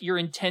that like you're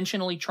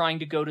intentionally trying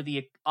to go to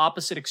the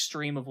opposite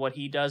extreme of what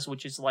he does,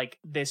 which is like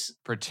this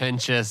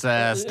pretentious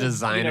ass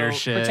designer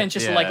shit,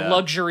 pretentious like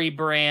luxury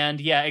brand.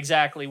 Yeah,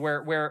 exactly.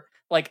 Where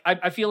like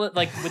I feel it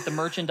like with the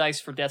merchandise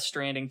for Death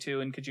Stranding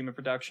 2 and Kojima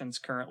Productions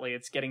currently,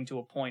 it's getting to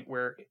a point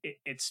where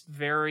it's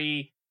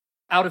very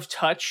out of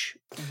touch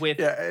with.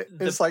 Yeah,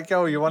 it's like,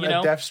 oh, you want a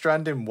Death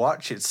Stranding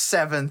watch? It's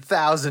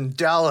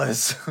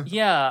 $7,000.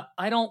 Yeah,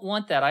 I don't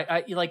want that.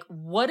 I like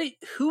what?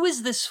 Who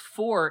is this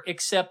for?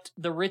 Except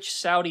the rich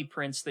Saudi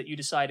prince that you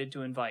decided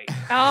to invite.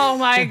 Oh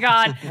my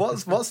god!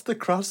 What's the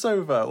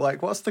crossover?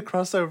 Like, what's the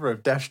crossover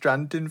of Death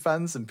Stranding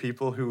fans and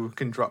people who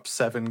can drop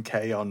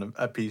 $7,000 on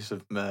a piece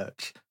of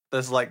merch?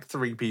 There's like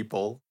 3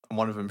 people, and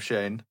one of them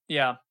Shane.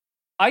 Yeah.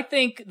 I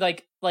think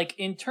like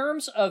in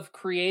terms of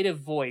creative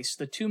voice,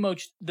 the two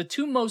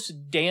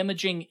most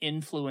damaging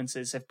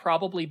influences have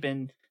probably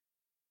been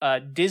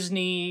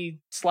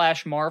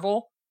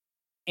Disney/Marvel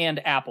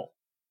and Apple.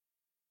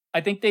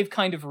 I think they've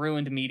kind of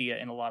ruined media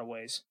in a lot of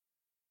ways,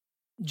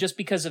 just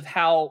because of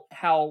how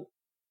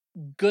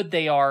good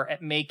they are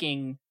at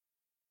making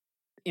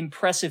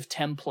impressive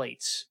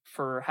templates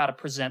for how to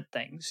present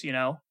things. You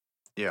know?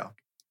 Yeah,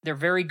 they're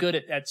very good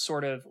at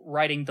sort of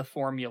writing the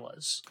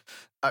formulas.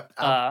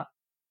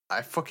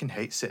 I fucking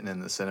hate sitting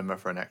in the cinema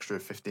for an extra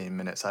 15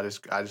 minutes. I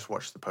just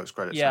watch the post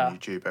credits Yeah. on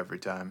YouTube every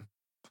time.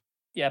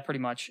 Yeah, pretty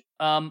much.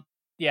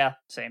 Yeah,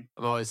 same.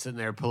 I'm always sitting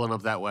there pulling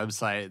up that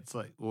website. It's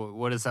like,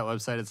 what is that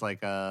website? It's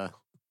like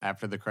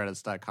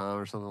afterthecredits.com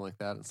or something like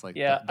that. It's like,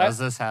 Yeah, does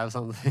this have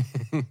something?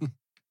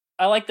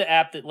 I like the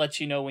app that lets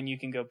you know when you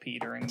can go pee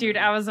during. Dude,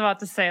 I was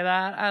about to say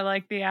that. I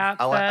like the app.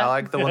 I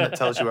like the one that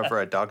tells you whether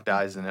a dog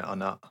dies in it or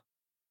not.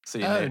 So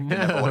you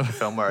never watch a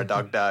film where a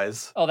dog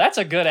dies. Oh, that's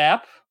a good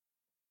app.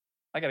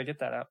 I gotta get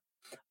that app.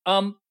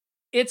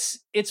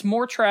 It's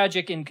more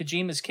tragic in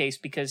Kojima's case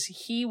because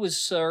he was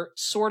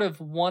sort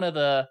of one of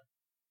the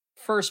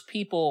first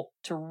people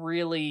to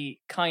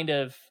really kind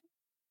of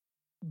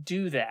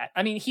do that.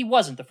 I mean, he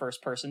wasn't the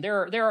first person.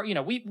 There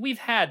are we've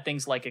had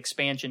things like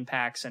expansion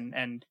packs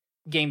and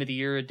Game of the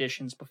Year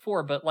editions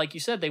before, but like you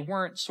said, they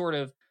weren't sort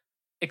of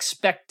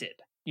expected,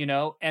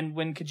 and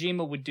when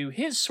Kojima would do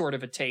his sort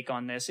of a take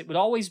on this, it would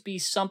always be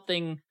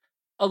something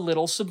a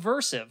little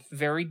subversive,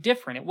 very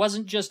different. It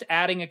wasn't just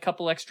adding a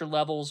couple extra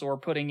levels or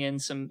putting in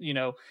some,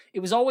 it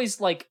was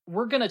always like,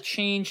 we're going to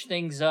change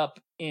things up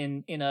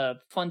in a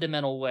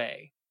fundamental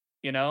way,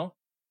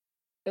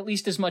 at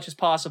least as much as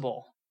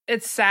possible.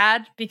 It's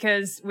sad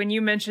because when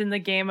you mention the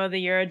Game of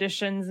the Year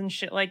editions and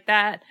shit like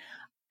that,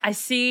 I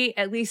see,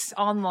 at least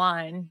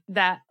online,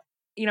 that,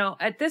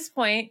 at this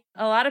point,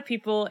 a lot of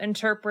people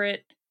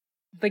interpret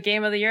the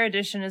Game of the Year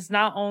edition as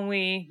not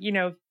only,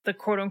 the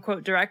quote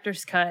unquote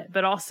director's cut,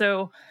 but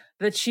also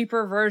the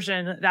cheaper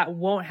version that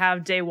won't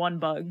have day one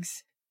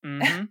bugs.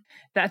 Mm-hmm.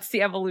 That's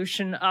the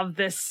evolution of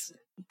this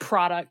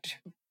product.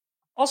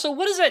 Also,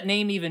 what does that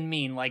name even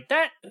mean? Like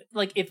that,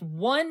 like if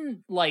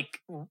one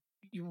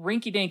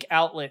rinky-dink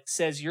outlet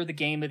says you're the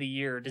Game of the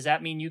Year, does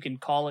that mean you can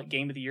call it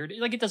Game of the Year?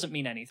 Like, it doesn't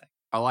mean anything.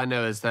 All I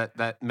know is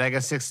that Mega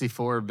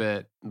 64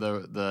 bit,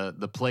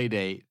 the play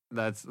date,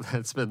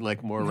 that's been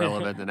like more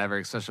relevant than ever,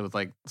 especially with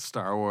like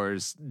Star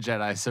Wars,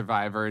 Jedi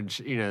Survivor, and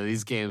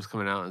these games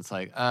coming out. And it's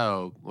like,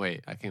 oh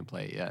wait, I can't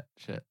play it yet.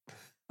 Shit.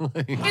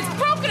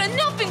 It's broken and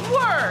nothing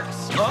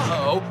works!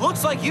 Uh-oh,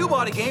 looks like you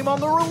bought a game on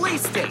the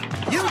release date.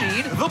 You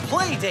need the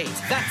play date.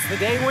 That's the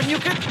day when you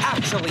can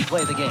actually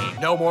play the game.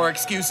 No more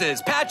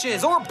excuses,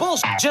 patches, or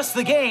bullshit. Just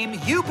the game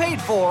you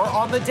paid for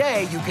on the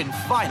day you can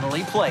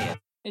finally play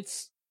it.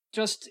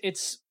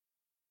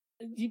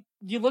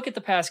 You look at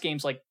the past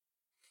games, like,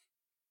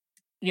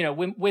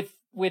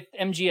 with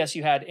MGS,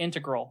 you had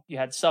Integral, you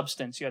had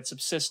Substance, you had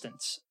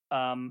Subsistence.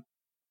 And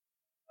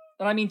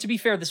I mean, to be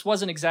fair, this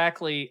wasn't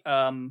exactly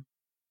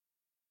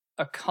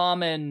a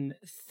common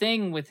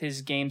thing with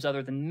his games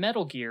other than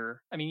Metal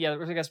Gear. I mean, yeah, there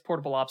was, I guess,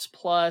 Portable Ops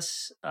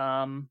Plus. What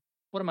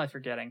am I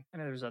forgetting? I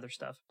know there's other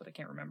stuff, but I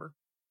can't remember.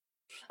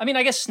 I mean,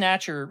 I guess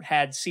Snatcher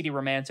had CD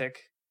Romantic,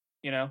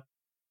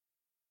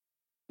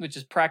 which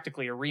is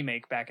practically a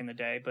remake back in the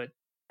day, but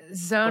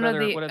Zone of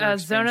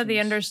the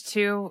Enders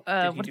 2.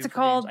 What's it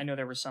called? Games? I know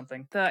there was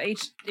something. The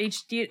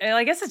HD.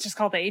 I guess it's just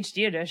called the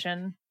HD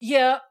edition.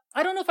 Yeah,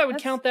 I don't know if I would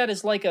count that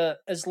as like a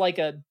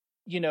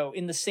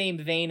in the same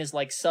vein as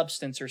like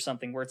Substance or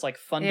something, where it's like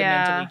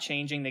fundamentally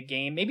changing the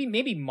game.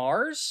 Maybe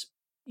Mars.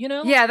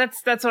 Yeah,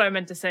 that's what I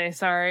meant to say.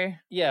 Sorry.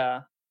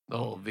 Yeah. The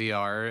whole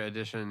VR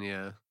edition.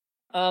 Yeah.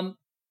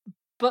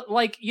 But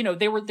like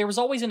there was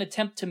always an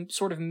attempt to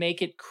sort of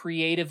make it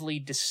creatively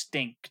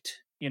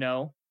distinct.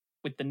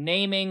 With the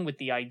naming, with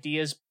the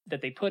ideas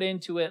that they put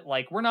into it.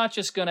 Like, we're not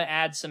just going to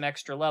add some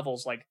extra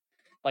levels. Like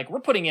we're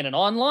putting in an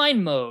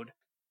online mode,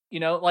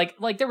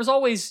 like there was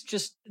always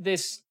just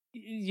this,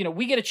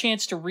 we get a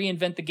chance to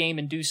reinvent the game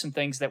and do some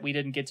things that we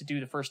didn't get to do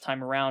the first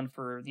time around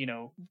for,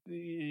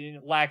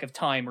 lack of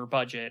time or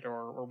budget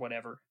or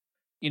whatever.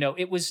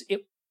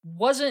 It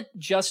wasn't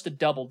just a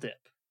double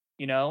dip,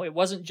 it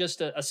wasn't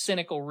just a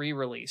cynical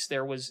re-release.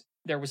 There was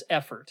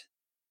effort.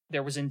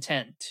 There was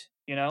intent,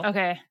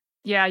 Okay.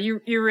 Yeah, you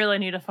really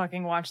need to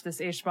fucking watch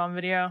this H-Bomb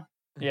video.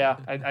 Yeah,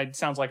 it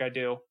sounds like I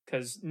do.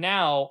 Because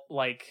now,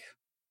 like,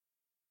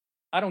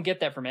 I don't get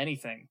that from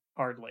anything,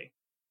 hardly.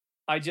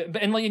 And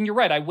you're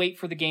right, I wait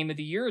for the Game of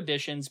the Year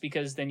editions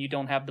because then you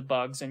don't have the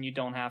bugs and you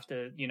don't have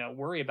to,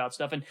 worry about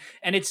stuff.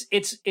 And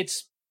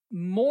it's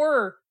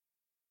more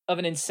of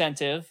an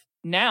incentive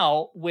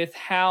now with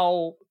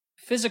how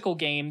physical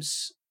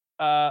games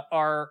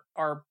are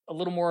a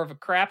little more of a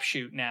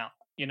crapshoot now,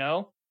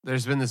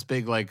 There's been this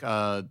big, like,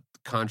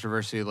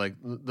 controversy, like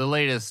the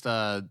latest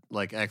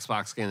like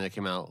Xbox game that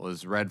came out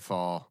was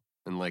Redfall,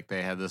 and like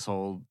they had this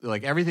whole,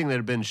 like, everything that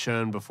had been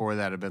shown before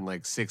that had been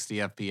like 60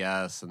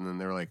 FPS, and then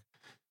they were like,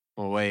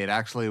 well, wait,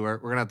 actually we're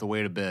gonna have to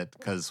wait a bit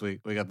because we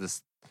got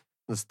this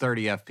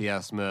 30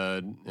 FPS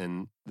mode,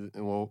 and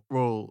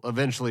we'll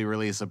eventually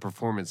release a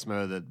performance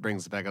mode that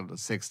brings it back up to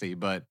 60,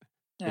 but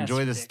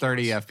enjoy this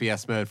 30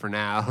 FPS mode for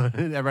now.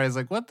 Everybody's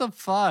like, what the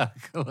fuck?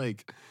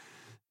 Like,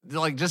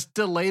 just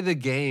delay the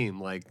game.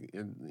 Like,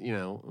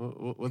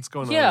 what's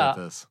going on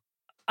with this?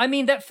 I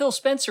mean, that Phil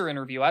Spencer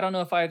interview, I don't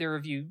know if either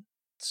of you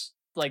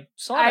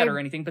saw that or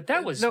anything, but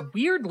that was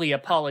weirdly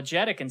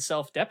apologetic and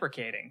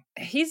self-deprecating.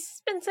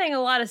 He's been saying a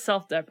lot of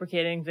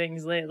self-deprecating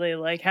things lately,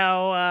 like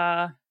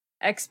how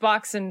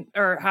Xbox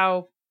or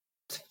how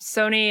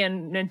Sony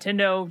and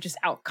Nintendo just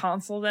out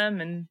console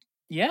them, and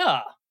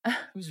Yeah. It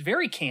was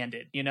very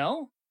candid, you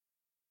know?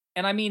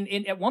 And I mean,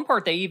 at one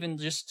part, they even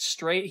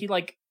just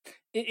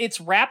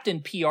it's wrapped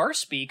in PR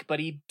speak, but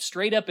he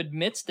straight up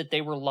admits that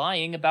they were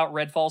lying about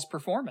Redfall's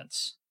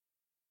performance.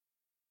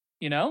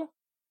 You know?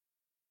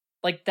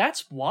 Like,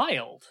 that's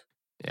wild.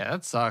 Yeah,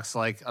 that sucks.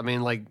 Like, I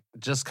mean, like,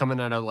 just coming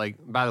out of, like,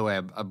 by the way,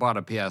 I bought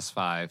a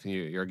PS5.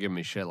 You're giving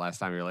me shit last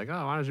time. You're like,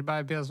 oh, why don't you buy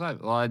a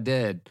PS5? Well, I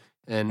did.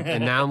 And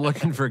now I'm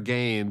looking for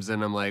games,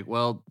 and I'm like,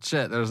 well,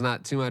 shit, there's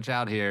not too much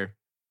out here.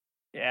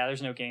 Yeah,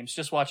 there's no games.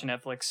 Just watch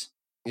Netflix.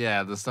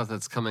 Yeah, the stuff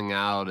that's coming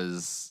out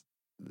is,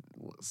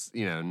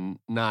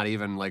 not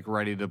even, like,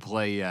 ready to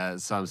play yet.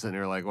 So I'm sitting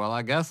here like, well,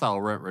 I guess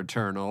I'll rent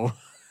Returnal.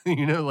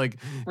 Like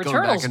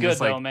Returnal's good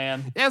though,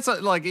 man. Yeah, it's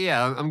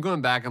I'm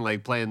going back and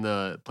like playing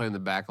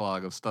the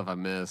backlog of stuff I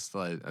missed.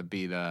 Like I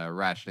beat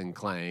Ratchet and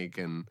Clank,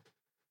 and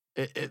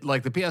it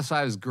like the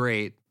PS5 is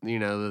great.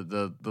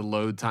 The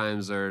load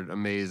times are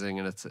amazing,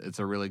 and it's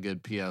a really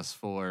good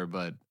PS4.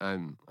 But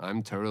I'm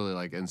totally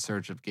like in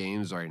search of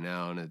games right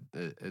now, and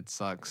it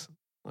sucks.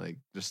 Like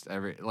just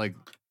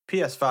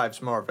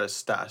PS5's more of a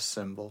status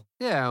symbol.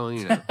 Yeah, well,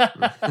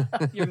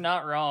 You're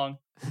not wrong.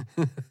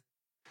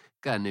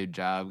 Got a new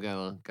job, got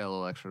a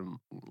little extra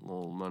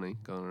little money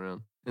going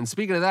around. And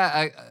speaking of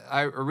that,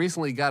 I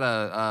recently got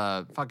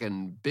a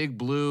fucking Big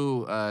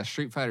Blue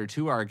Street Fighter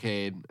 2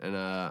 arcade, and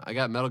I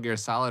got Metal Gear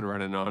Solid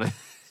running on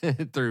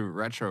it through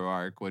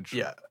RetroArch, which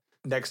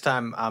next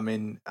time I'm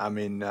in am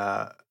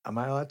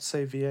I allowed to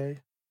say VA?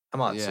 I'm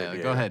allowed to say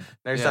VA. Go ahead.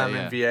 Next time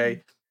in VA,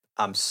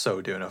 I'm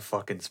so doing a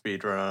fucking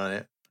speed run on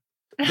it.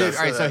 Dude,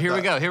 all right, so here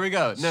we go.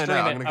 No,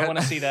 I want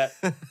to see that.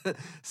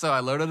 So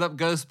I loaded up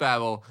Ghost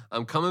Babel.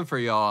 I'm coming for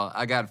y'all.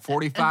 I got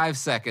 45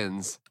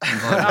 seconds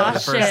on the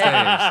first stage.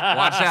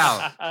 Watch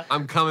out.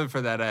 I'm coming for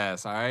that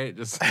ass, all right?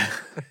 Just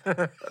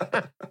I'm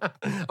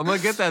going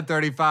to get that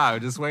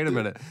 35. Just wait a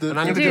minute. And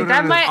I'm going to do it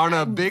on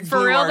a Big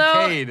Blue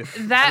arcade.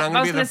 And I'm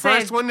going to be the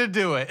first one to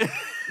do it.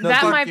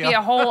 That might be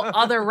a whole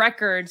other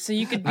record, so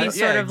you could be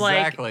sort of like...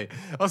 Exactly.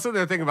 I was sitting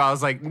there thinking about it. I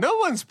was like, no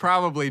one's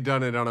probably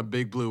done it on a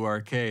Big Blue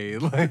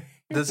arcade. Like...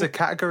 There's a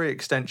category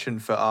extension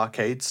for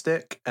arcade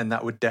stick, and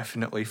that would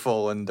definitely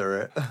fall under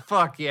it.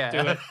 Fuck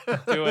yeah.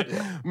 Do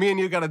it. Me and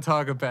you got to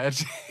talk,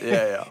 Apache.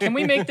 Yeah. Can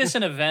we make this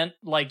an event?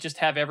 Like, just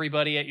have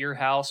everybody at your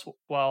house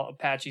while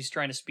Apache's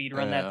trying to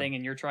speedrun that thing,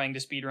 and you're trying to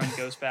speedrun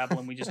Ghost Babel,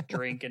 and we just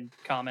drink and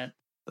comment.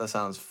 That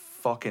sounds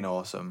fucking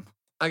awesome.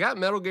 I got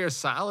Metal Gear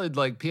Solid,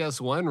 like,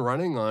 PS1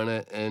 running on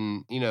it,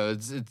 and,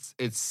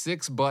 it's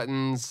 6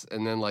 buttons,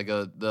 and then, like,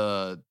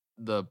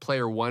 the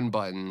player 1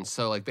 button.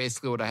 So like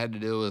basically what I had to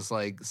do was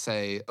like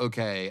say,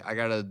 okay, I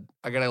gotta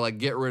like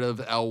get rid of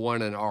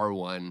L1 and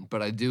R1,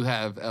 but I do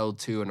have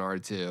L2 and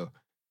R2,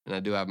 and I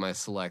do have my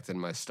select and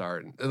my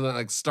start. And then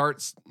like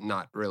start's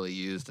not really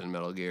used in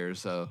Metal Gear,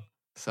 so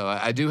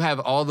I do have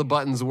all the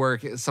buttons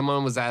work.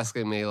 Someone was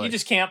asking me like, you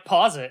just can't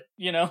pause it,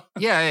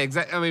 Yeah,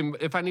 exactly. I mean,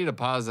 if I need to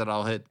pause it,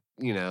 I'll hit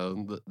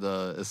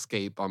the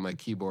escape on my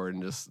keyboard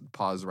and just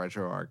pause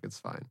RetroArch. It's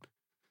fine.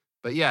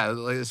 But yeah,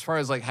 like, as far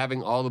as like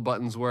having all the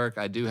buttons work,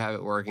 I do have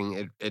it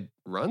working. It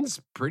runs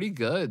pretty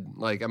good.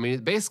 Like, I mean,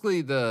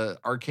 basically the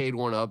arcade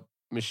 1-up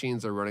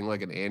machines are running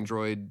like an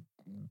Android,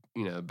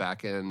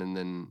 back end, and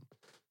then,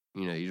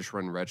 you just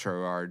run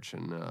RetroArch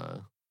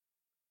and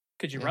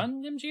Could you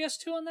run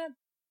MGS2 on that?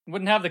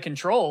 Wouldn't have the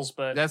controls,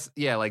 but that's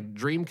like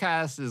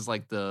Dreamcast is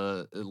like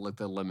the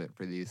limit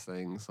for these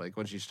things. Like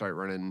once you start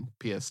running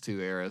PS2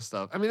 era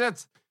stuff. I mean,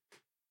 that's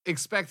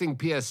expecting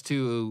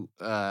PS2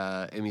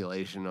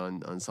 emulation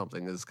on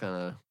something is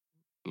kind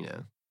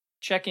of,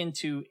 check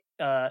into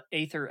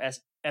Aether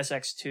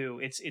SX2.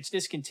 It's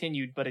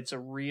discontinued, but it's a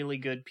really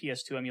good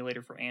PS2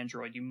 emulator for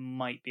Android. You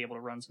might be able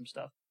to run some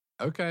stuff.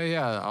 Okay,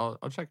 yeah,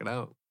 I'll check it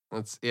out.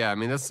 I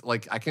mean, that's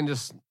like I can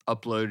just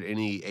upload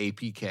any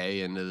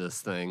APK into this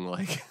thing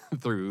like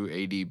through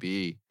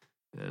ADB.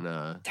 And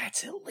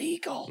that's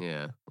illegal.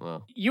 Yeah,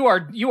 well, you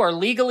are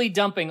legally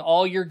dumping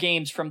all your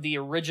games from the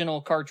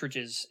original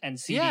cartridges and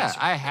CDs. Yeah,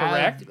 I have.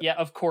 Correct? Yeah,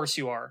 of course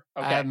you are.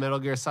 Okay. I have Metal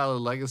Gear Solid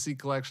Legacy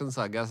Collection,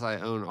 so I guess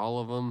I own all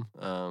of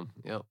them.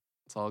 Yep,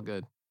 it's all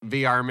good.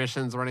 VR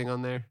missions running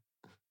on there.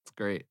 It's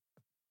great.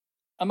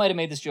 I might have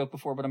made this joke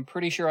before, but I'm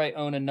pretty sure I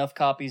own enough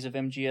copies of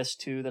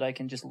MGS2 that I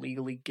can just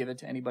legally give it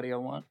to anybody I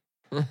want.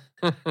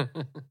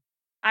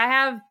 I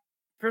have,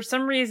 for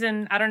some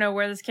reason, I don't know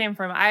where this came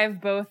from. I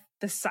have both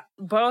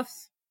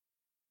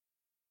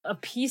a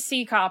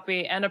PC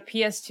copy and a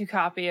PS2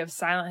 copy of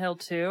Silent Hill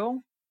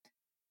 2.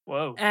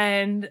 Whoa.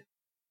 And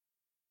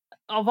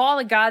of all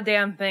the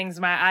goddamn things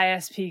my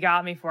ISP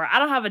got me for, I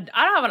don't have an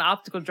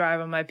optical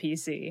drive on my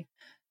PC.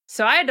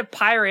 So I had to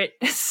pirate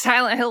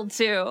Silent Hill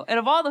 2. And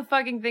of all the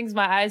fucking things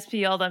my ISP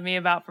yelled at me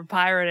about for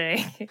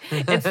pirating,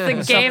 it's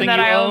the game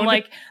that I own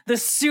like the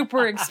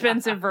super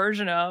expensive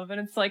version of. And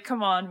it's like,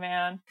 come on,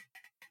 man.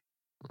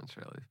 That's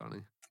really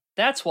funny.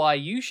 That's why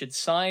you should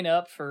sign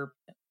up for...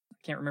 I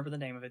can't remember the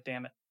name of it,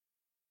 damn it.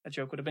 That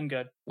joke would have been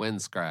good.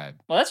 WinScribe.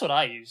 Well, that's what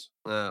I use.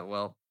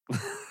 Well.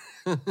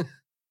 Because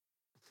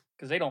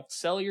they don't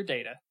sell your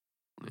data.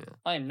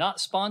 I am not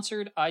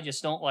sponsored. I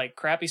just don't like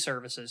crappy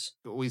services.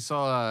 We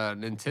saw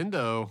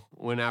Nintendo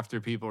went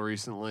after people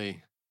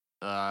recently.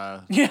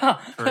 Yeah,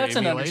 for that's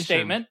an emulation.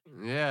 understatement.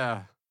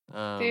 Yeah.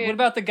 Dude. What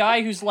about the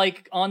guy who's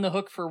like on the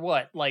hook for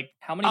what? Like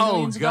how many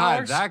millions of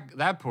dollars?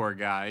 that poor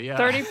guy. Yeah.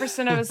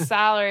 30% of his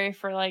salary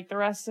for like the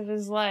rest of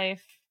his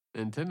life.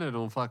 Nintendo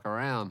don't fuck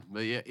around,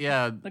 but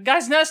yeah. The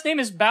guy's last name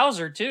is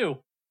Bowser too.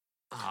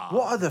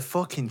 What are the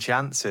fucking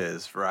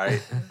chances,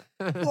 right?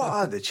 What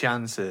are the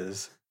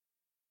chances?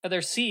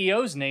 Their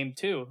CEO's name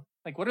too.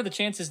 Like, what are the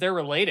chances they're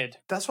related?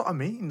 That's what I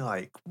mean.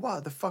 Like, what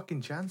are the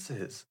fucking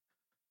chances?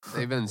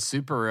 They've been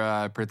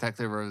super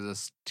protective of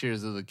this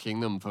Tears of the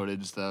Kingdom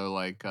footage, though.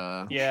 Like,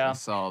 Yeah. I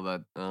saw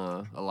that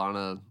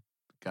Alana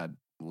got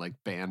like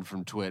banned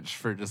from Twitch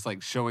for just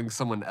like showing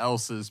someone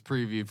else's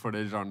preview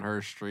footage on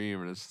her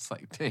stream, and it's just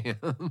like,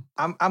 damn.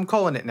 I'm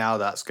calling it now.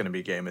 That's going to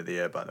be game of the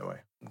year, by the way.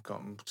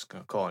 I'm just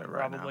calling it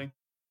right Probably. now.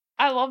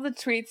 I love the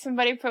tweet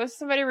somebody posted.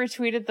 Somebody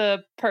retweeted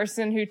the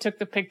person who took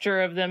the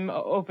picture of them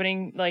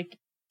opening like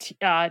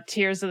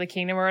Tears of the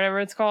Kingdom or whatever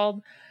it's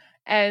called.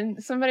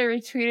 And somebody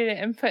retweeted it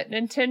and put,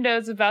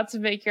 Nintendo's about to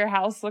make your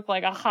house look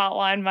like a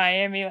Hotline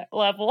Miami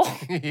level.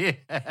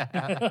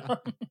 Yeah.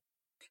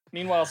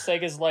 Meanwhile,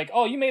 Sega's like,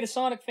 "Oh, you made a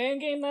Sonic fan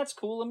game? That's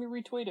cool. Let me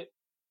retweet it."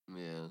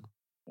 Yeah.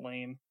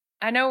 Lame.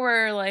 I know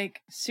we're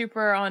like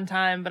super on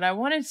time, but I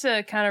wanted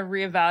to kind of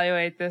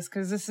reevaluate this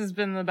because this has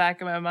been in the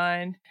back of my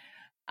mind.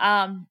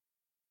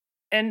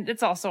 And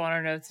it's also on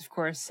our notes, of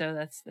course, so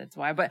that's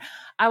why. But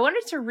I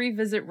wanted to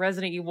revisit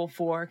Resident Evil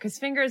 4 because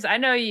Fingers, I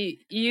know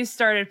you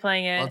started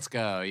playing it. Let's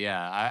go.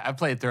 Yeah, I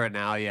played through it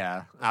now.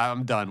 Yeah,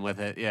 I'm done with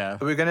it. Yeah.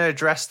 Are we going to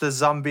address the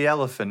zombie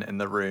elephant in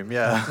the room?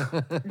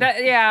 Yeah.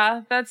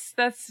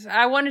 That's.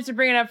 I wanted to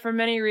bring it up for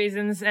many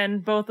reasons,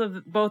 and both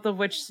of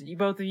which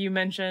both of you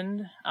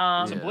mentioned.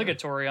 It's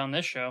obligatory on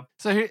this show.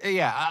 So here,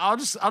 yeah, I'll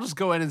just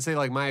go in and say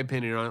like my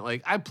opinion on it.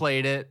 Like I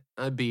played it,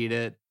 I beat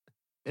it,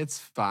 it's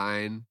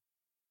fine.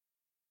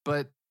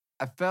 But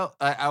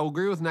I'll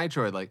agree with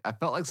Nitroid. Like I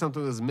felt like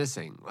something was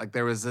missing. Like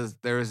there was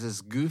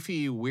this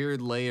goofy,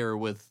 weird layer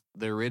with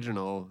the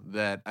original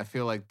that I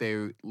feel like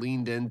they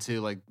leaned into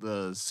like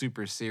the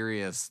super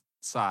serious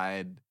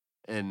side,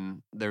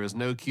 and there was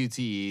no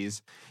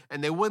QTEs,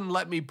 and they wouldn't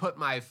let me put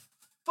my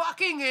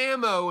fucking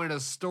ammo in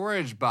a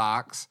storage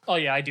box. Oh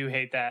yeah, I do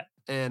hate that.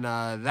 And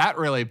that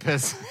really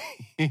pissed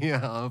me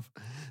off.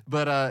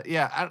 But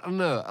yeah, I don't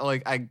know.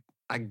 Like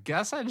I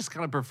guess I just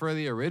kind of prefer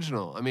the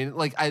original. I mean,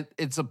 like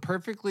it's a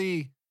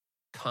perfectly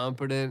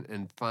competent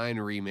and fine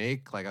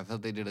remake. Like I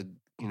thought they did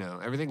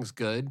everything's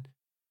good,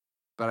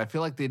 but I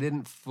feel like they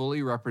didn't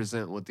fully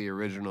represent what the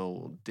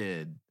original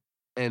did.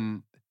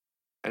 And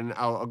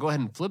I'll go ahead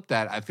and flip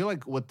that. I feel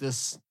like what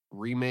this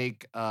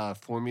remake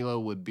formula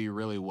would be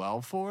really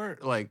well for,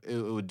 like it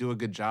would do a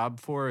good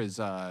job for, is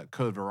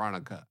Code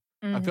Veronica.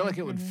 I feel like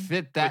it would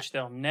fit that. Which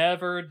they'll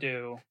never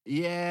do.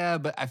 Yeah,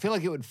 but I feel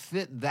like it would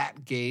fit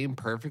that game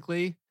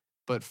perfectly.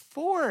 But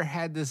 4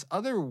 had this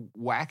other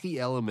wacky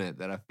element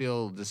that I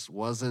feel just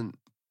wasn't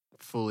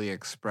fully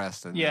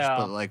expressed in this.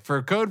 But like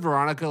for Code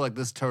Veronica, like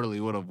this totally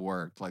would have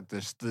worked. Like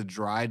the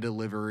dry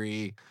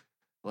delivery.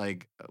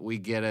 Like we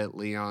get it,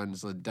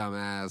 Leon's a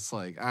dumbass.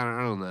 Like I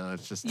don't know.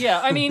 It's just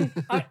I mean,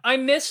 I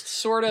missed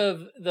sort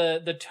of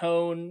the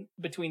tone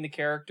between the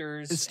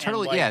characters. It's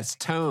totally it's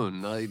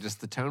tone. Like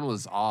just the tone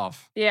was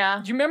off.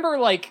 Yeah. Do you remember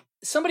like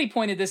somebody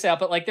pointed this out?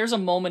 But like, there's a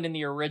moment in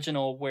the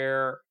original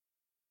where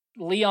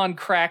Leon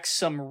cracks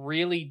some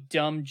really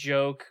dumb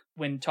joke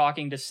when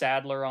talking to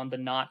Sadler on the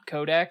Not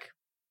codec,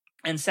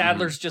 and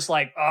Sadler's just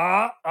like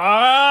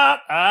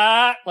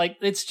like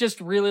it's just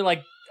really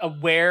like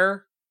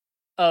aware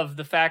of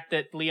the fact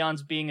that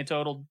Leon's being a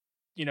total,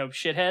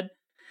 shithead.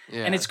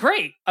 Yeah. And it's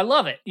great. I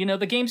love it.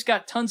 The game's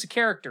got tons of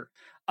character.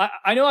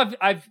 I know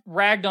I've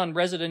ragged on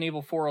Resident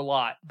Evil 4 a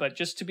lot, but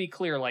just to be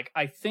clear, like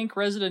I think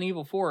Resident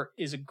Evil 4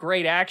 is a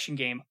great action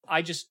game.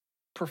 I just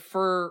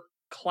prefer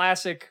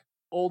classic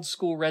old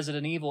school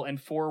Resident Evil,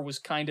 and 4 was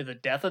kind of the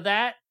death of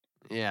that.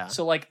 Yeah.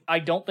 So like I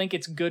don't think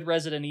it's good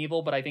Resident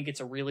Evil, but I think it's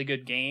a really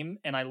good game,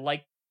 and I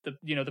like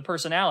the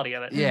personality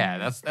of it.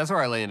 Yeah, that's where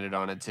I landed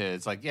on it too.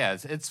 It's like, yeah,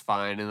 it's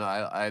fine, and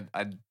I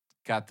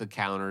got the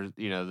counters,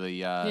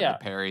 the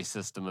parry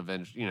system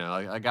eventually,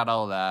 I got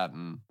all of that,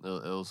 and it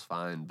was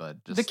fine.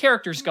 But just the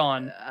character's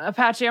gone.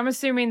 Apache, I'm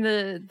assuming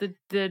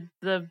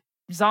the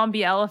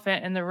zombie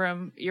elephant in the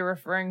room you're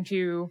referring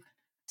to,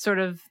 sort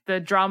of the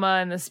drama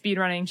and the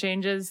speedrunning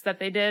changes that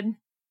they did.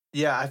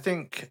 Yeah, I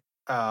think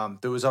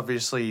there was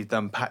obviously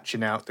them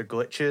patching out the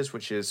glitches,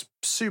 which is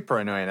super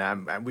annoying.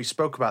 And we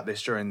spoke about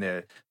this during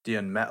the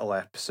Unmetal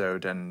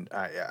episode, and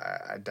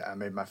I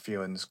made my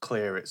feelings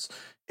clear.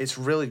 It's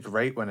really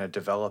great when a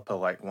developer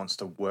like wants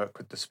to work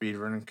with the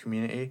speedrunning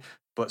community,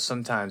 but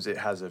sometimes it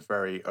has a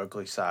very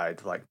ugly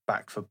side, like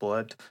Back for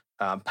Blood,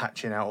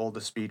 patching out all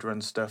the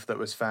speedrun stuff that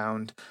was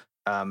found,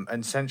 and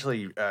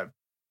essentially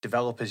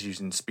developers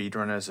using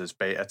speedrunners as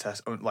beta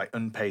test, like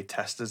unpaid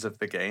testers of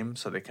the game,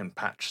 so they can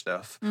patch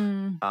stuff.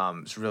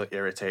 It's really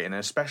irritating, and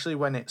especially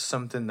when it's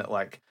something that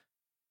like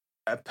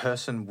a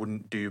person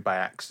wouldn't do by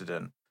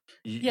accident.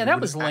 Yeah, that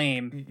was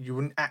lame. You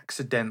wouldn't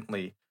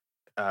accidentally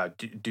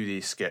do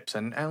these skips,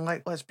 and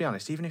like, let's be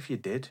honest, even if you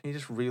did, you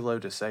just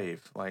reload a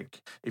save.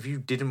 Like, if you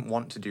didn't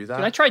want to do that,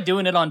 Dude, I tried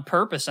doing it on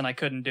purpose and I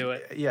couldn't do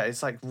it. yeah,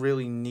 it's like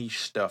really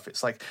niche stuff.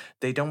 It's like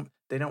they don't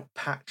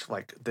patch,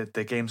 like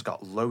the game's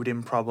got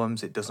loading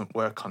problems. It doesn't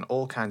work on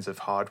all kinds of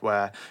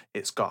hardware.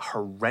 It's got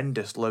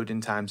horrendous loading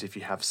times if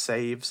you have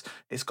saves.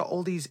 It's got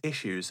all these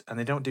issues, and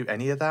they don't do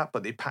any of that,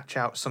 but they patch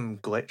out some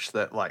glitch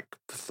that like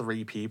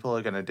 3 people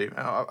are going to do.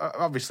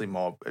 Obviously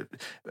more,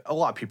 a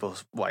lot of people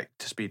like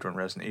to speedrun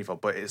Resident Evil,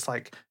 but it's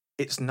like,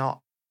 it's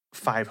not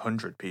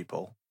 500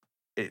 people.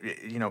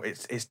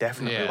 It's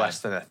definitely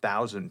less than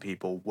 1,000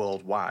 people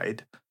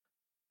worldwide.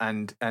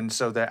 And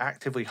so they're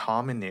actively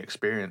harming the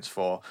experience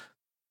for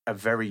a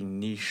very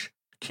niche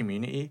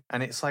community,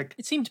 and it's like,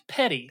 it seemed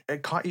petty.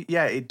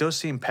 It does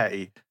seem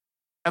petty.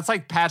 That's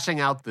like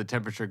patching out the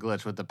temperature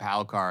glitch with the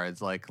PAL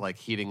cards, like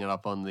heating it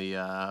up on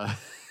the.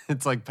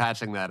 It's like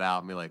patching that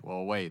out and be like,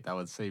 well, wait, that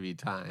would save you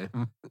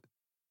time.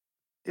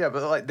 Yeah,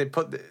 but like they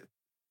put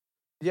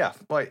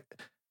like,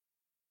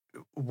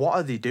 what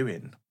are they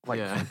doing?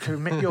 Like,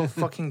 commit your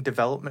fucking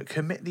development,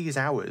 commit these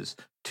hours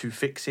to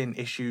fixing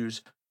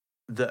issues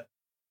that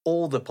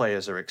all the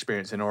players are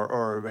experiencing,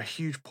 or a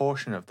huge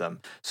portion of them.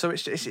 So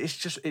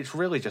it's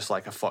really just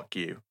like a fuck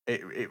you.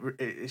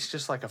 It's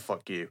just like a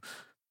fuck you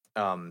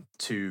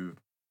to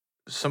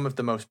some of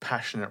the most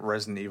passionate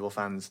Resident Evil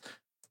fans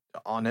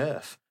on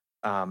Earth.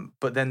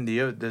 But then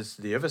there's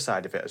the other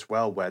side of it as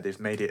well, where they've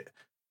made it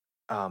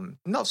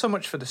not so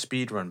much for the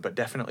speed run, but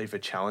definitely for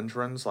challenge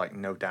runs, like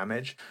no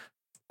damage.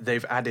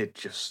 They've added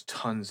just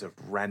tons of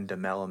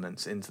random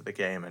elements into the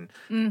game,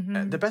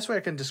 and the best way I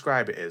can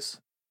describe it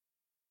is,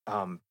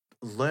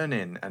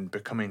 learning and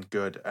becoming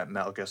good at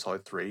Metal Gear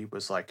Solid 3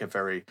 was like a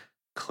very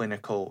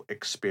clinical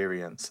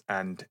experience,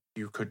 and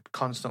you could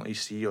constantly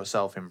see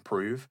yourself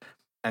improve.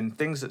 And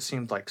things that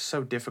seemed like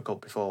so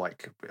difficult before,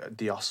 like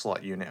the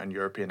Ocelot unit and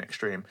European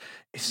Extreme,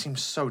 it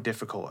seems so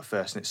difficult at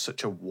first, and it's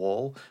such a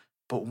wall.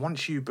 But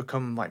once you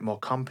become like more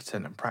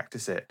competent and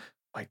practice it,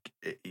 like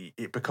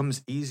it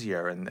becomes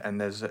easier,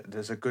 and there's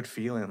a good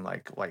feeling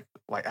like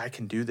I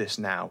can do this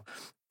now,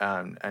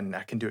 and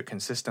I can do it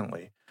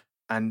consistently.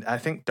 And I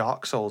think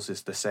Dark Souls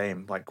is the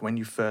same. Like, when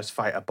you first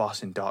fight a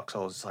boss in Dark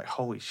Souls, it's like,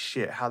 holy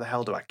shit, how the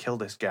hell do I kill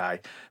this guy?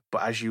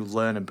 But as you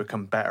learn and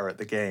become better at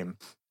the game,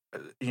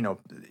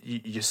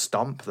 you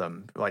stomp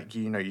them. Like,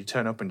 you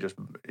turn up and just,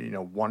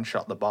 one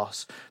shot the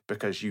boss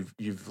because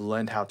you've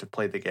learned how to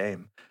play the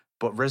game.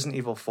 But Resident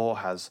Evil 4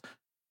 has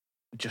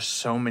just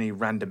so many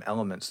random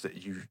elements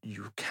that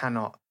you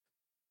cannot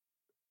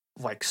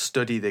like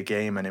study the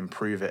game and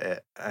improve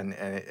it. And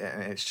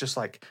it's just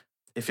like,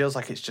 it feels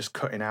like it's just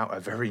cutting out a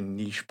very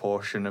niche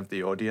portion of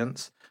the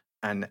audience,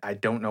 and I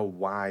don't know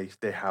why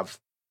they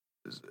have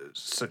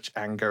such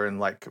anger and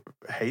like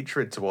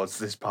hatred towards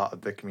this part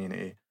of the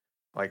community.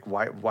 Like,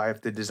 why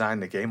have they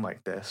designed the game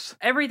like this?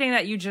 Everything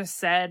that you just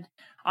said,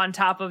 on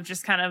top of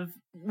just kind of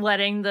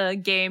letting the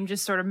game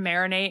just sort of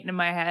marinate in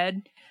my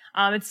head,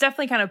 it's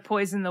definitely kind of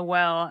poisoned the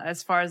well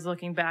as far as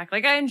looking back.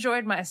 Like, I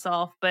enjoyed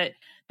myself, but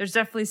there's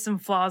definitely some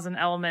flaws and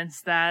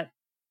elements that,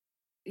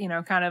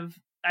 kind of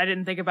I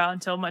didn't think about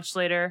until much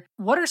later.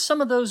 What are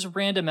some of those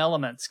random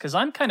elements? Because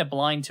I'm kind of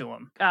blind to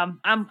them.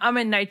 I'm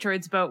in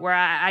Nitroid's boat, where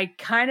I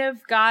kind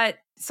of got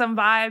some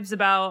vibes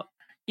about,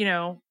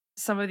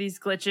 some of these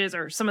glitches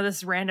or some of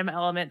this random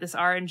element, this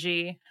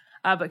RNG.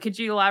 But could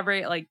you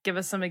elaborate, like give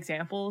us some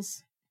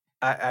examples?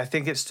 I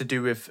think it's to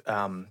do with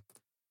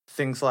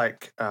things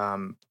like,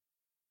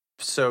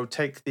 so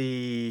take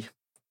the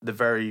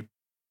very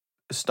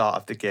start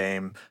of the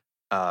game,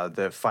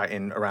 the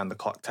fighting around the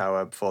clock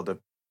tower before the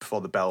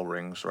bell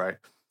rings, right?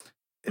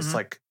 It's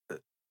like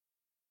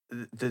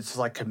there's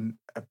like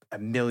a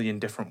million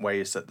different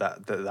ways that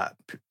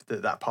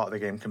part of the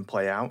game can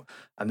play out,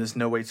 and there's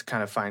no way to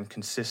kind of find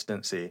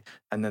consistency.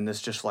 And then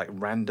there's just like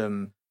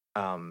random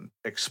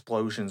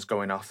explosions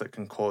going off that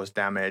can cause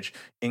damage,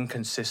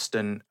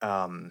 inconsistent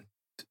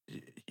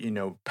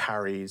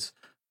parries.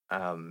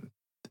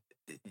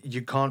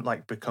 You can't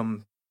like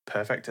become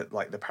perfect at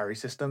like the parry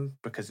system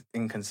because it's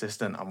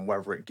inconsistent on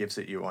whether it gives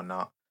it you or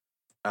not.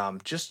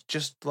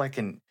 Just like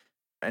an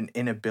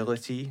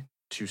inability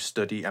to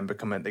study and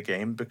become at the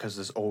game, because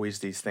there's always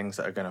these things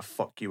that are going to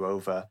fuck you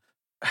over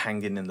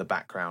hanging in the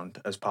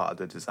background as part of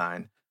the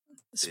design.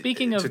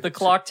 Speaking of the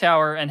clock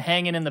tower and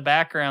hanging in the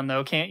background,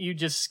 though, can't you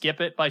just skip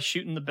it by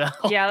shooting the bell?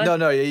 Yeah.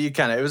 No, you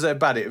can. It was a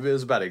bad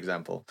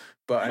example,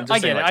 but I'm just I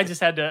get saying, it. like, I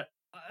just had to.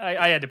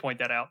 I had to point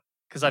that out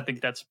because I think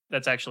that's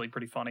actually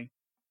pretty funny.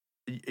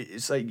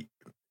 It's like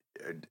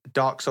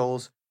Dark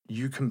Souls.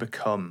 You can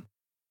become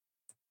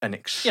an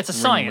it's a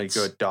extremely science.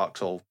 good Dark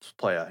Souls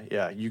player.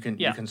 Yeah, you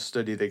can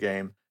study the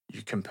game.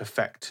 You can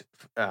perfect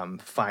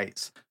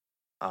fights.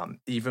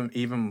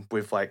 Even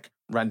with like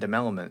random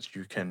elements,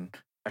 you can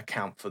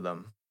account for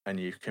them and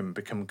you can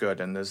become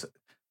good. And there's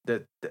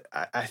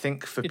I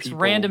think for it's people,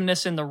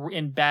 randomness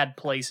in bad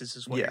places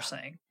is what you're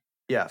saying.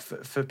 Yeah,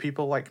 for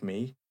people like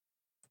me,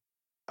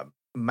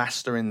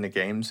 mastering the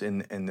games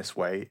in this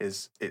way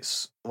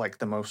it's like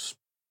the most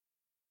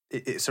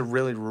it's a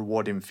really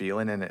rewarding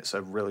feeling, and it's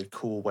a really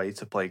cool way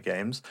to play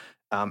games.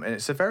 And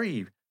it's a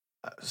very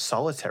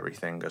solitary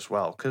thing as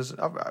well, because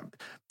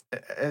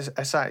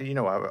as I,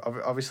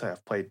 obviously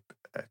I've played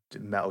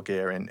Metal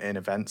Gear in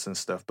events and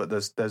stuff, but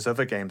there's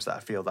other games that I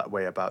feel that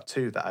way about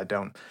too, that I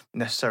don't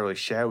necessarily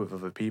share with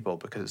other people,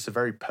 because it's a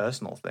very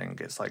personal thing.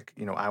 It's like,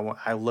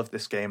 I love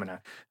this game, and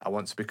I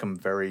want to become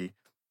very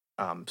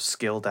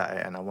skilled at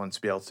it, and I want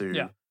to be able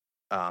to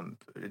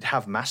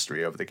have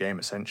mastery over the game,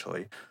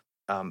 essentially.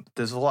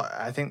 There's a lot.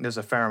 I think there's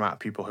a fair amount of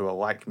people who are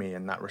like me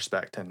in that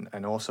respect,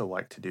 and also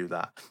like to do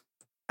that.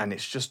 And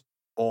it's just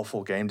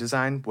awful game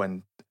design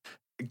when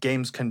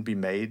games can be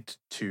made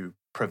to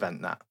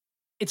prevent that.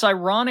 It's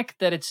ironic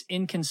that it's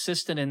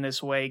inconsistent in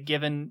this way,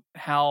 given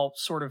how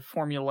sort of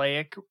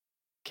formulaic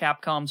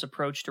Capcom's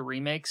approach to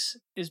remakes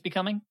is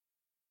becoming,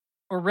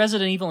 or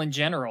Resident Evil in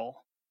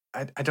general.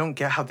 I don't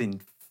get how they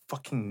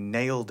fucking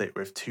nailed it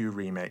with 2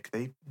 remake.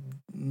 They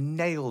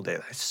nailed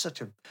it. It's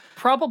such a...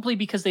 Probably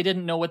because they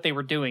didn't know what they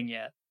were doing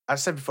yet. I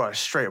said before, I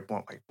straight up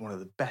want one of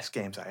the best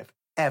games I have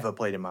ever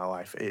played in my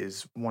life. It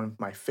is one of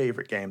my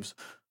favorite games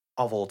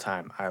of all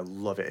time. I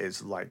love it.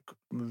 It's like...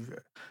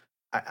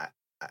 I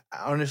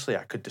honestly,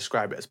 I could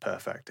describe it as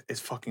perfect.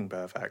 It's fucking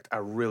perfect. I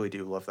really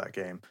do love that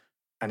game.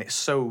 And it's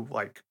so,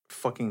 like,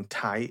 fucking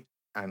tight,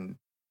 and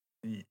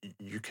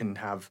you can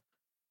have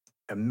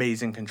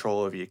amazing control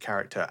over your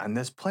character, and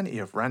there's plenty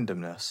of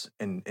randomness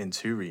in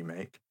 2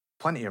 remake,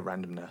 plenty of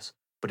randomness,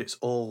 but it's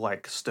all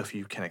like stuff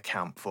you can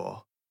account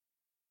for,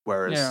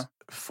 whereas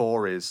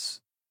 4 is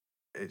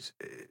it's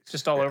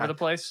just all over the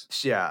place.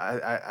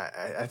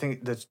 I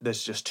think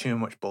there's just too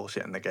much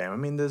bullshit in the game. I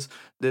mean,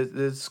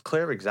 there's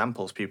clear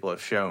examples people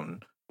have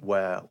shown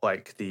where,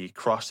 like, the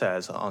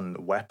crosshairs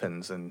on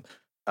weapons and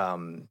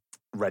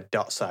red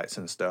dot sights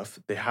and stuff,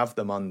 they have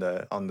them on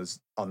the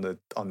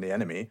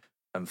enemy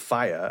and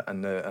fire,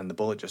 and the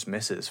bullet just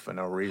misses for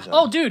no reason.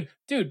 Oh, dude,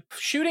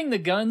 shooting the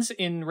guns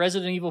in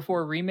Resident Evil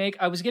 4 Remake,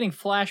 I was getting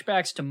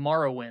flashbacks to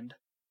Morrowind.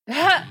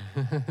 That's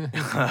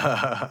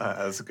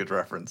a good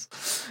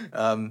reference.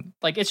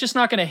 Like, it's just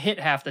not going to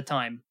hit half the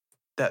time.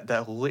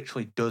 That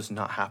literally does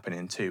not happen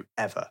in 2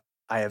 ever.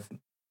 I have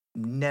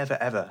never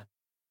ever,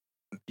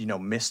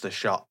 missed a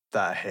shot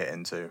that I hit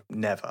into.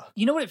 Never.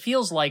 You know what it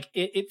feels like?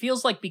 It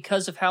feels like,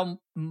 because of how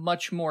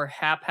much more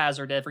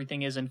haphazard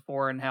everything is in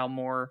 4, and how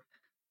more,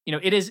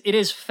 it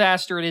is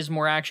faster, it is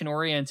more action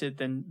oriented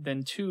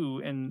than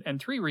 2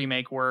 and 3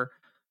 Remake were.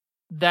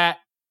 That,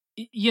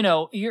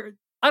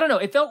 I don't know.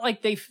 It felt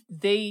like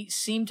they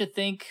seemed to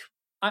think,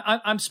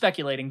 I'm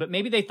speculating, but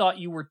maybe they thought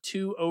you were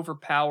too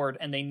overpowered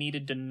and they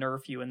needed to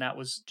nerf you, and that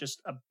was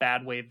just a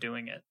bad way of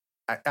doing it.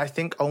 I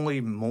think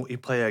only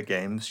multiplayer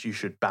games you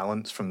should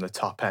balance from the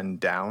top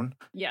end down.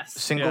 Yes.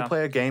 Single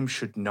player games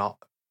should not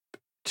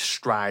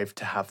strive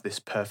to have this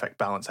perfect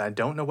balance. I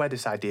don't know where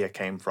this idea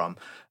came from.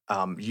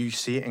 You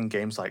see it in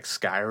games like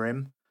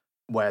Skyrim,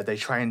 where they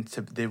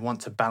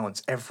want to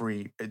balance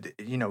every,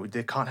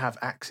 they can't have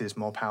axes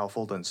more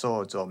powerful than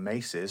swords or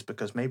maces,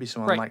 because maybe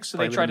someone likes so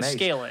they try to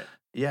scale it.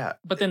 Yeah.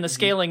 But then the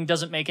scaling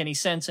doesn't make any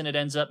sense, and it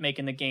ends up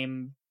making the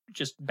game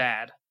just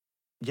bad.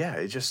 Yeah,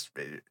 it just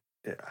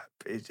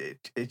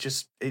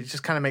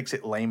kind of makes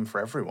it lame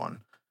for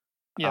everyone.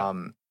 Yeah.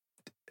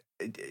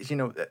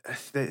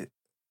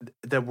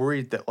 They're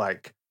worried that,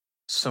 like,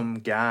 some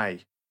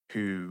guy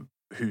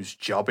whose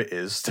job it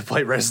is to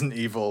play Resident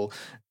Evil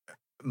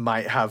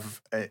might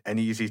have an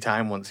easy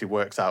time once he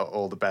works out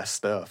all the best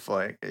stuff.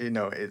 Like,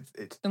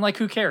 it's and, like,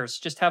 who cares?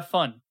 Just have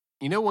fun.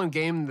 One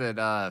game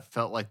that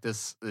felt like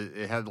this,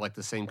 it had like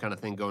the same kind of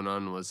thing going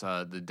on, was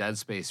the Dead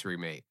Space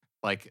remake.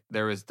 Like,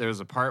 there was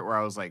a part where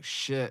I was like,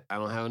 shit, I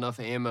don't have enough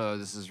ammo.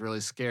 This is really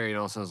scary. And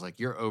also I was like,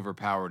 you're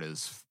overpowered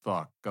as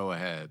fuck. Go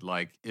ahead.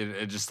 Like,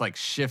 it just like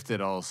shifted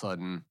all of a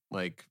sudden,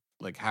 like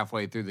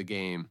halfway through the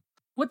game.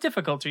 What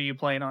difficulty are you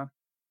playing on?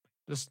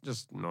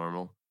 Just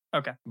normal.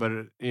 Okay.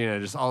 But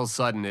just all of a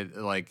sudden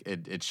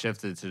it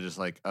shifted to just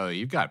like, oh,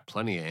 you've got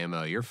plenty of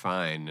ammo. You're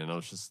fine. And I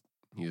was just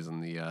using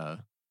the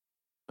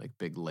like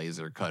big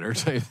laser cutter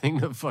type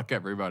thing to fuck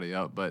everybody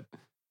up. But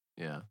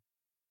yeah.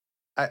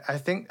 I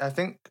think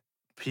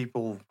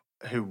people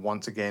who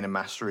want to gain a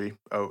mastery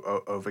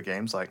over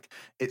games, like,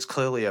 it's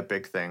clearly a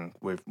big thing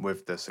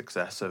with the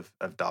success of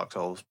Dark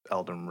Souls,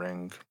 Elden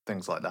Ring,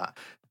 things like that.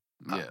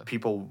 Yeah.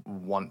 People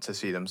want to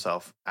see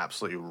themselves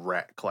absolutely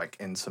wreck, like,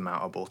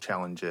 insurmountable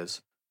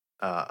challenges,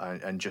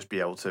 and just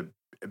be able to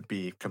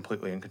be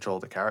completely in control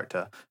of the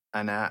character.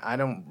 And I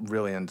don't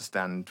really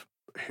understand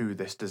who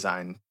this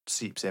design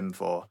seeps in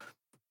for.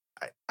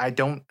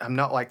 I'm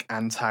not like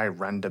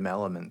anti-random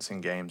elements in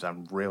games.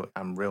 I'm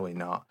really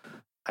not.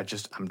 I'm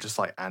just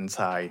like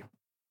anti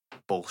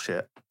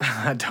bullshit.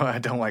 I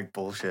don't like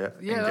bullshit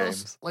in that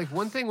games. was, like,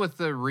 one thing with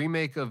the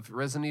remake of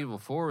Resident Evil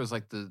 4 was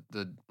like the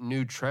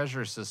new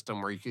treasure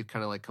system where you could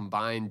kind of like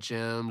combine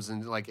gems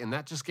and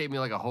that just gave me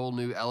like a whole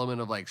new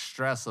element of like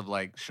stress of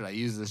like, should I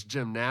use this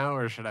gem now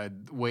or should I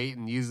wait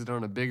and use it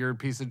on a bigger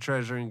piece of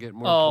treasure and get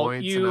more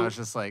points? And I was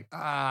just like,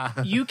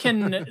 You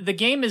can, the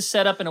game is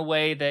set up in a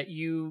way that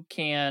you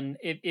can,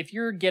 if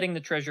you're getting the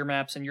treasure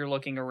maps and you're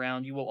looking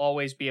around, you will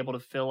always be able to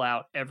fill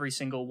out every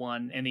single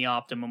one in the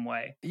optimum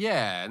way.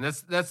 Yeah, and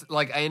that's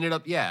like I ended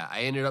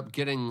up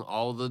getting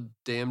all the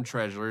damn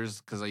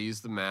treasures because I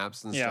used the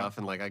maps and stuff,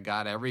 and like I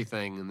got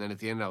everything, and then at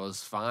the end I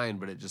was fine,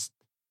 but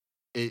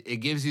it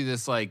gives you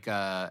this like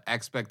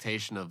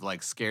expectation of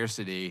like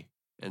scarcity,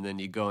 and then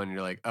you go and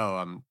you're like, oh,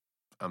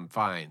 I'm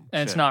fine.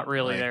 And it's not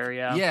really there,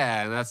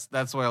 Yeah, and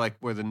that's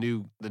where the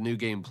new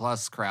game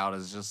plus crowd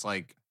is just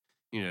like,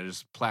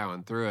 just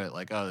plowing through it,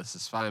 like, oh, this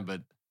is fine,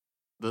 but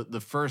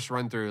the first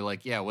run through,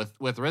 like,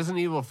 with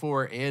Resident Evil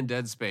 4 and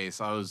Dead Space,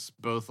 I was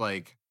both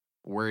like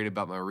worried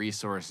about my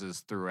resources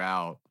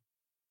throughout.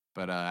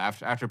 But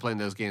after playing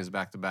those games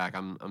back to back,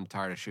 I'm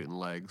tired of shooting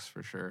legs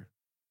for sure.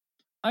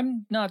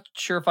 I'm not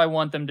sure if I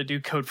want them to do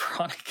Code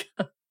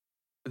Veronica.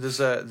 There's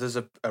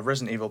a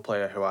Resident Evil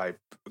player who I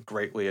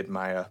greatly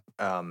admire,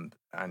 and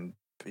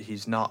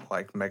he's not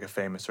like mega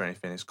famous or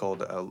anything. He's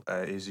called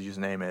his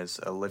username is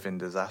A Living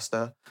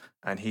Disaster,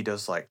 and he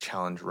does like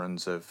challenge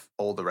runs of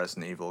all the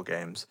Resident Evil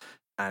games.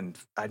 And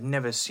I'd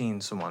never seen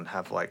someone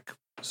have like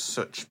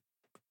such,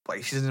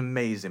 like, he's an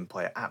amazing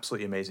player,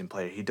 absolutely amazing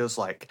player. He does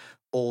like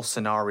all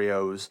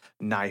scenarios,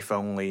 knife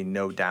only,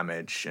 no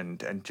damage,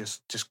 and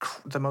just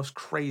the most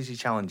crazy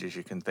challenges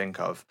you can think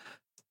of.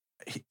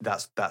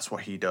 That's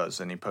what he does,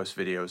 and he posts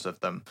videos of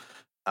them.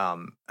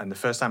 And the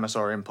first time I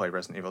saw him play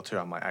Resident Evil 2,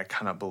 I'm like, I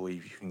cannot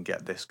believe you can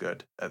get this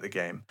good at the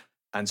game.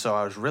 And so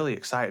I was really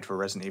excited for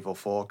Resident Evil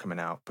 4 coming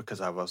out, because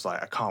I was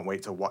like, I can't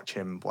wait to watch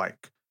him,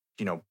 like,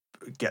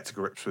 get to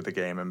grips with the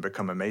game and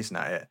become amazing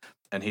at it.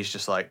 And he's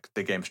just like,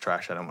 the game's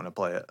trash, I don't want to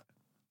play it.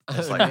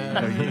 It's like,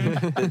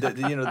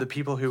 the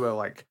people who are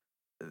like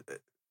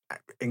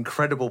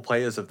incredible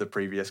players of the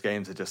previous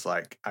games are just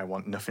like, I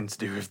want nothing to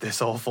do with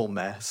this awful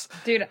mess.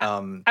 Dude,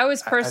 I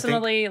was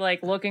personally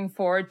like looking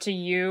forward to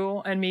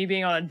you and me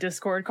being on a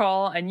Discord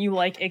call and you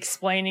like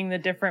explaining the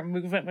different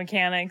movement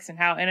mechanics and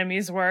how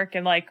enemies work,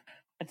 and like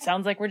it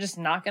sounds like we're just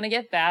not gonna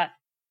get that.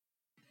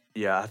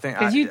 Yeah, I think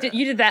because you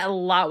did that a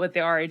lot with the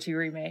RE2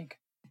 remake.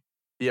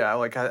 Yeah,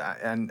 like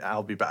and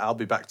I'll be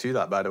back to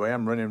that. By the way,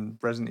 I'm running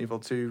Resident Evil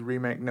 2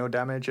 remake no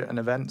damage at an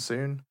event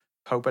soon.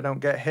 Hope I don't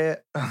get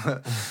hit.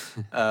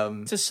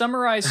 To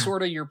summarize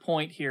sort of your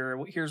point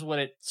here, here's what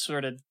it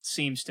sort of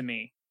seems to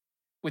me.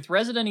 With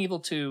Resident Evil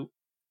 2,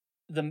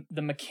 the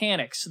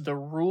mechanics, the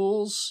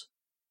rules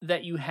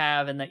that you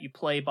have and that you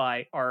play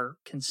by are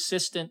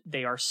consistent.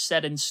 They are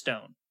set in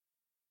stone.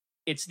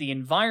 It's the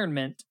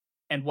environment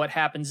and what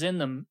happens in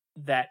them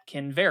that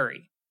can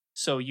vary.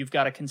 So you've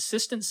got a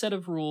consistent set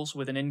of rules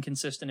with an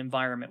inconsistent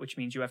environment, which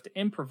means you have to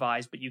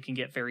improvise, but you can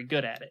get very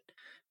good at it.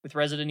 With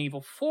Resident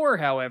Evil 4,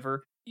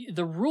 however,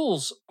 the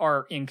rules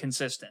are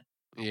inconsistent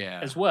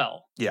as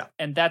well. Yeah.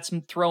 And that's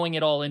throwing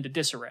it all into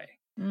disarray.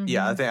 Mm-hmm.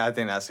 Yeah, I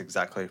think that's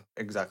exactly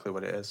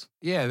what it is.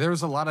 Yeah, there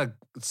was a lot of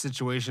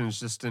situations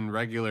just in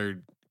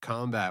regular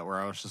combat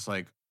where I was just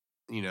like,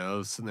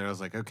 sitting there, I was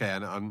like, okay,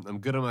 I'm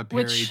good on my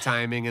parry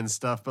timing and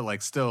stuff, but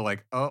like still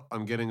like, oh,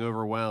 I'm getting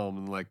overwhelmed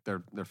and like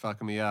they're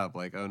fucking me up,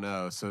 like, oh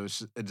no. So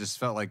it just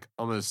felt like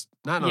almost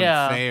not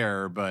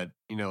unfair, but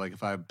like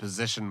if I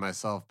positioned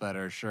myself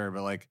better, sure,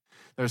 but like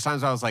there's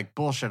times I was like,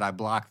 bullshit, I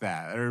blocked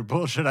that, or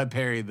bullshit, I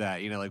parried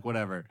that, like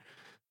whatever.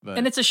 But,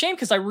 and it's a shame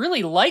because I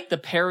really like the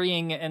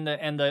parrying and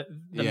the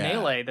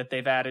melee that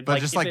they've added.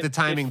 But just like the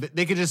timing,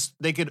 they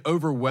could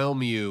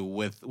overwhelm you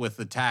with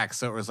attacks.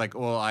 So it was like,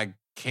 well, I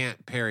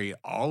can't parry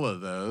all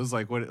of those.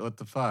 Like what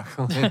the fuck?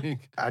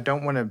 I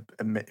don't want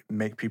to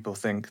make people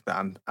think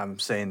that I'm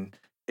saying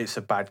it's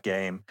a bad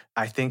game.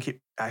 I think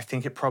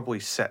it probably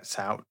sets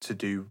out to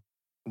do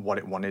what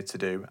it wanted to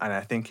do, and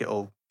I think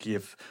it'll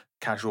give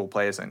casual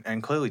players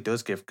and clearly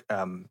does give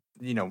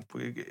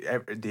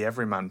the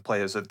everyman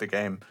players of the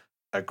game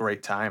a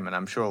great time, and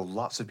I'm sure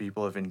lots of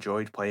people have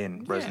enjoyed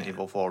playing Resident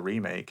Evil 4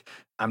 remake.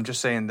 I'm just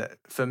saying that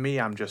for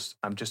me, I guess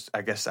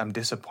I'm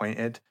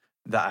disappointed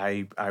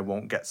that I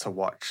won't get to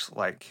watch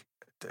like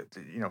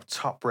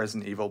top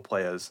Resident Evil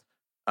players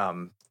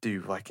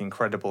do like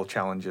incredible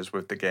challenges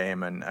with the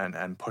game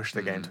and push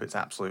the game to its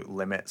absolute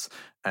limits,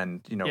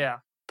 and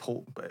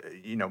put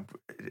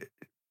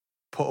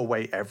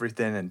away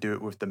everything and do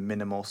it with the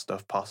minimal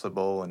stuff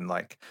possible. And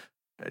like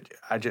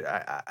I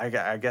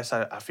guess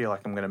I feel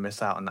like I'm going to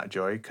miss out on that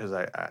joy because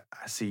I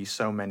see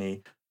so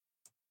many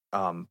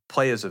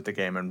players of the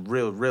game and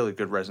really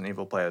good Resident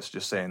Evil players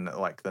just saying that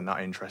like they're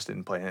not interested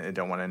in playing it, they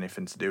don't want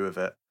anything to do with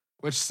it.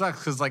 Which sucks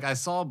because like I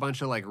saw a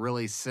bunch of like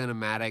really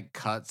cinematic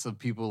cuts of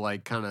people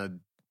like kind of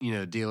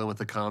dealing with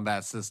the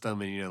combat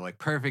system and like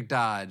perfect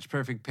dodge,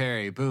 perfect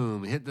parry,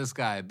 boom, hit this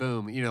guy,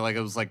 boom, like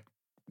it was like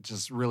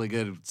just really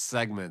good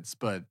segments.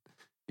 But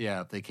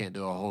Yeah, if they can't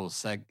do a whole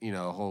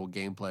a whole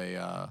gameplay,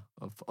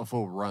 a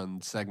full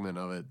run segment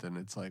of it, then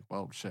it's like,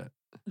 well, shit.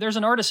 There's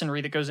an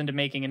artisanry that goes into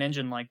making an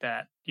engine like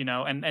that,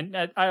 and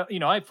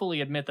I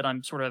fully admit that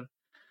I'm sort of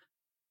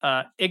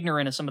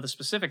ignorant of some of the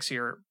specifics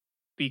here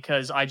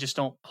because I just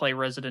don't play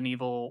Resident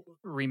Evil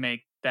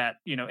remake that,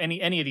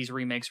 any of these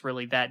remakes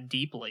really that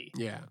deeply.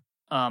 Yeah.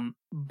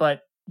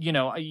 But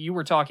you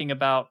were talking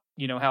about,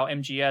 how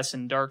MGS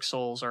and Dark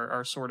Souls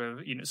are sort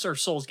of, sort of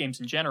Souls games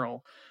in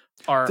general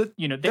are,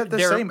 they're the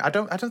same. I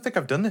don't think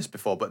I've done this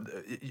before, but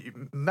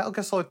Metal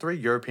Gear Solid 3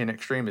 European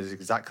Extreme is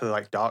exactly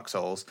like Dark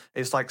Souls.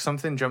 It's like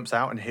something jumps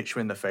out and hits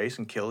you in the face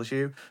and kills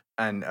you,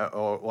 and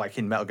or like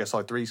in Metal Gear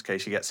Solid 3's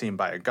case, you get seen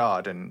by a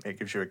guard and it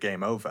gives you a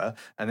game over,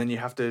 and then you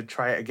have to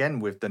try it again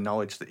with the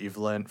knowledge that you've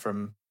learned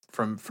from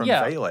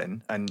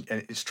failing, and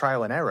it's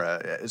trial and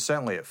error.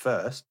 Certainly at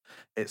first,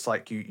 it's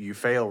like you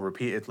fail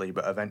repeatedly,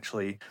 but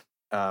eventually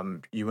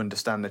you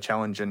understand the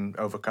challenge and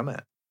overcome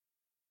it.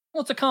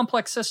 Well, it's a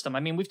complex system.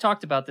 I mean, we've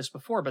talked about this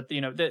before, but the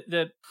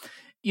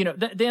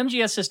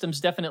MGS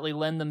systems definitely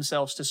lend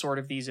themselves to sort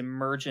of these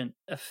emergent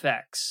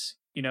effects,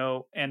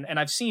 and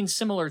I've seen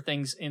similar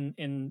things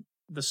in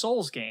the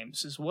Souls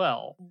games as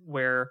well,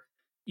 where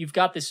you've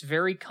got this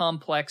very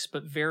complex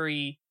but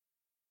very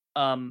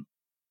how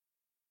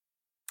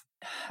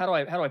do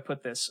I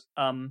put this?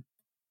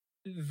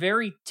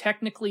 Very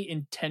technically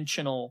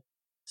intentional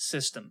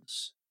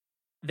systems.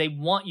 They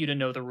want you to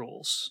know the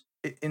rules.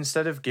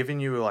 Instead of giving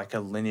you like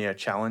a linear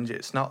challenge,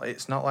 it's not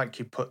like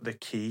you put the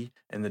key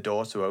in the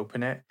door to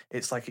open it.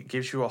 It's like it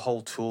gives you a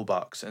whole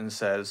toolbox and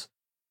says,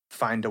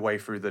 find a way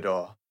through the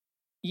door.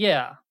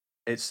 Yeah.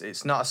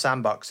 It's not a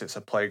sandbox, it's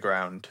a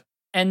playground.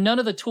 And none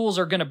of the tools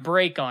are going to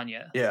break on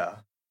you. Yeah.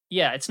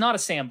 Yeah, it's not a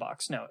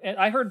sandbox. No.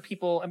 I heard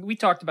people, we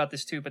talked about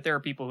this too, but there are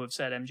people who have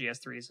said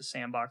MGS3 is a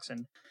sandbox,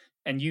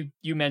 and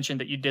you mentioned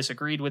that you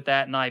disagreed with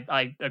that, and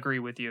I agree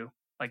with you.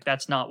 Like,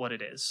 that's not what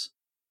it is.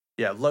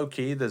 Yeah, low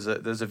key. There's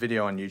a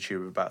video on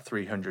YouTube about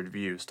 300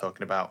 views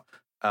talking about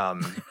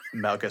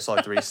Metal Gear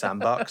Solid 3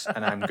 Sandbox,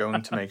 and I'm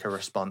going to make a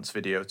response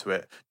video to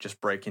it, just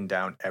breaking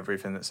down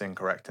everything that's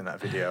incorrect in that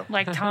video.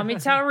 Like Tommy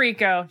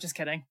Tallarico. Just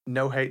kidding.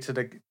 No hate to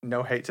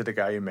the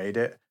guy who made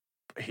it.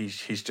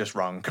 He's just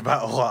wrong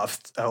about a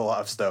lot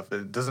of stuff.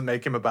 It doesn't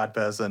make him a bad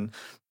person.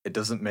 It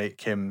doesn't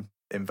make him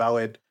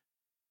invalid.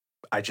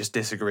 I just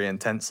disagree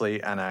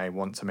intensely, and I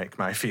want to make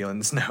my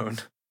feelings known.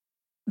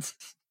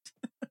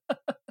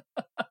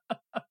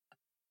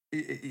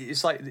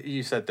 It's like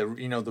you said, the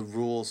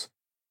rules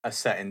are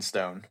set in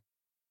stone,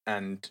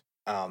 and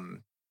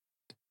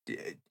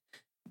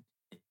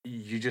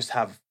you just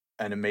have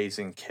an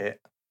amazing kit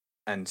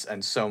and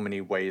so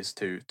many ways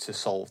to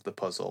solve the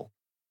puzzle,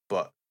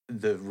 but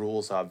the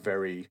rules are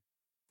very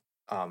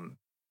I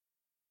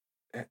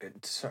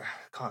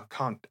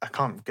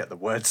can't get the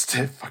words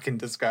to fucking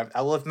describe.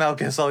 I love Metal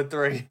Gear Solid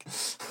 3.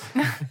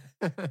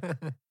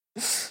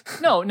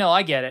 No,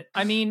 I get it.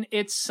 I mean,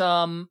 it's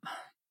a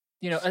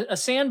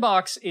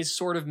sandbox is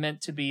sort of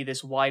meant to be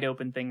this wide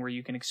open thing where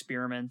you can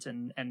experiment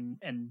and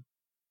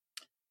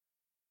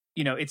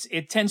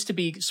it tends to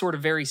be sort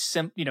of very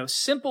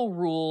simple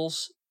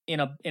rules in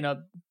a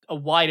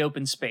wide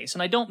open space.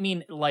 And I don't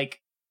mean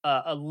like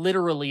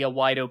literally a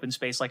wide open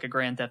space like a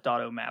Grand Theft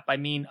Auto map. I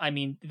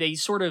mean they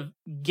sort of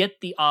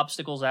get the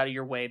obstacles out of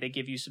your way. They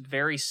give you some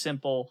very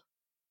simple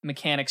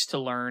mechanics to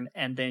learn,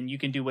 and then you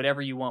can do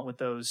whatever you want with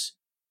those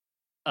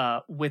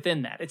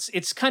within that.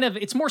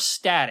 It's more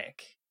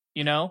static.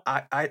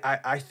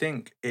 I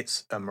think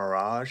it's a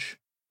mirage.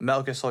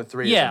 Metal Gear Solid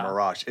 3 is a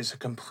mirage. It's a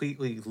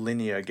completely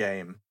linear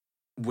game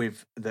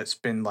that's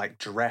been like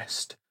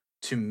dressed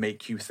to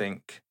make you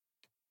think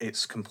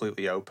it's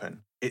completely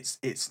open.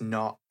 It's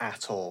not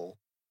at all,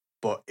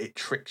 but it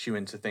tricks you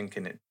into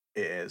thinking it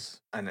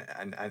is. And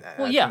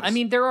well, yeah, I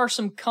mean, there are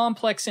some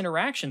complex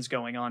interactions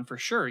going on for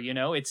sure.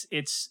 It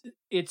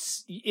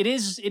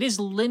is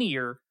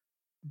linear,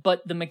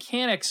 but the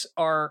mechanics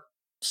are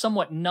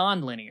somewhat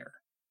non-linear.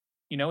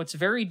 It's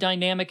very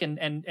dynamic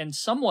and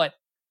somewhat,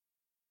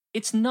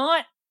 it's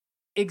not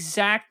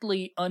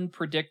exactly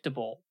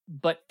unpredictable,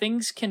 but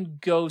things can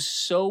go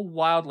so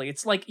wildly.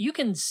 It's like you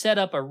can set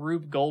up a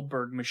Rube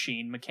Goldberg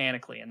machine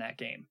mechanically in that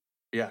game.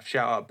 Yeah,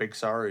 shout out Big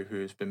Saru,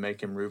 who's been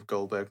making Rube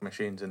Goldberg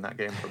machines in that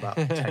game for about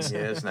 10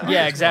 years now.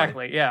 Yeah,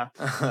 exactly, yeah.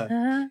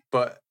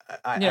 But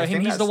I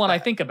think he's the one I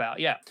think about,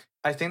 yeah.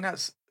 I think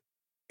that's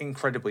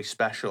incredibly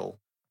special,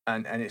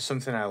 and it's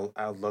something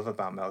I love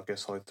about Metal Gear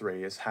Solid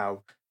 3 is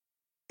how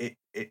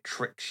it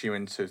tricks you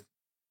into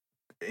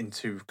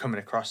coming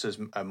across as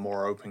a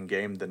more open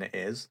game than it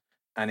is,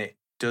 and it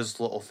does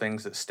little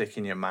things that stick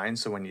in your mind.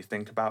 So when you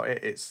think about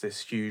it, it's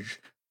this huge,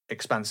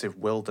 expansive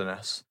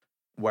wilderness.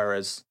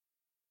 Whereas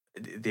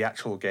the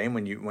actual game,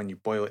 when you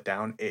boil it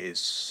down, it is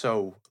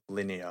so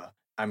linear.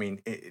 I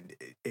mean,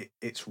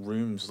 its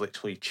rooms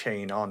literally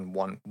chain on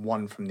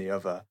one from the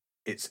other.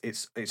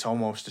 It's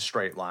almost a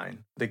straight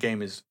line. The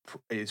game is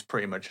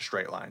pretty much a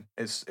straight line.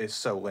 It's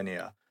so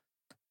linear.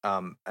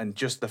 And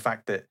just the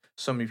fact that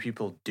so many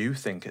people do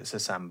think it's a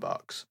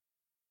sandbox,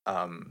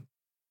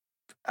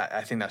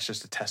 I think that's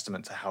just a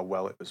testament to how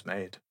well it was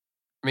made.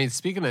 I mean,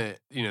 speaking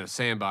of,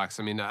 Sandbox,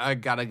 I mean, I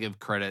gotta give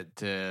credit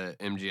to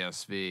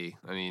MGSV.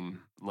 I mean,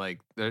 like,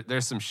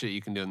 there's some shit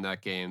you can do in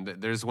that game.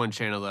 There's one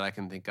channel that I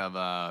can think of,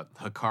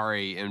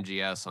 Hikari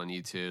MGS on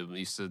YouTube.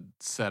 He used to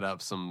set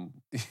up some,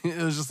 it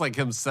was just like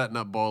him setting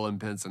up bowling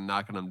pins and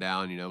knocking them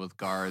down, with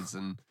guards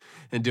and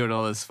doing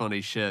all this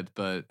funny shit.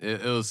 But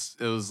it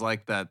was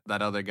like that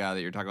other guy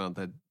that you're talking about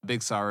that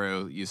Big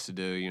Sorrow used to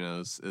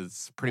do,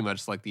 it's pretty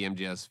much like the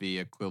MGSV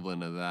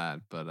equivalent of that.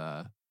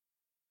 But,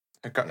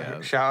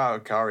 shout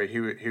out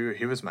Akari.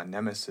 He was my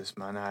nemesis,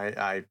 man.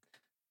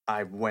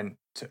 I went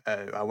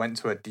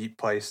to a deep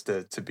place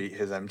to beat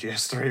his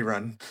MGS3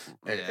 run.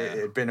 It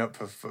had been up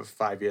for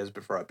 5 years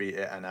before I beat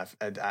it, and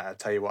I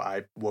tell you what,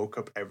 I woke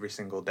up every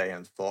single day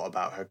and thought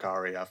about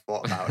Hikari. I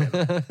thought about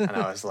him, and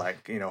I was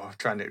like,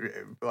 trying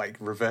to like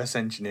reverse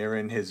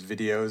engineering his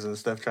videos and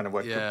stuff, trying to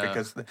work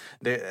because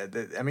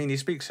I mean, he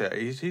speaks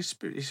he's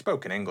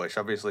spoken English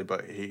obviously,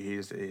 but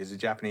he's a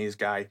Japanese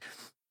guy.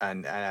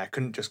 And I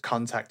couldn't just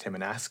contact him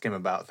and ask him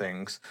about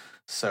things.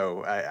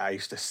 So I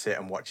used to sit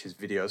and watch his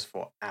videos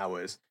for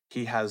hours.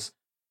 He has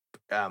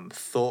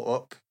thought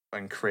up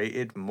and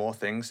created more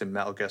things in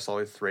Metal Gear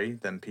Solid 3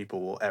 than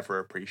people will ever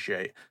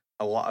appreciate.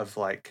 A lot of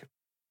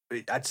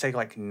I'd say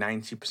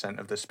 90%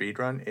 of the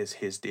speedrun is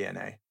his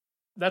DNA.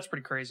 That's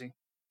pretty crazy.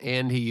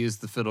 And he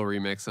used the fiddle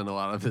remix in a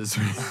lot of his.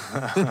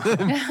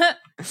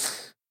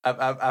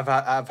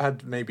 I've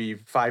had maybe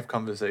 5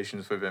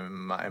 conversations with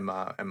him in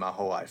my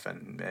whole life,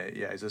 and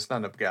he's a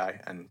stand-up guy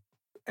and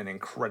an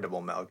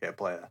incredible Metal Gear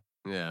player.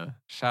 Yeah,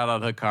 shout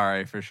out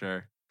Hikari for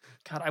sure.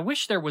 God, I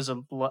wish there was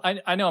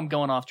I know I'm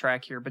going off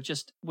track here, but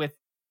just with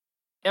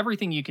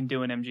everything you can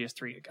do in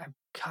MGS3,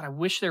 I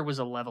wish there was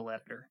a level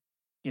editor.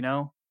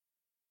 Oh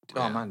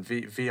man,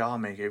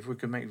 VR if we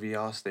could make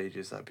VR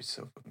stages, that'd be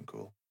so fucking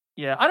cool.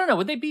 Yeah, I don't know.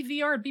 Would they be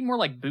VR? It'd be more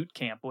like boot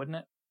camp, wouldn't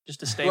it?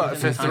 Just to stay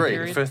within the time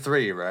period? For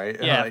 3, right?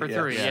 Yeah, for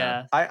 3,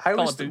 yeah. I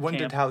always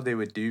wondered how they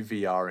would do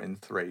VR in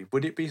 3.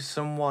 Would it be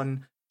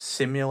someone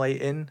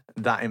simulating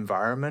that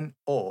environment,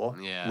 or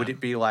would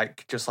it be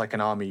just like an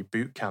army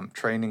boot camp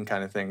training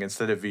kind of thing?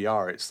 Instead of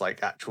VR, it's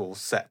like actual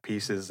set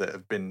pieces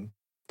that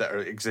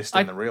exist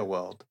in the real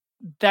world.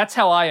 That's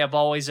how I have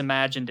always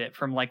imagined it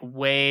from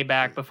way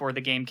back before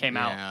the game came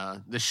out. Yeah,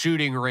 the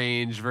shooting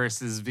range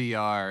versus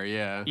VR,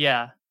 yeah.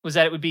 Yeah. Was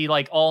that it would be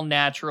all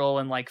natural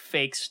and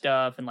fake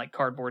stuff and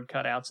cardboard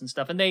cutouts and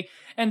stuff. And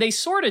they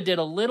sort of did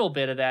a little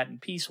bit of that in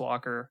Peace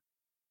Walker.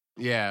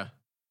 Yeah.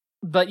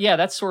 But yeah,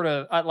 that's sort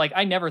of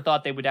I never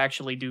thought they would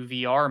actually do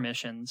VR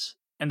missions,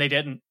 and they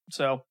didn't.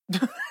 So,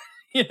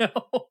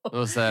 What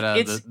was that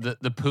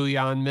the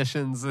Puyan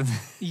missions?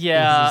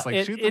 Yeah,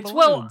 it's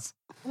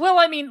well,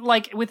 I mean,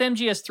 with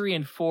MGS3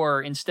 and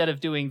 4, instead of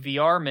doing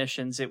VR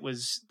missions, it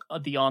was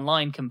the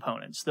online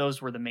components.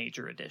 Those were the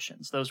major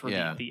additions. Those were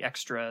the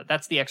extra.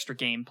 That's the extra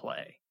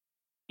gameplay.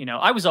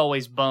 I was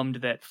always bummed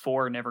that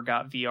 4 never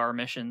got VR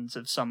missions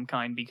of some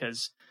kind,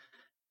 because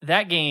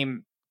that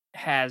game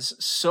has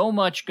so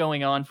much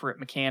going on for it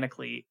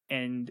mechanically,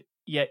 and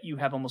yet you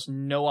have almost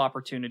no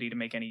opportunity to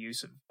make any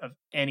use of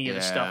any of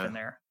the stuff in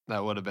there.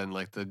 That would have been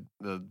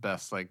the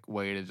best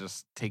way to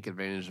just take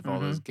advantage of all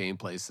those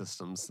gameplay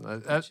systems.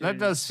 That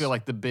does feel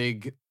like the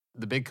big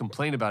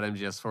complaint about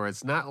MGS4.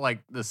 It's not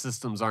like the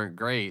systems aren't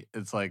great.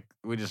 It's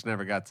we just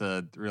never got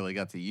to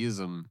use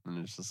them, and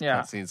it's just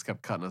cutscenes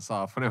kept cutting us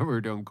off whenever we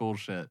were doing cool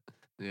shit.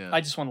 Yeah,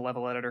 I just want a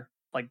level editor.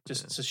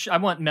 I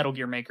want Metal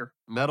Gear Maker.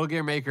 Metal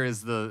Gear Maker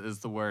is the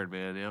word,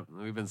 man. Yep,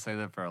 we've been saying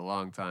that for a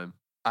long time.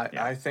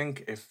 I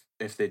think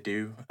if they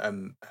do a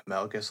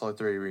Metal Gear Solid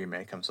 3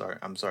 remake, I'm sorry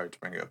to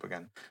bring it up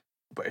again,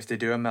 but if they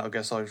do a Metal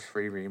Gear Solid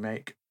 3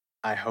 remake,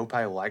 I hope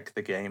I like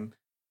the game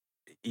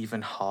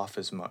even half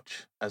as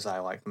much as I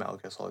like Metal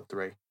Gear Solid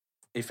 3.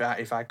 If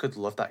I could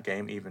love that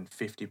game even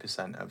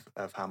 50%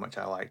 of how much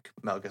I like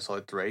Metal Gear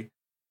Solid 3,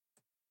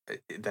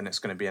 then it's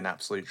going to be an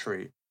absolute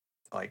treat.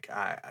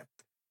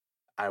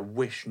 I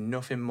wish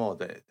nothing more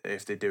that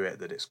if they do it,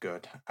 that it's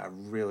good. I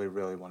really,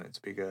 really want it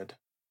to be good.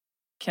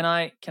 Can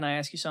I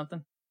ask you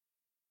something?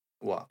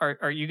 What?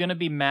 Are you going to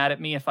be mad at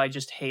me if I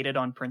just hate it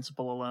on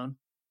principle alone?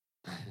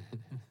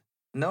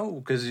 No,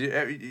 because you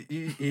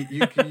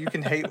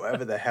can hate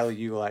whatever the hell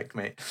you like,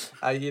 mate.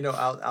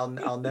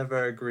 I'll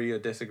never agree or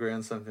disagree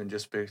on something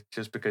just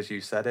because you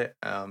said it.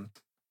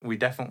 We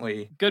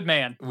definitely good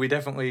man. We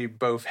definitely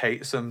both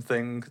hate some of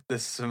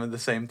the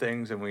same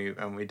things, and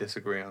we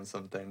disagree on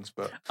some things.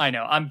 But I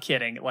know, I'm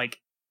kidding.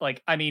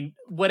 I mean,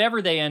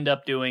 whatever they end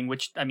up doing,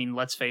 which, I mean,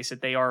 let's face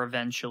it, they are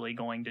eventually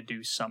going to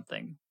do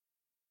something.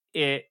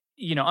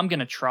 I'm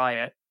gonna try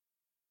it.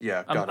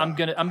 Yeah, I'm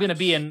gonna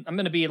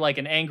be like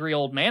an angry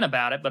old man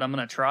about it, but I'm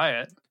gonna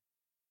try it.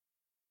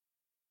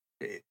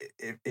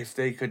 If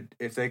they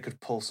could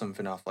pull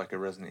something off like a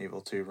Resident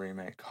Evil 2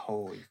 remake,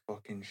 holy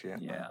fucking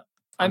shit! Yeah. Man.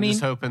 I'm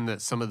just hoping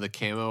that some of the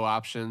camo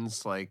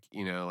options, they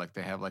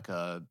have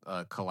a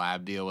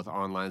collab deal with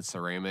Online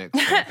Ceramics,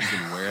 so you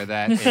can wear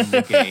that in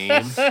the game,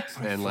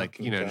 and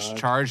just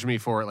charge me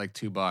for it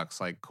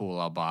 $2. Cool,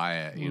 I'll buy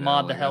it.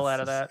 Mod the hell out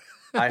of that.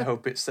 I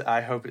hope it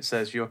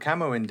says your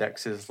camo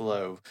index is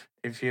low.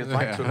 If you'd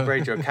like to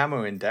upgrade your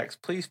camo index,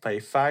 please pay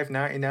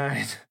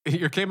 $5.99.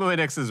 Your camo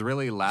index is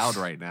really loud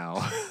right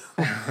now.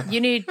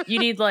 You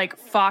need like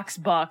Fox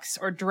Bucks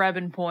or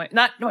Drebin point.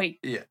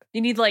 Yeah.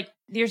 You need like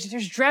there's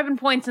Drebin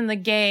points in the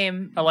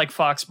game. I like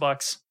Fox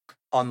Bucks.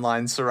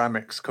 Online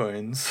ceramics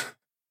coins.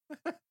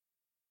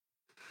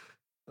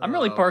 I'm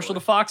really partial to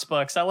Fox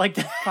Bucks. I like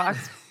that.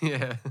 Fox.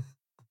 Yeah.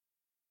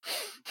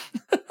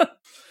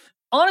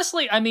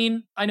 Honestly, I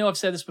mean, I know I've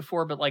said this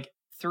before, but like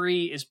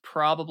 3 is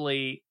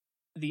probably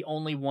the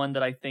only one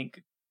that I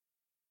think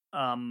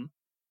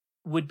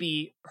would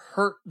be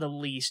hurt the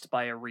least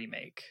by a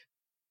remake.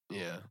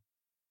 Yeah.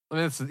 I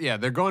mean,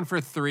 they're going for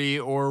 3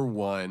 or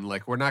 1.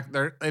 Like,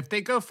 if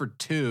they go for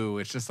 2,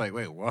 it's just like,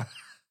 wait, what?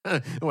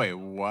 Wait,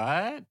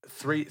 what?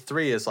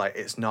 3 is like,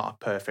 it's not a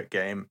perfect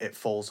game. It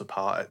falls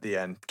apart at the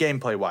end.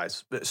 Gameplay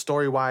wise, but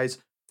story wise,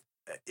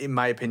 in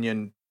my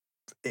opinion,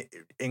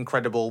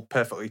 incredible,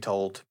 perfectly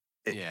told.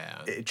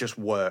 It just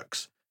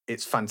works.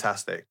 It's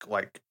fantastic.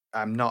 Like,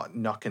 I'm not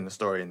knocking the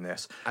story in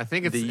this. I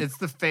think it's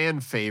the fan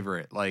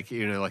favorite. Like,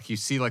 you know, like you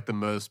see like the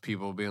most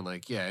people being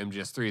like, yeah,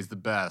 MGS3 is the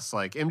best.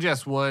 Like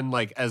MGS1,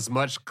 like as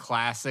much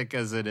classic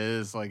as it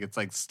is, like it's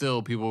like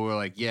still people were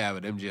like, yeah,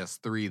 but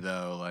MGS3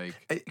 though, like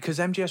because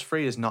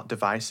MGS3 is not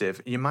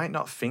divisive. You might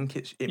not think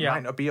it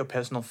might not be your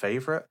personal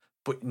favorite,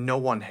 but no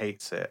one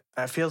hates it.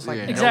 It feels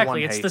like no one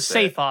hates it's the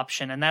safe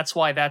option, and that's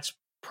why that's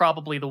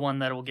probably the one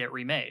that will get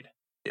remade.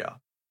 Yeah.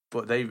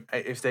 But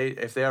if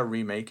they are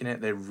remaking it,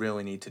 they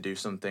really need to do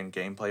something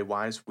gameplay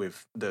wise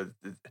with the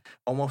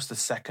almost the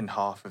second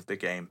half of the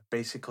game.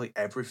 Basically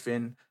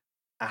everything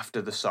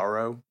after the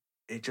sorrow,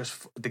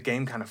 the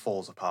game kind of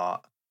falls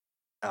apart.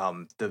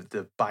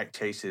 The bike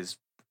chase is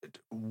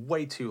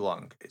way too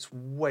long. It's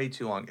way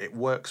too long. It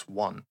works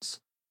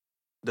once.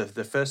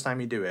 The first time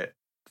you do it,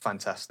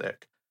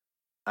 fantastic.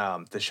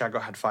 The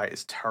Shaggothad fight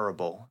is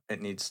terrible.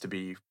 It needs to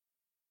be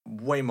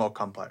way more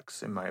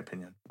complex, in my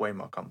opinion. Way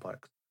more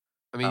complex.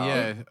 I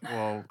mean,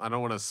 well, I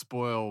don't want to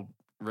spoil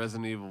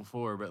Resident Evil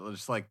 4, but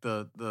just like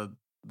the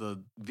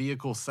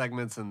vehicle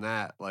segments in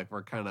that, like,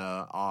 were kind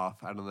of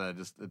off. I don't know,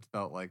 it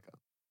felt like,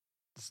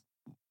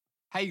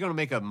 how you going to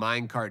make a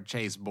minecart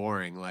chase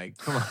boring? Like,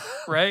 come on.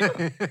 Right?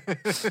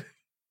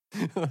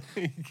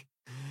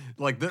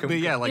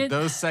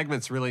 Those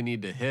segments really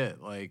need to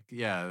hit. Like,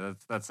 yeah,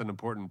 that's an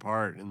important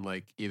part. And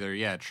like, either,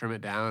 trim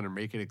it down or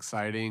make it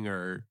exciting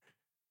or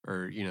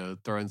you know,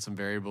 throw in some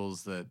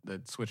variables that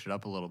switch it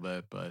up a little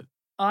bit. But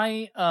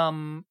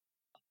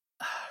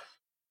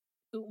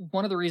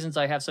one of the reasons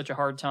I have such a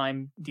hard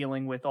time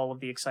dealing with all of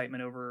the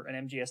excitement over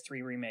an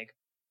MGS3 remake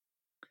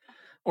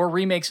or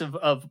remakes of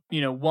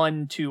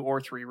 1, 2, or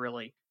 3,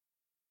 really.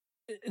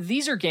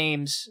 These are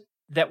games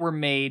that were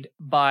made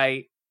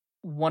by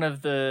one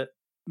of the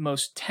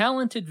most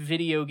talented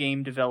video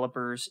game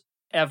developers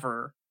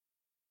ever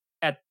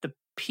at the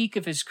peak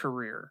of his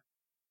career.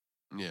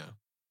 Yeah.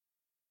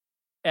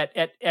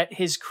 At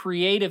his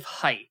creative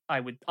height,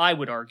 I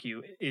would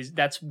argue,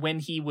 that's when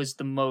he was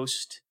the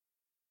most,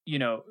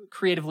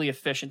 creatively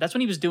efficient. That's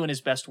when he was doing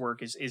his best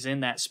work, is in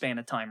that span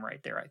of time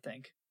right there, I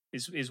think,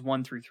 is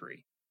 1 through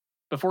 3.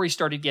 Before he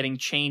started getting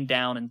chained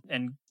down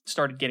and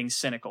started getting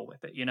cynical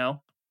with it,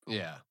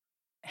 Yeah.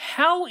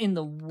 How in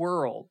the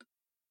world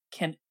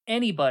can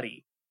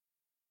anybody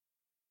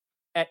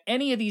at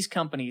any of these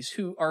companies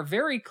who are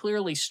very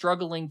clearly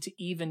struggling to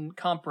even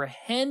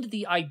comprehend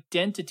the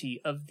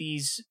identity of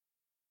these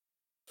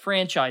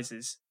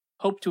franchises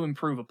hope to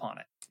improve upon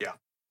it? Yeah.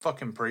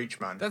 Fucking preach,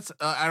 man. That's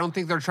I don't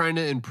think they're trying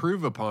to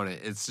improve upon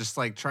it. It's just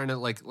like trying to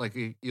like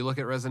you look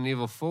at Resident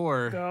Evil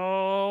 4.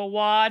 Go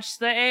watch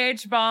the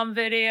H-bomb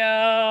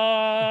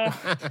video.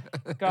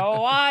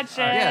 Go watch it.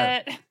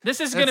 Yeah.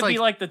 This is going to be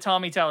like the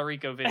Tommy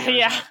Tallarico video.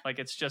 Yeah.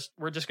 Like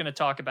we're just going to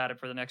talk about it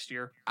for the next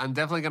year. I'm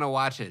definitely going to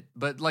watch it.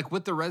 But like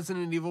with the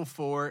Resident Evil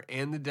 4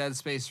 and the Dead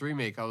Space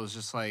remake, I was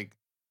just like,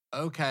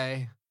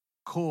 okay,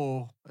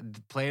 cool.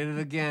 Played it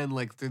again,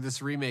 like through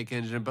this remake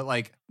engine, but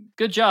like,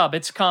 good job.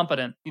 It's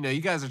competent.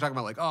 You guys are talking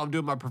about like, oh, I'm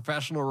doing my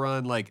professional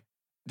run. Like,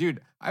 dude,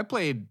 I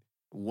played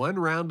one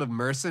round of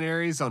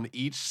Mercenaries on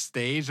each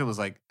stage and was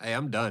like, hey,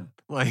 I'm done.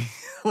 Like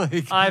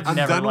I'm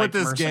never done with liked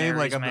this game.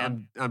 Like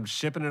man. I'm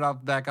shipping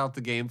it back out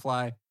the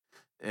GameFly.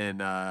 And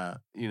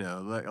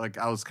like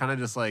I was kind of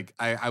just like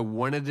I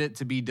wanted it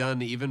to be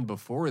done even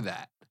before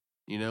that.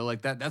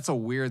 Like that's a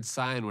weird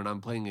sign when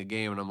I'm playing a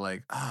game and I'm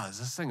like, is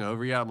this thing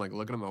over yet? I'm like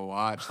looking at my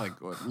watch, like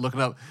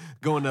looking up,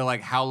 going to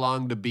like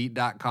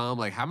howlongtobeat.com,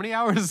 like how many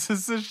hours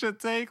does this shit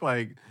take?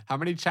 Like how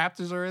many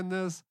chapters are in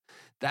this?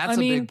 That's a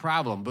big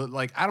problem. But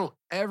like I don't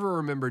ever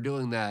remember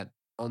doing that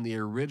on the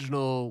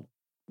original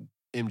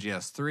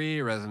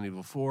MGS3, Resident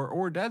Evil 4,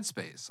 or Dead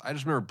Space. I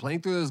just remember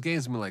playing through those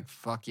games and being like,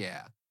 fuck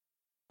yeah.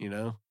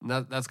 And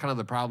that's kind of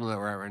the problem that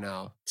we're at right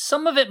now.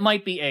 Some of it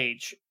might be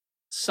age.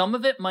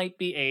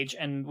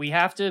 And we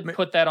have to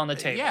put that on the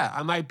table. Yeah,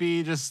 I might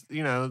be just,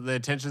 the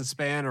attention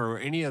span or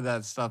any of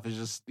that stuff is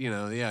just,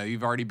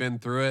 you've already been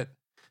through it.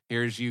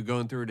 here's you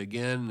going through it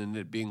again and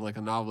it being like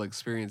a novel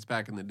experience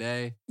back in the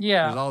day.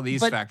 Yeah, There's all these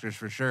but- factors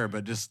for sure,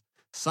 but just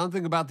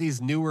something about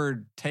these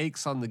newer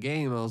takes on the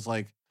game, I was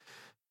like,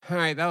 all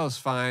right, that was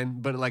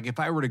fine. But like, if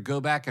I were to go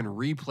back and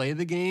replay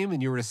the game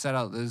and you were to set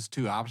out those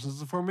two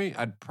options for me,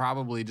 I'd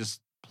probably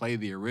just play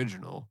the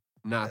original,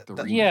 not the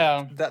remake.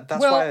 Yeah. That's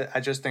Well- why I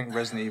just think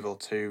Resident Evil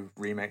 2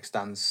 remake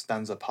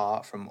stands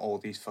apart from all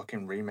these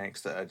fucking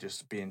remakes that are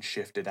just being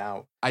shifted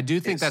out. I do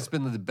think It's- that's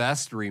been the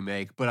best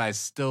remake, but I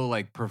still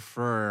like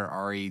prefer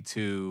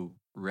RE2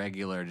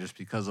 regular just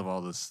because of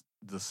all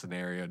the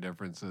scenario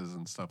differences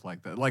and stuff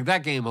like that. Like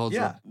that game holds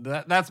up.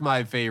 That's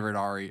my favorite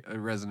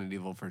Resident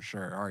Evil for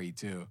sure,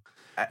 RE2.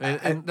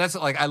 And that's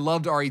like, I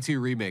loved RE2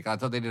 remake. I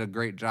thought they did a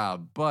great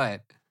job,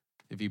 but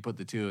if you put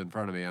the two in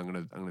front of me, I'm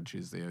gonna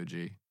choose the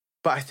OG.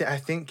 But I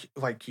think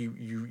like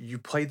you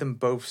play them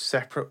both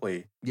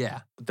separately. Yeah.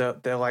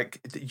 They're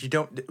like, you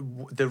don't,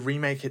 the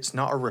remake, it's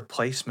not a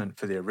replacement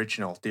for the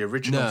original. The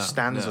original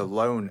stands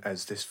alone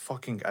as this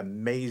fucking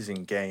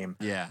amazing game.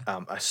 Yeah.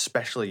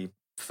 Especially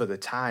for the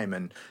time,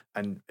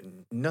 and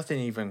nothing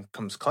even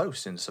comes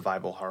close in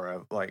survival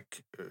horror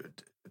like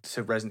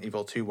to Resident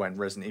Evil 2 when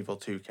Resident Evil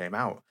 2 came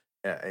out.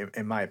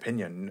 In my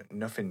opinion,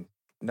 nothing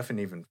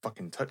even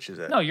fucking touches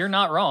it. No, you're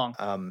not wrong.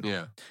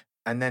 Yeah.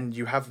 And then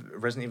you have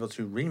Resident Evil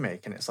 2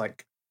 remake, and it's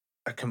like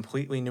a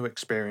completely new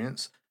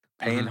experience,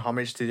 paying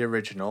homage to the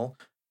original,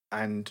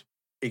 and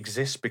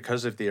exists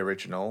because of the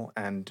original,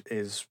 and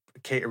is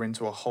catering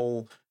to a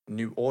whole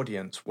new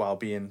audience while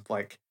being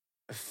like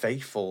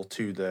faithful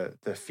to the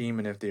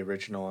theming of the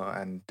original,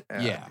 and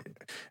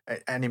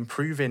and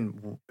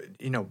improving.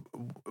 You know,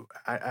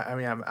 I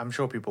mean, I'm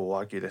sure people will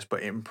argue this,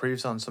 but it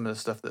improves on some of the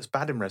stuff that's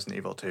bad in Resident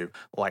Evil 2,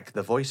 like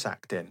the voice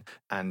acting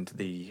and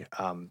the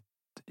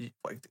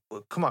like,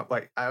 come on,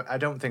 like I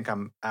don't think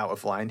I'm out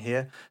of line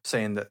here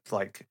saying that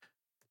like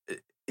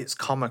it's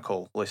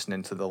comical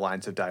listening to the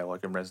lines of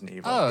dialogue in Resident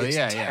Evil. Oh, it's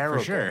terrible,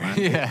 for sure. man.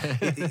 Yeah.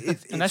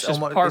 And that's just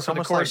par for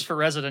the course for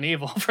Resident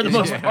Evil for the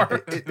most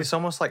part. It's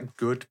almost like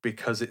good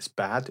because it's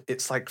bad.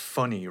 It's like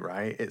funny,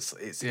 right? It's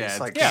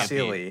like campy.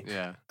 silly.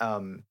 Yeah.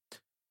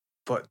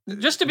 But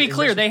Just to be in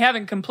clear, Resident- they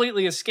haven't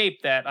completely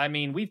escaped that. I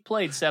mean, we've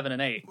played 7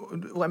 and 8.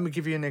 Let me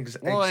give you an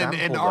Well, example.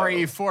 and though.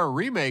 RE4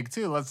 remake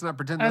too. Let's not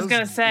pretend I was those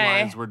gonna say,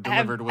 lines were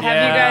delivered with have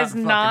you guys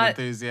fucking not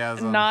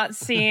enthusiasm. not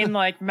seen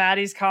like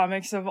Maddie's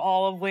comics of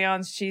all of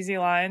Leon's cheesy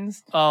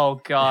lines?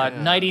 Oh God,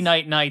 Yes. Nighty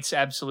Night Nights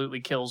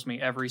absolutely kills me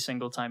every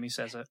single time he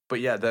says it. But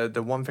yeah,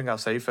 the one thing I'll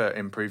say for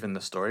improving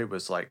the story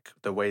was like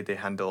the way they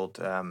handled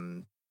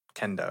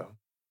Kendo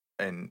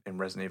in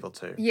Resident Evil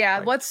 2. Yeah,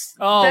 Like,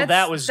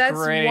 that was that's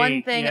great.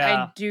 one thing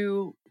Yeah. I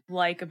do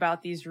like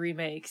about these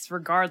remakes,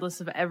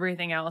 regardless of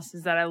everything else,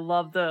 is that I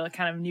love the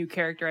kind of new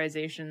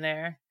characterization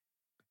there.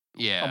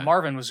 Yeah. Oh,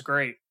 Marvin was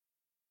great.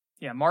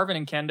 Yeah, Marvin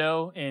and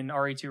Kendo in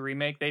RE2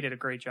 remake, they did a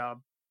great job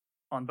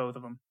on both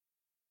of them.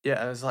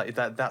 yeah, it's like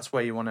that's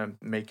where you want to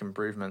make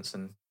improvements,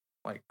 and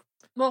like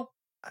Well,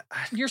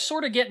 you're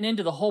sort of getting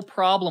into the whole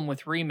problem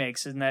with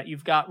remakes in that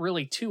you've got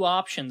really two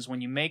options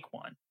when you make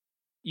one.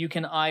 You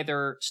can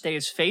either stay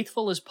as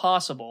faithful as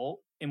possible,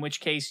 in which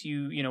case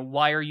you know,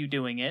 why are you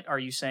doing it? Are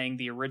you saying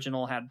the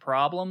original had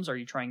problems? Are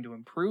you trying to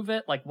improve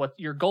it? Like, what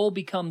your goal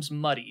becomes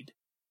muddied.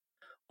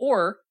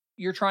 Or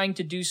you're trying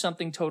to do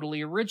something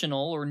totally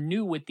original or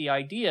new with the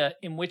idea,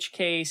 in which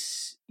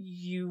case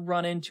you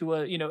run into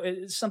a, you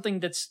know, something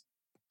that's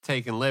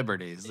Taking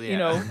liberties. Yeah. You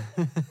know,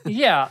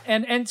 yeah,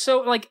 and so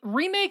like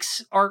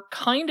remakes are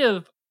kind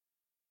of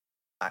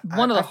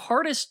one of the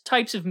hardest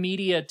types of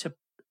media to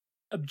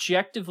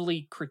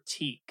objectively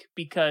critique,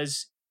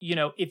 because, you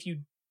know, if you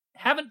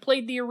haven't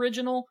played the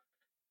original,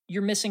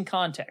 you're missing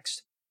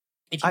context.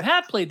 If you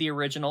have played the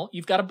original,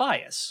 you've got a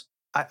bias.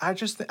 I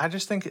just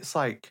think it's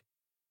like,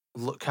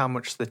 look how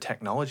much the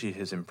technology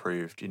has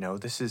improved. You know,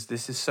 this is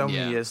so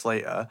many years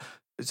later.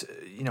 It's,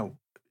 you know,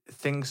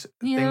 things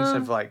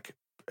have like,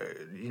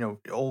 you know,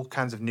 all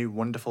kinds of new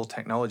wonderful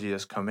technology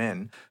has come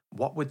in.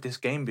 What would this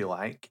game be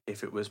like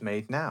if it was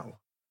made now?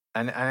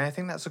 And I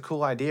think that's a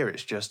cool idea.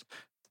 It's just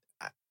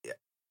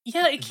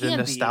Yeah, it can the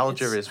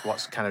nostalgia be. is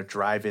what's kind of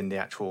driving the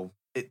actual.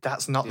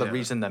 That's not the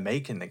reason they're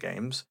making the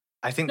games.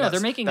 I think No, they're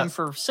making them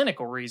for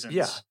cynical reasons.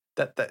 Yeah,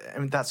 I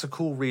mean, that's a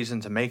cool reason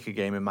to make a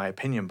game, in my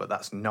opinion, but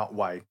that's not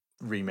why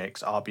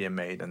remakes are being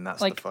made, and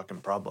that's Like, the fucking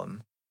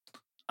problem.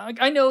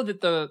 I know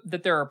that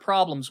there are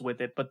problems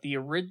with it, but the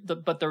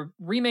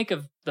remake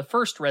of the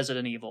first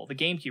Resident Evil, the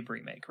GameCube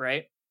remake,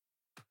 right?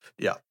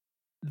 Yeah.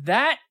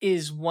 That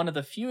is one of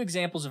the few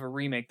examples of a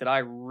remake that I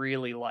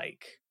really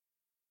like.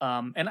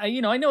 And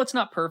I know it's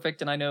not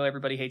perfect, and I know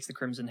everybody hates the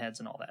Crimson Heads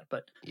and all that,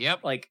 but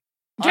Yep. like,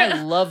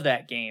 I love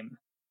that game.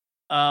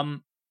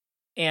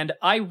 And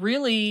I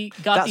really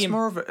got That's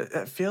more of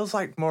a. It feels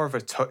like more of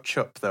a touch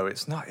up, though.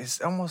 It's not. It's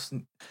almost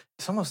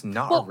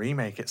not a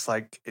remake. It's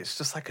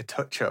just like a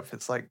touch up.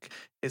 It's like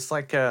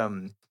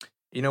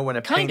you know, when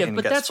a Kind of, painting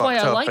but gets that's why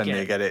fucked I up like and it.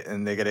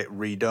 they get it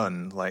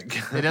redone. Like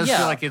It does Yeah.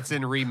 feel like it's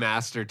in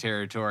remaster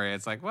territory.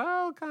 It's like,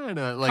 well, kind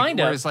of like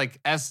Kinda. whereas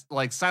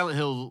like Silent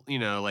Hill, you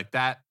know, like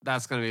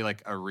that's gonna be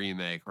like a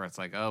remake where it's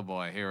like, oh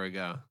boy, here we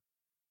go.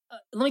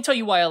 let me tell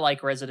you why I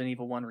like Resident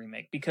Evil 1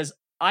 Remake, because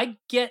I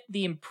get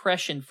the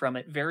impression from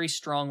it very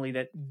strongly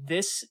that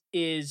this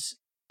is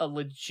a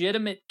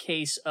legitimate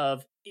case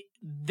of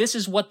this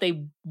is what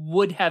they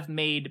would have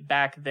made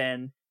back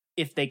then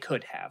if they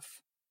could have.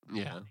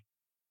 Yeah.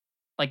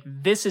 Like,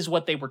 this is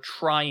what they were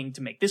trying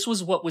to make. This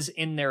was what was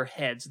in their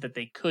heads that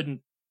they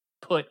couldn't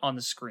put on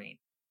the screen.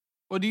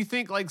 Well, do you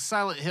think like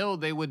Silent Hill,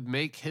 they would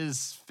make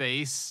his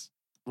face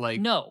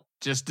like No.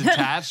 just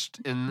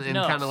detached and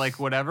No. kind of like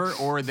whatever,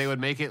 or they would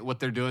make it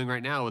what they're doing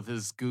right now with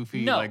his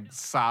goofy No. like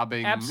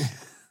sobbing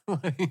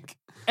like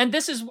And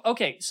this is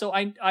okay. So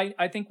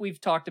I think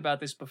we've talked about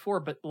this before,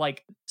 but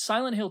like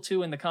Silent Hill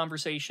 2 and the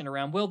conversation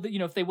around, well, you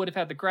know, if they would have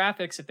had the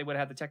graphics, if they would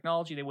have had the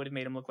technology, they would have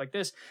made him look like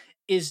this,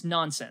 is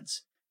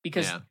nonsense,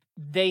 because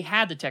they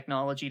had the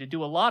technology to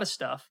do a lot of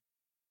stuff,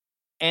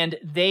 and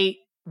they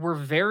were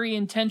very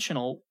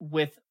intentional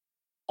with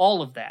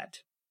all of that.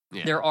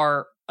 Yeah. There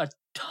are a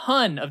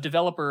ton of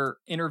developer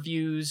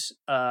interviews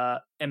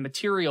and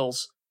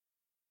materials,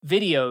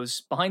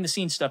 videos, behind the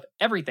scenes stuff,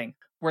 everything,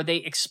 where they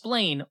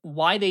explain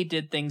why they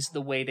did things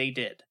the way they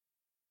did.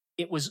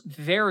 It was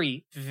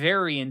very,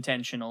 very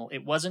intentional.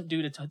 It wasn't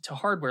due to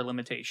hardware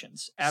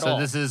limitations at all.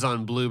 So this is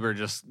on Bloober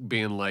just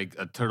being like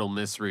a total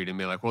misread and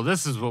being like, well,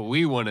 this is what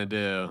we want to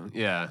do.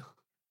 Yeah.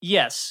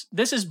 Yes,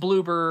 this is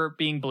Bloober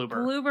being Bloober.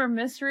 Bloober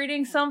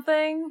misreading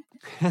something?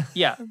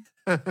 Yeah.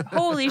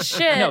 Holy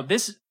shit. No,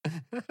 this.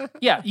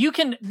 Yeah, you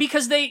can,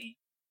 because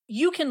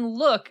you can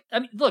look. I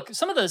mean, look,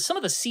 some of the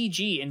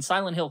CG in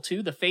Silent Hill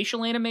 2, the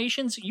facial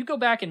animations. You go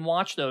back and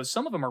watch those.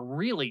 Some of them are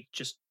really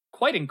just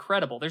quite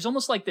incredible. There's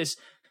almost like this.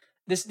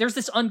 There's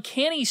this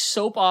uncanny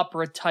soap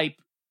opera type,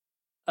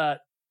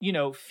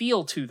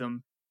 feel to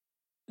them.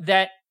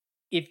 That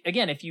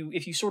if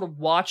you sort of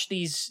watch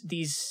these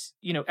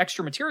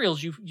extra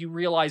materials, you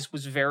realize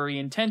was very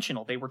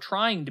intentional. They were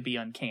trying to be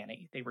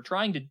uncanny. They were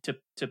trying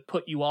to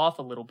put you off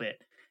a little bit.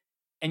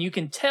 And you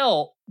can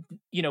tell,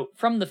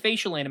 from the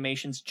facial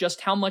animations,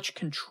 just how much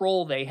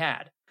control they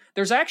had.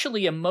 There's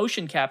actually a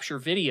motion capture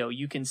video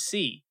you can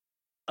see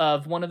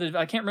of one of the,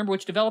 I can't remember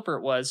which developer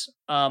it was,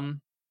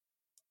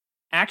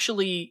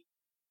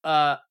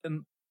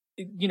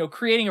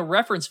 creating a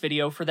reference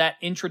video for that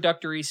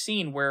introductory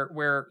scene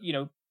where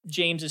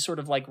James is sort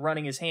of like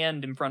running his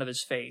hand in front of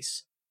his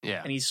face.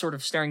 Yeah. And he's sort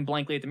of staring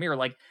blankly at the mirror.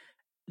 Like,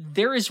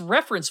 there is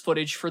reference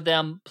footage for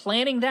them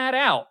planning that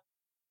out,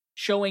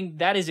 showing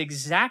that is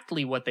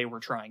exactly what they were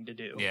trying to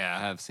do. Yeah, I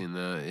have seen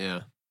that,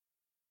 yeah.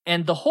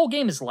 And the whole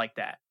game is like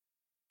that.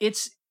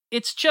 It's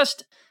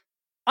just,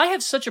 I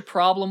have such a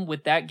problem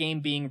with that game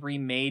being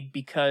remade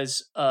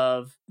because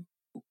of,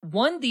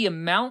 one, the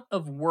amount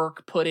of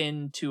work put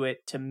into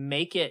it to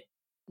make it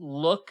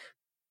look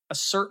a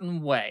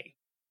certain way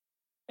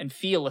and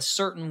feel a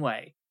certain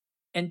way.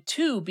 And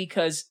two,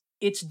 because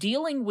it's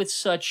dealing with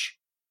such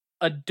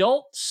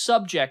adult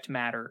subject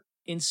matter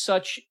in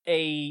such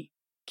a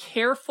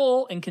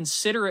careful and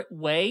considerate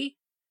way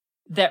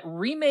that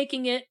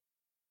remaking it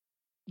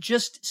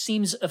just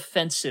seems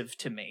offensive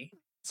to me.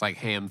 It's like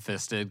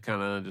ham-fisted,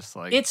 kind of just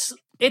like it's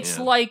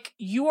like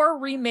you are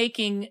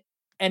remaking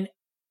and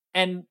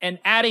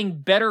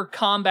adding better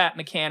combat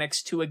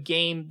mechanics to a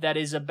game that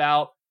is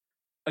about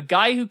a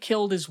guy who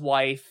killed his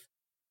wife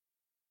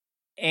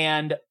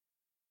and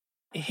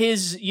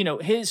his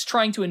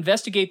trying to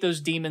investigate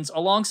those demons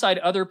alongside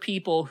other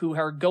people who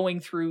are going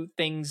through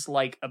things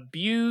like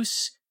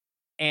abuse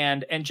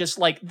and just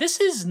like, this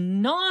is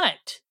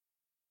not,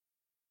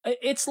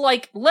 it's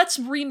like, let's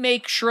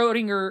remake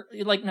Schrodinger,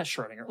 like not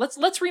Schrodinger,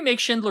 let's remake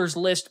Schindler's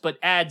List, but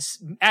add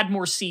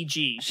more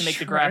CG to make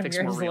the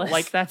graphics more real.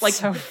 List, that's like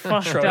so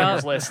fucked Schrodinger's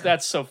up. List.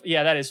 That's so,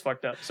 yeah, that is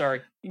fucked up.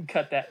 Sorry, you can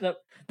cut that. No,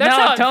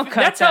 Don't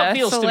cut that's how that. it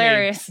feels It's to me.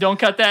 hilarious. Don't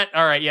cut that.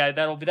 All right, yeah,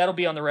 that'll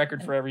be on the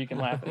record forever. You can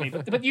laugh at me,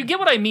 but you get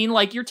what I mean.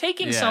 Like, you're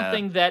taking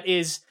something that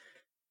is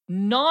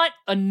not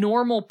a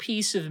normal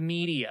piece of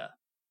media.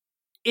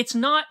 It's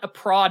not a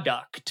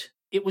product.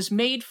 It was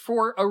made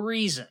for a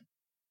reason.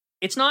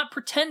 It's not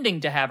pretending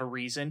to have a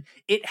reason.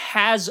 It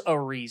has a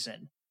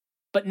reason.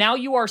 But now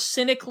you are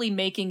cynically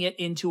making it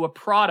into a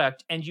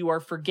product, and you are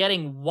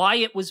forgetting why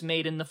it was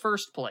made in the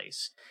first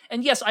place.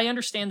 And yes, I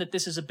understand that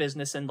this is a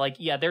business, and like,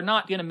 yeah, they're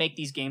not going to make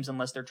these games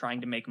unless they're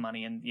trying to make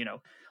money and,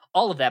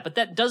 all of that. But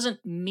that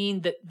doesn't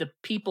mean that the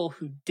people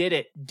who did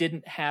it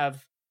didn't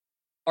have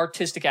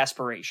artistic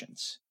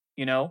aspirations,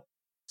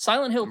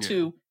 Silent Hill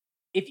 2,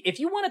 if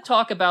you want to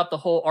talk about the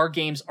whole our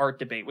game's art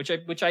debate, which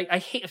I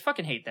hate, I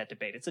fucking hate that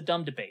debate. It's a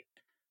dumb debate.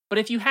 But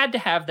if you had to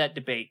have that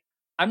debate,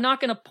 I'm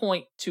not going to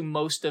point to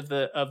most of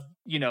the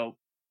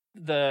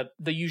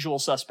usual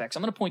suspects.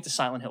 I'm going to point to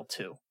Silent Hill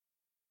 2.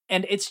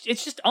 And it's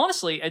just,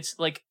 honestly, it's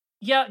like,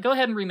 yeah, go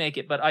ahead and remake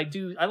it, but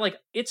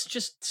it's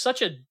just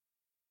such a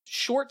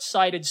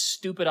short-sighted,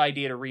 stupid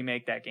idea to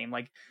remake that game.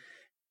 Like,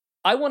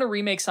 I want to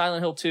remake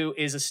Silent Hill 2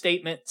 is a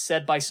statement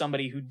said by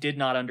somebody who did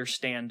not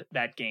understand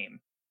that game.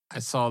 I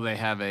saw they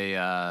have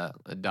a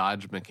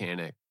dodge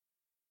mechanic.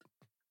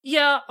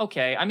 Yeah,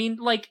 okay. I mean,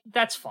 like,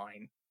 that's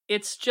fine.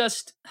 It's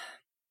just,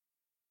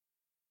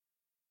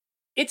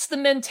 it's the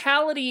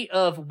mentality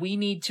of we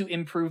need to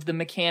improve the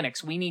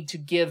mechanics. We need to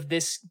give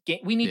this game.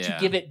 We need to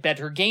give it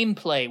better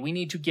gameplay. We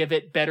need to give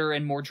it better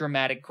and more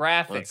dramatic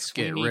graphics. Let's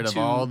get rid of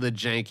all the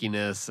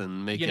jankiness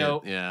and make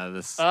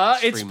this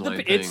streamlined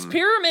thing. It's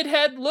Pyramid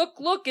Head.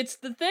 Look, it's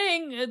the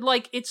thing.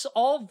 Like, it's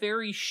all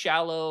very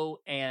shallow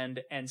and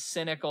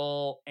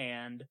cynical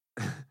and.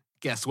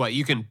 Guess what?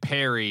 You can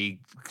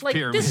parry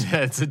Pyramid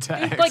Head's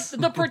attacks. Like,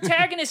 the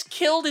protagonist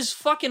killed his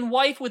fucking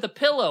wife with a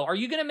pillow. Are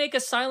you going to make a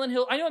Silent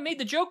Hill? I know I made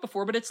the joke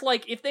before, but it's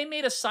like, if they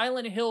made a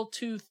Silent Hill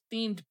 2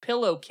 themed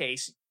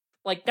pillowcase,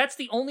 like, that's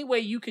the only way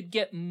you could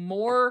get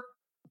more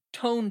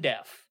tone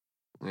deaf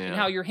in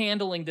how you're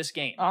handling this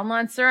game.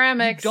 Online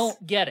ceramics. You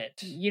don't get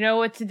it. You know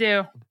what to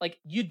do. Like,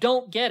 you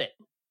don't get it.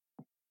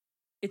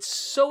 It's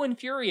so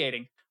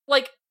infuriating.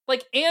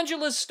 Like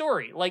Angela's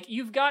story, like,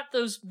 you've got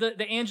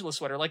the Angela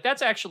sweater, like,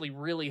 that's actually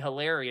really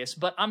hilarious,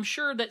 but I'm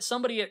sure that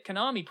somebody at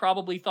Konami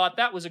probably thought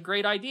that was a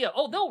great idea.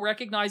 Oh, they'll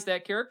recognize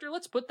that character,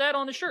 let's put that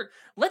on a shirt.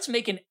 Let's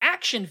make an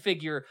action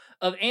figure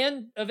of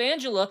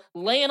Angela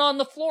laying on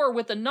the floor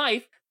with a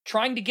knife,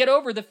 trying to get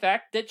over the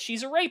fact that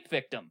she's a rape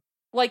victim.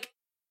 Like,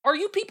 are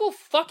you people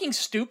fucking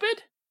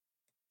stupid?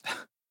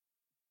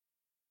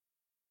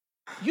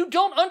 You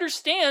don't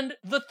understand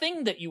the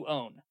thing that you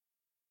own.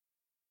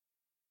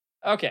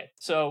 Okay,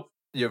 so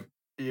you're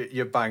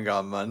bang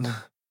on, man.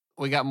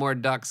 We got more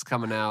ducks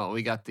coming out.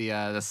 We got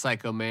the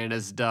Psycho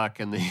Mantis duck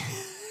and the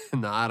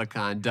and the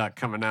Otacon duck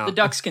coming out. The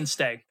ducks can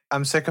stay.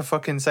 I'm sick of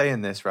fucking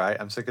saying this, right?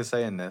 I'm sick of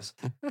saying this.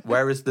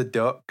 Where is the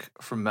duck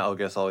from Metal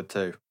Gear Solid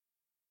 2?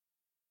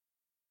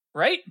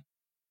 Right?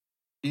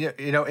 You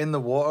know, in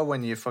the water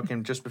when you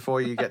fucking just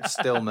before you get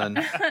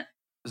Stillman's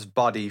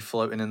body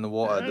floating in the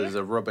water, there's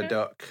a rubber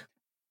duck.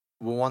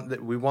 We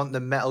want the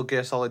Metal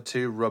Gear Solid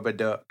 2 rubber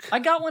duck. I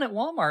got one at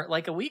Walmart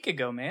like a week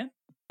ago, man.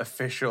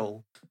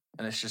 Official,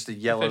 and it's just a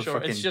yellow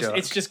fucking duck.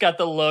 It's just got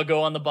the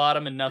logo on the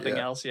bottom and nothing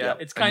else. Yeah,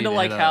 it's kind of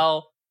like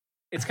how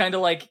it's kind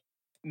of like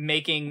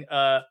making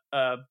a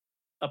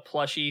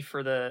plushie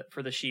for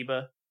the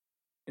Shiba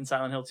in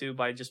Silent Hill 2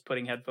 by just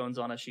putting headphones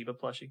on a Shiba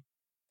plushie.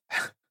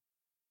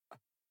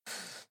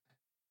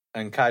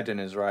 And Kaiden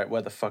is right.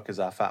 Where the fuck is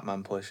our Fat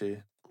Man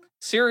plushie?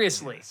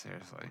 Seriously. Yeah,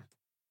 seriously.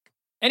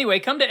 Anyway,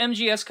 come to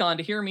MGSCon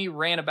to hear me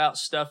rant about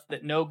stuff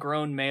that no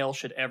grown male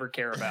should ever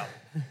care about.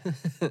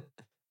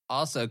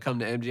 Also, come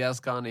to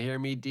MGSCon to hear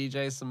me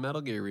DJ some Metal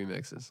Gear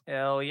remixes.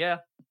 Hell yeah.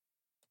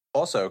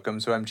 Also, come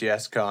to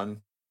MGSCon.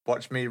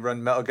 Watch me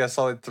run Metal Gear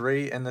Solid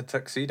 3 in the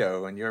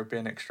tuxedo and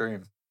European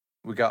Extreme.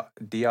 We got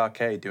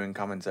DRK doing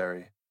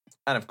commentary.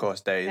 And of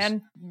course, Days.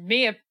 And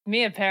me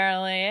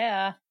apparently,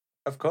 yeah.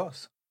 Of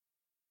course.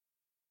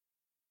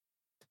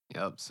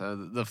 Yep, so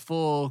the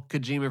full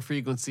Kojima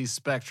Frequency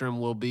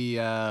spectrum will be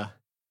at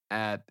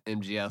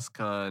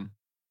MGSCon,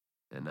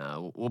 and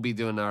we'll be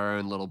doing our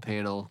own little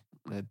panel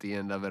at the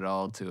end of it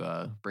all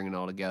to bring it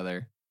all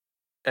together.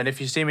 And if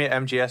you see me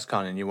at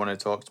MGSCon and you want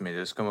to talk to me,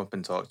 just come up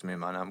and talk to me,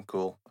 man. I'm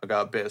cool. I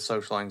got a bit of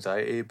social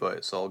anxiety, but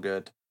it's all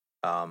good.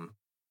 Don't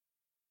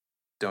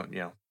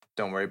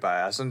worry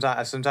about it.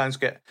 I sometimes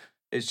get.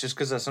 It's just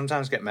because I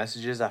sometimes get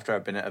messages after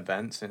I've been at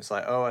events, and it's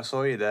like, oh, I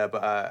saw you there,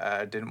 but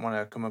I didn't want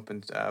to come up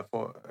and I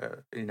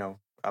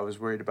was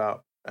worried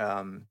about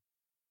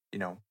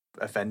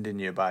offending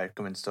you by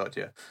coming to talk to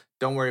you.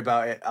 Don't worry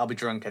about it. I'll be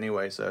drunk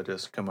anyway, so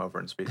just come over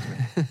and speak to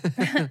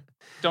me.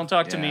 Don't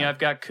talk to me. I've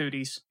got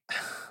cooties.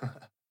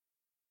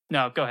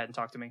 No, go ahead and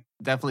talk to me.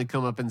 Definitely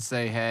come up and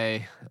say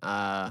hey.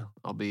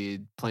 I'll be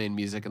playing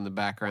music in the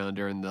background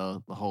during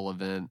the whole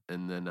event,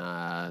 and then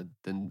I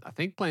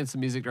think playing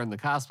some music during the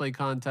cosplay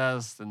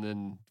contest, and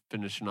then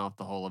finishing off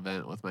the whole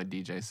event with my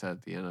DJ set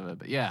at the end of it.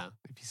 But yeah,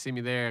 if you see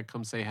me there,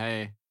 come say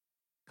hey.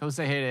 Come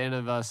say hey to any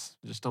of us.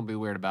 Just don't be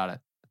weird about it.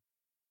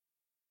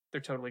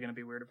 They're totally going to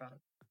be weird about it.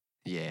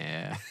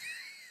 Yeah.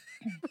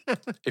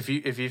 If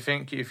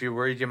you're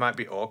worried you might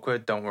be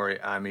awkward, don't worry.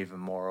 I'm even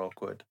more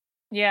awkward.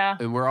 Yeah.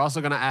 And we're also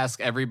going to ask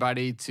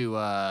everybody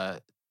to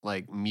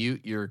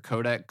mute your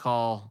codec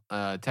call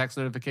text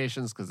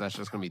notifications, because that's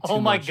just going to be too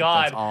much.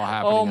 God. That's all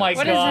happening. Oh my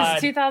What God.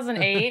 is this,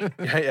 2008?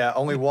 Yeah,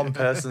 only one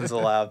person's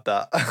allowed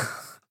that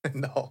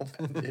in the whole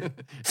venue. And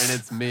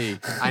it's me.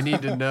 I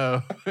need to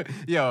know.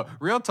 Yo,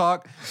 real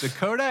talk, the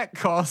codec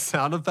call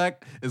sound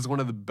effect is one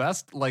of the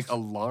best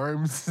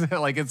alarms.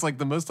 It's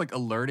the most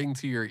alerting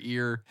to your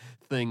ear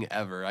thing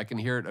ever. I can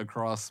hear it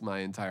across my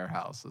entire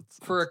house. It's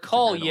a great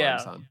alarm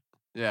sound.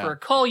 Yeah. For a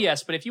call,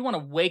 yes, but if you want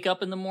to wake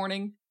up in the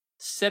morning,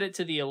 set it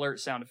to the alert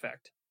sound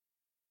effect.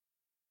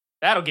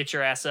 That'll get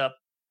your ass up.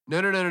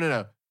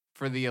 No.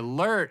 For the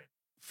alert,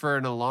 for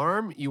an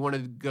alarm, you want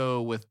to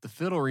go with the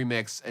fiddle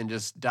remix and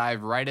just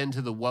dive right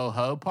into the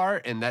whoa-ho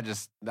part, and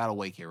that'll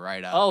wake you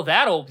right up. Oh,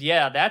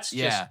 that's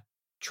just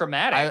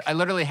traumatic. I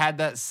literally had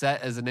that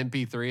set as an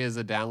MP3 as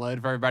a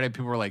download for everybody.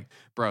 People were like,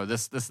 bro,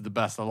 this is the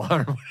best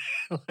alarm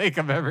I've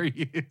ever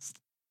used.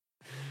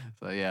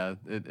 So yeah,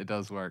 it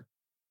does work.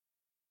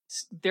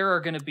 There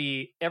are going to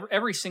be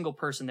every single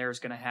person there is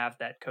going to have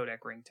that codec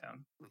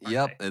ringtone.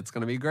 Yep, it's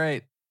going to be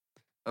great.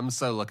 I'm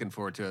so looking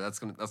forward to it. That's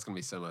gonna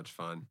be so much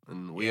fun,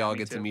 and we all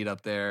get to meet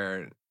up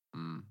there.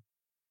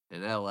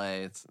 in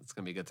LA. It's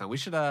gonna be a good time. We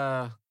should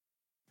go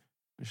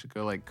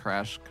like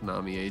crash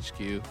Konami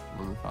HQ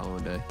on the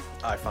following day.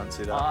 I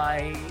fancy that.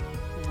 I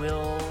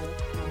will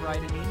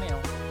write an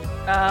email.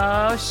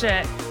 Oh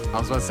shit. I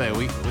was about to say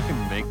we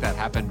can make that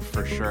happen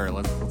for sure.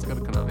 Let's go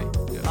to Konami.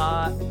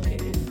 Yeah.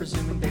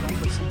 Presuming they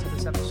don't listen to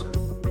this episode.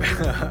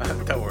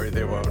 Don't worry,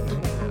 they won't.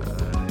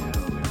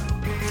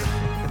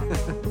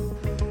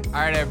 All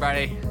right,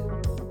 everybody.